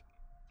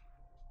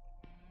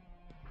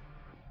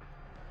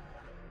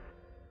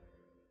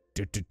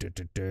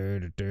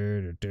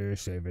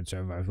 Save and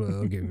survive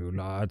will give you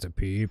lots of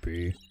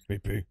pee-pee.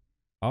 Pee-pee.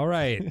 All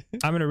right,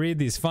 I'm gonna read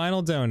these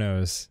final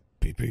donos.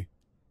 Pee-pee.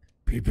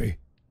 Pee-pee.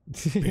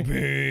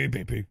 Pee-pee.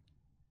 Pee-pee.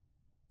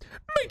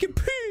 Make it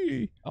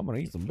pee! I'm gonna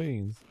eat some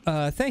beans.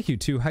 Thank you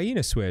to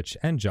Hyena Switch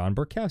and John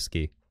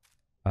Borkowski.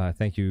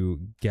 Thank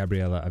you,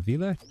 Gabriela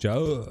Avila,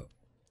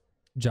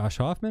 Josh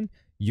Hoffman,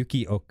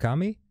 Yuki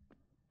Okami,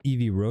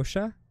 Evie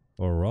Rocha,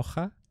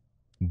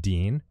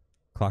 Dean,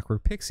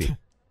 Clockwork Pixie,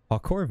 Paul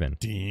Corvin,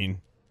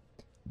 Dean,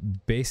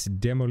 Base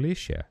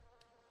Demolitia,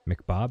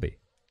 McBobby,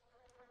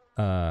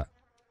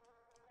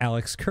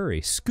 Alex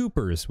Curry,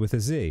 Scoopers with a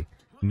Z,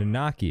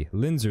 Nanaki,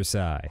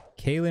 Linzersai,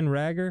 Kaylin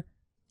Rager,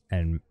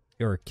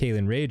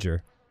 Kaylin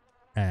Rager,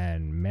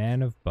 and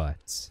Man of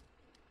Butts.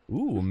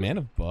 Ooh, Man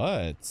of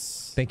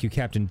Butts. Thank you,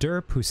 Captain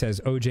Derp, who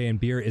says OJ and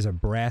beer is a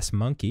brass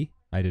monkey.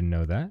 I didn't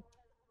know that.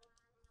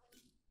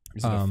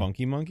 Is it a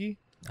funky monkey?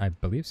 I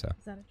believe so.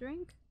 Is that a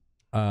drink?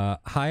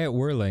 Hyatt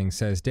Whirling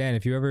says, Dan,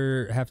 if you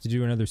ever have to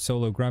do another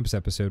solo Grumps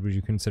episode, would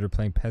you consider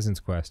playing Peasant's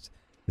Quest,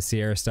 the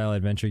Sierra-style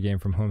adventure game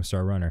from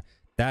Homestar Runner?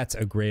 That's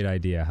a great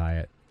idea,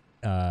 Hyatt.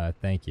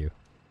 Thank you.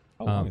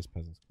 How long is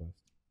Peasant's Quest?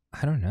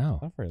 I don't know.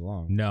 Not very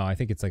long. No, I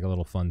think it's like a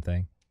little fun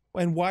thing.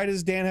 And why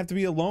does Dan have to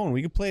be alone?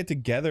 We could play it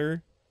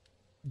together,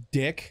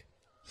 dick.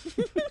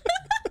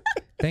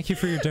 Thank you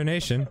for your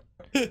donation.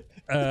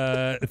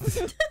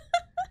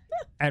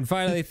 And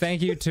finally,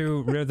 thank you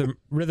to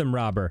Rhythm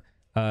Robber.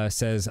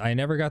 Says, I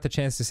never got the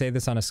chance to say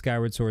this on a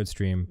Skyward Sword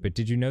stream, but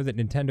did you know that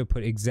Nintendo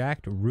put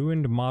exact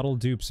ruined model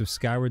dupes of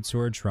Skyward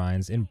Sword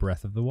shrines in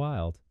Breath of the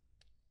Wild?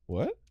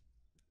 What?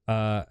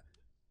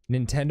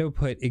 Nintendo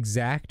put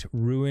exact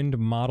ruined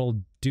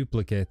model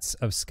duplicates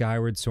of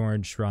Skyward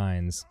Sword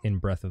shrines in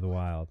Breath of the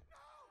Wild.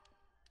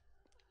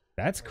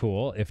 That's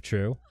cool, if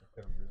true.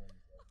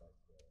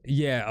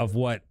 Yeah, of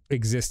what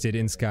existed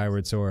in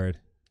Skyward Sword.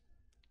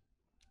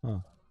 Huh.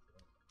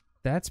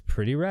 That's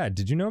pretty rad.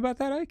 Did you know about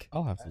that, Ike?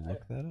 I'll have to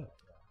look that up.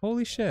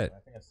 Holy shit.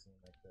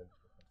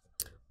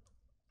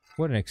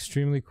 What an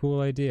extremely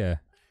cool idea.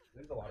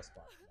 There's a lot of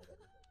spots.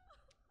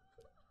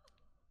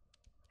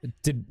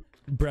 Did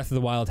Breath of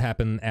the Wild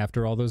happen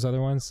after all those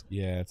other ones?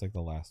 Yeah, it's like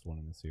the last one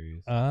in the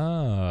series.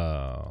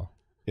 Oh.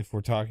 If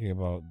we're talking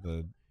about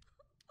the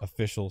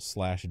official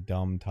 /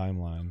 dumb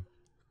timeline.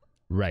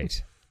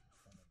 Right.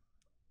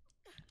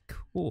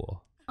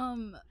 Cool.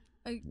 Whoa.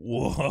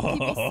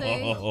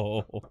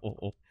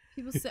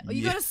 People say, oh,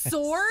 you got a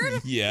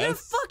sword? Yes. You got a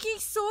fucking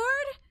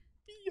sword?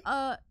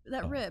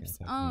 That rips.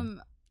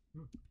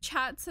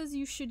 Chat says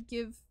you should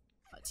give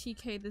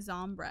TK the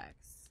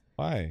Zombrex.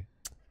 Why?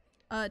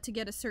 To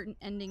get a certain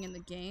ending in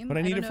the game. But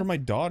I need it for my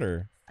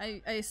daughter.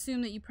 I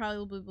assume that you probably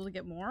will be able to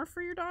get more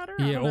for your daughter.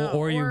 Yeah,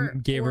 or you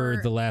gave her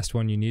the last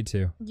one you need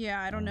to.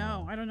 Yeah, I don't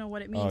know. I don't know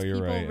what it means. Oh, you're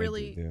People right,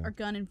 really are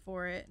gunning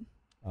for it.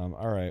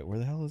 Alright, where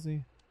the hell is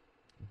he?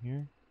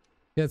 Here?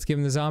 Yeah, let's give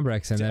him the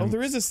Zombrex and then... Oh,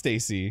 there is a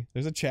Stacy.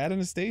 There's a Chad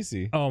and a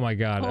Stacy. Oh my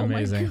god,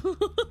 amazing.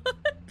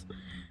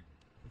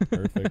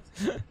 Perfect.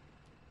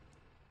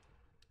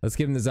 Let's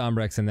give him the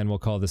Zombrex and then we'll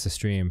call this a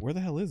stream. Where the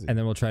hell is it? And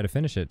then we'll try to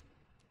finish it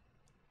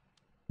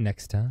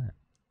next time.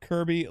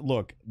 Kirby,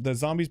 look, the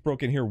zombies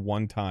broke in here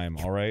one time,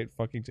 all right?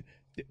 Fucking.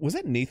 Was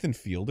that Nathan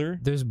Fielder?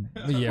 There's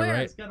yeah, Where?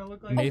 right. It's oh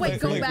wait,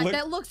 go back.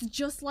 That looks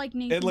just like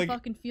Nathan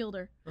fucking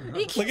Fielder.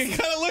 Like it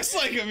kind of looks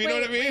like him. You know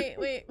what I mean?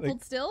 Wait. Like,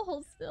 hold still.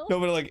 Hold still. No,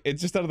 but like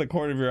it's just out of the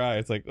corner of your eye.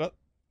 It's like, oh,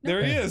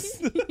 there he is.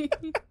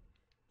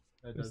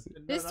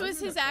 This was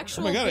his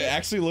actual. Oh my god, it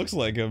actually looks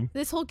like him.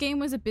 This whole game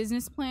was a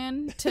business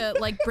plan to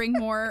like bring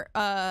more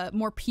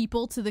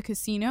people to the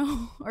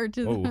casino or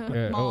to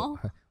the mall.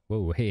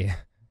 Whoa, hey.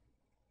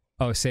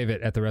 Oh, save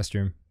it at the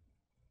restroom.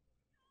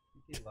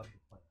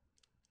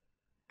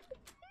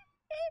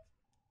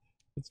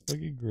 That's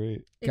fucking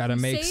great. Gotta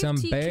make some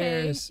TK,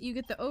 bears. You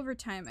get the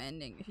overtime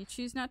ending. If you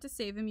choose not to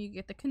save him, you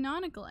get the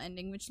canonical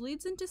ending, which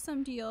leads into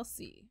some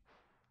DLC.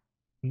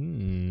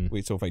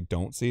 Wait, so if I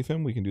don't save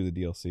him, we can do the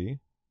DLC?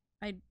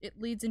 It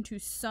leads into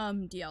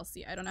some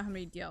DLC. I don't know how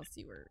many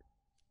DLC were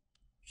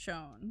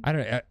shown. I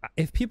don't know.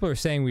 If people are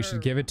saying we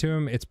should give it to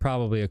him, it's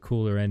probably a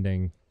cooler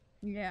ending.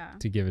 Yeah.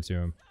 To give it to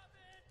him.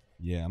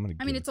 Yeah, I'm gonna.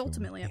 I mean, it's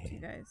ultimately up to you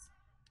guys.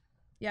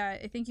 Yeah,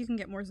 I think you can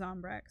get more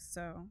Zombrex,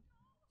 so.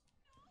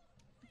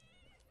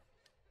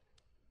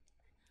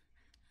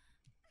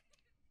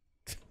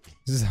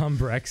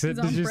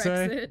 Zombrexit, did you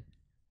say?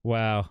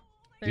 Wow.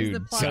 There's dude, the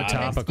plot so of the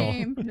next topical.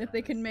 game that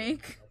they can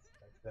make.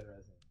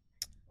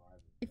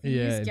 If you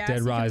Yeah, use gas, Dead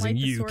you Rising, can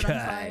light the you sword on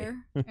guy. fire,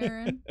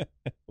 Aaron.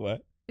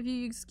 What? If you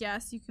use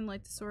gas, you can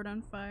light the sword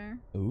on fire.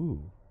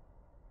 Ooh.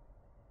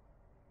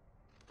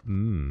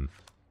 Mmm.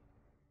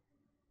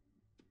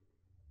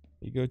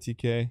 Here you go,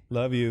 TK.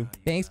 Love you.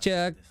 Thanks,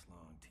 Chuck.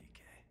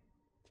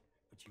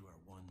 But you are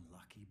one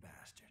lucky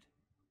bastard.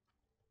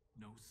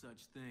 No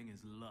such thing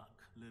as luck,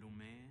 little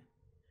man.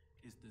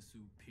 It's the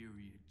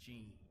superior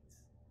genes.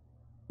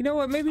 You know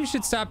what? Maybe you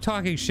should stop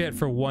talking shit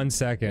for 1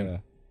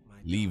 second.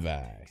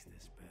 Levi.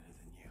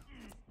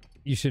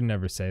 You should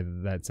never say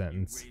that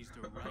sentence. Raised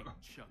her right,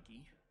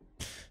 Chucky.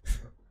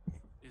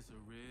 It's a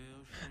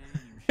real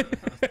shame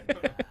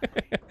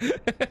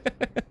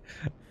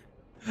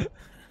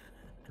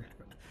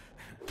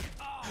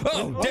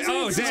Oh,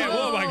 damn!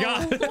 Oh my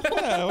god!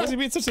 Yeah, why is he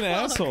being such an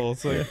asshole?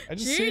 It's like, I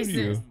just saved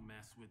you.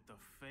 Mess with the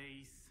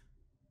face.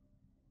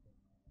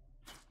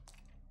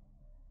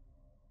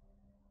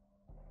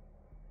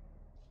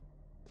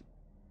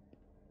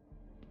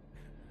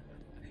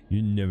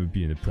 You'll never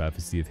be in the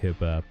prophecy of hip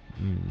hop.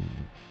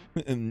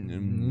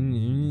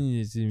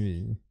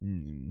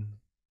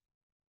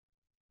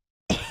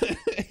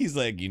 He's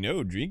like, you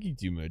know, drinking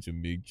too much will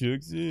make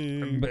Chuck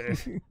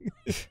sick.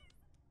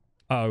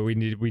 Oh, we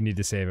need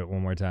to save it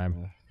one more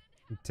time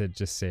to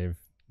just save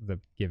the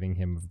giving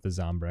him of the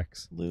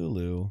Zombrex.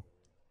 Lulu.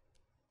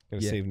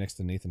 Gotta Yeah. save next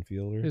to Nathan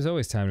Fielder. There's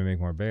always time to make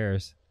more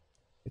bears.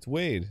 It's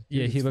Wade.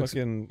 Yeah, Dude, he it's looks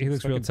fucking, he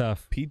looks real fucking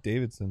tough. Pete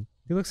Davidson.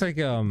 He looks like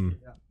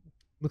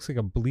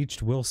a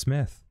bleached Will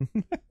Smith.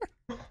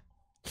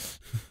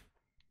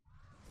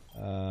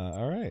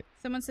 All right.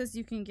 Someone says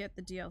you can get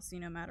the DLC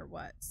no matter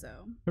what,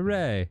 so.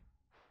 Hooray!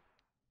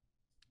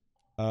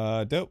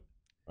 Dope.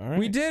 All right.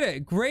 We did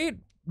it. Great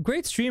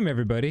stream,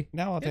 everybody.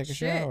 Now I'll Good take a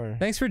shit. shower.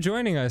 Thanks for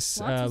joining us,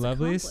 Lots was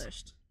lovelies.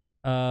 accomplished.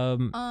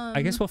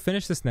 I guess we'll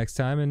finish this next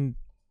time and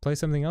play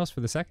something else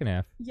for the second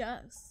half.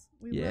 Yes,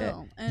 we Yeah.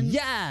 will. And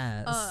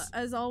Yes!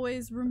 as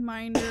always,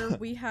 reminder,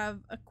 we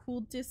have a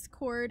cool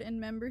Discord and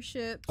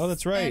memberships. Oh,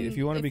 that's right. And If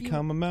you want to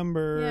become a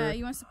member, yeah,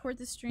 you want to support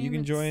the stream, you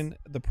can it's- join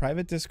the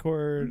private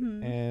Discord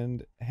Mhm.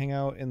 and hang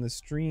out in the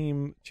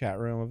stream chat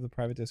room of the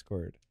private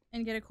Discord.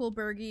 and get a cool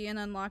burgie and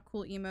unlock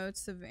cool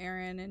emotes of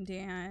Aaron and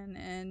Dan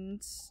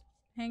and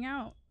hang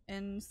out.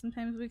 And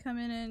sometimes we come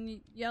in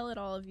and yell at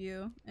all of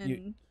you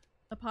in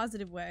a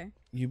positive way.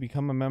 You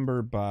become a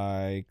member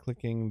by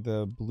clicking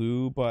the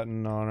blue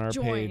button on our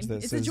Join. page that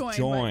It's says a join.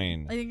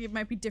 join. button. I think it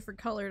might be different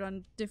colored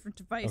on different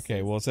devices.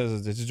 Okay, well it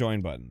says it's a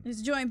join button. It's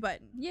a join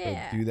button.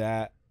 Yeah. So do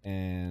that,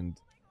 and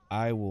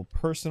I will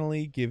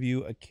personally give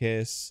you a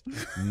kiss,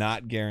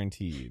 not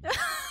guaranteed.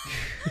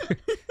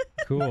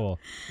 Cool.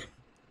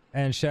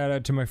 And shout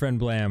out to my friend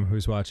Blam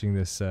who's watching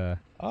this.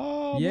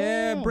 Oh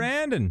yeah, Blam.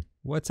 Brandon.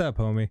 What's up,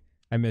 homie?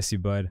 I miss you,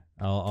 bud.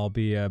 I'll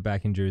be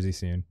back in Jersey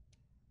soon.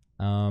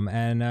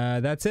 And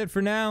that's it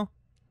for now.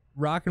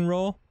 Rock and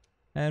roll,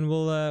 and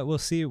we'll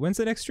see you. When's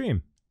the next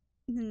stream?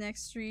 The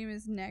next stream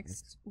is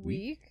next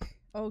week.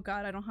 Oh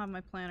God, I don't have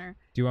my planner.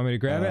 Do you want me to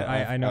grab it?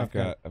 I know I've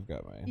got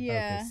mine.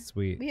 Yeah. Okay,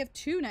 sweet. We have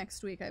 2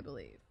 next week, I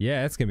believe.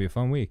 Yeah, it's gonna be a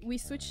fun week. We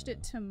switched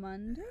it to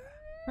Monday.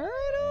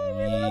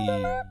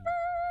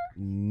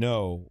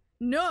 No.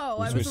 No,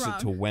 we I was switched wrong. it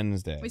to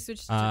Wednesday. We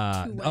switched it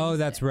to Wednesday. Oh,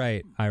 that's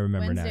right. I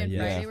remember Wednesday now. and Yeah.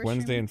 Friday we're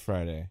Wednesday streaming. and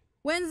Friday.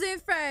 Wednesday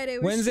and Friday.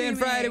 We're Wednesday and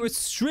Friday we're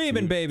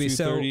streaming, baby.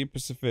 So 2:30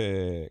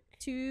 Pacific.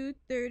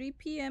 2:30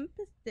 p.m.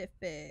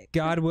 Pacific.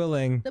 God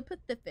willing, The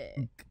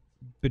Pacific.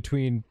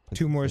 between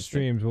 2 more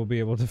streams, we'll be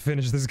able to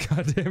finish this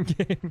goddamn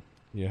game.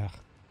 Yeah.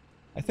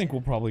 I think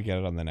we'll probably get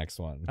it on the next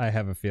one. I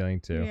have a feeling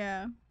too.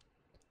 Yeah.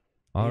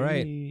 All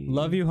right.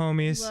 Love you,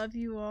 homies. Love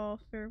you all.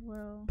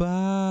 Farewell.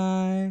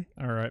 Bye.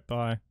 All right,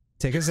 bye.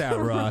 Take us out,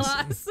 Ross.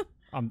 Ross.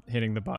 I'm hitting the button.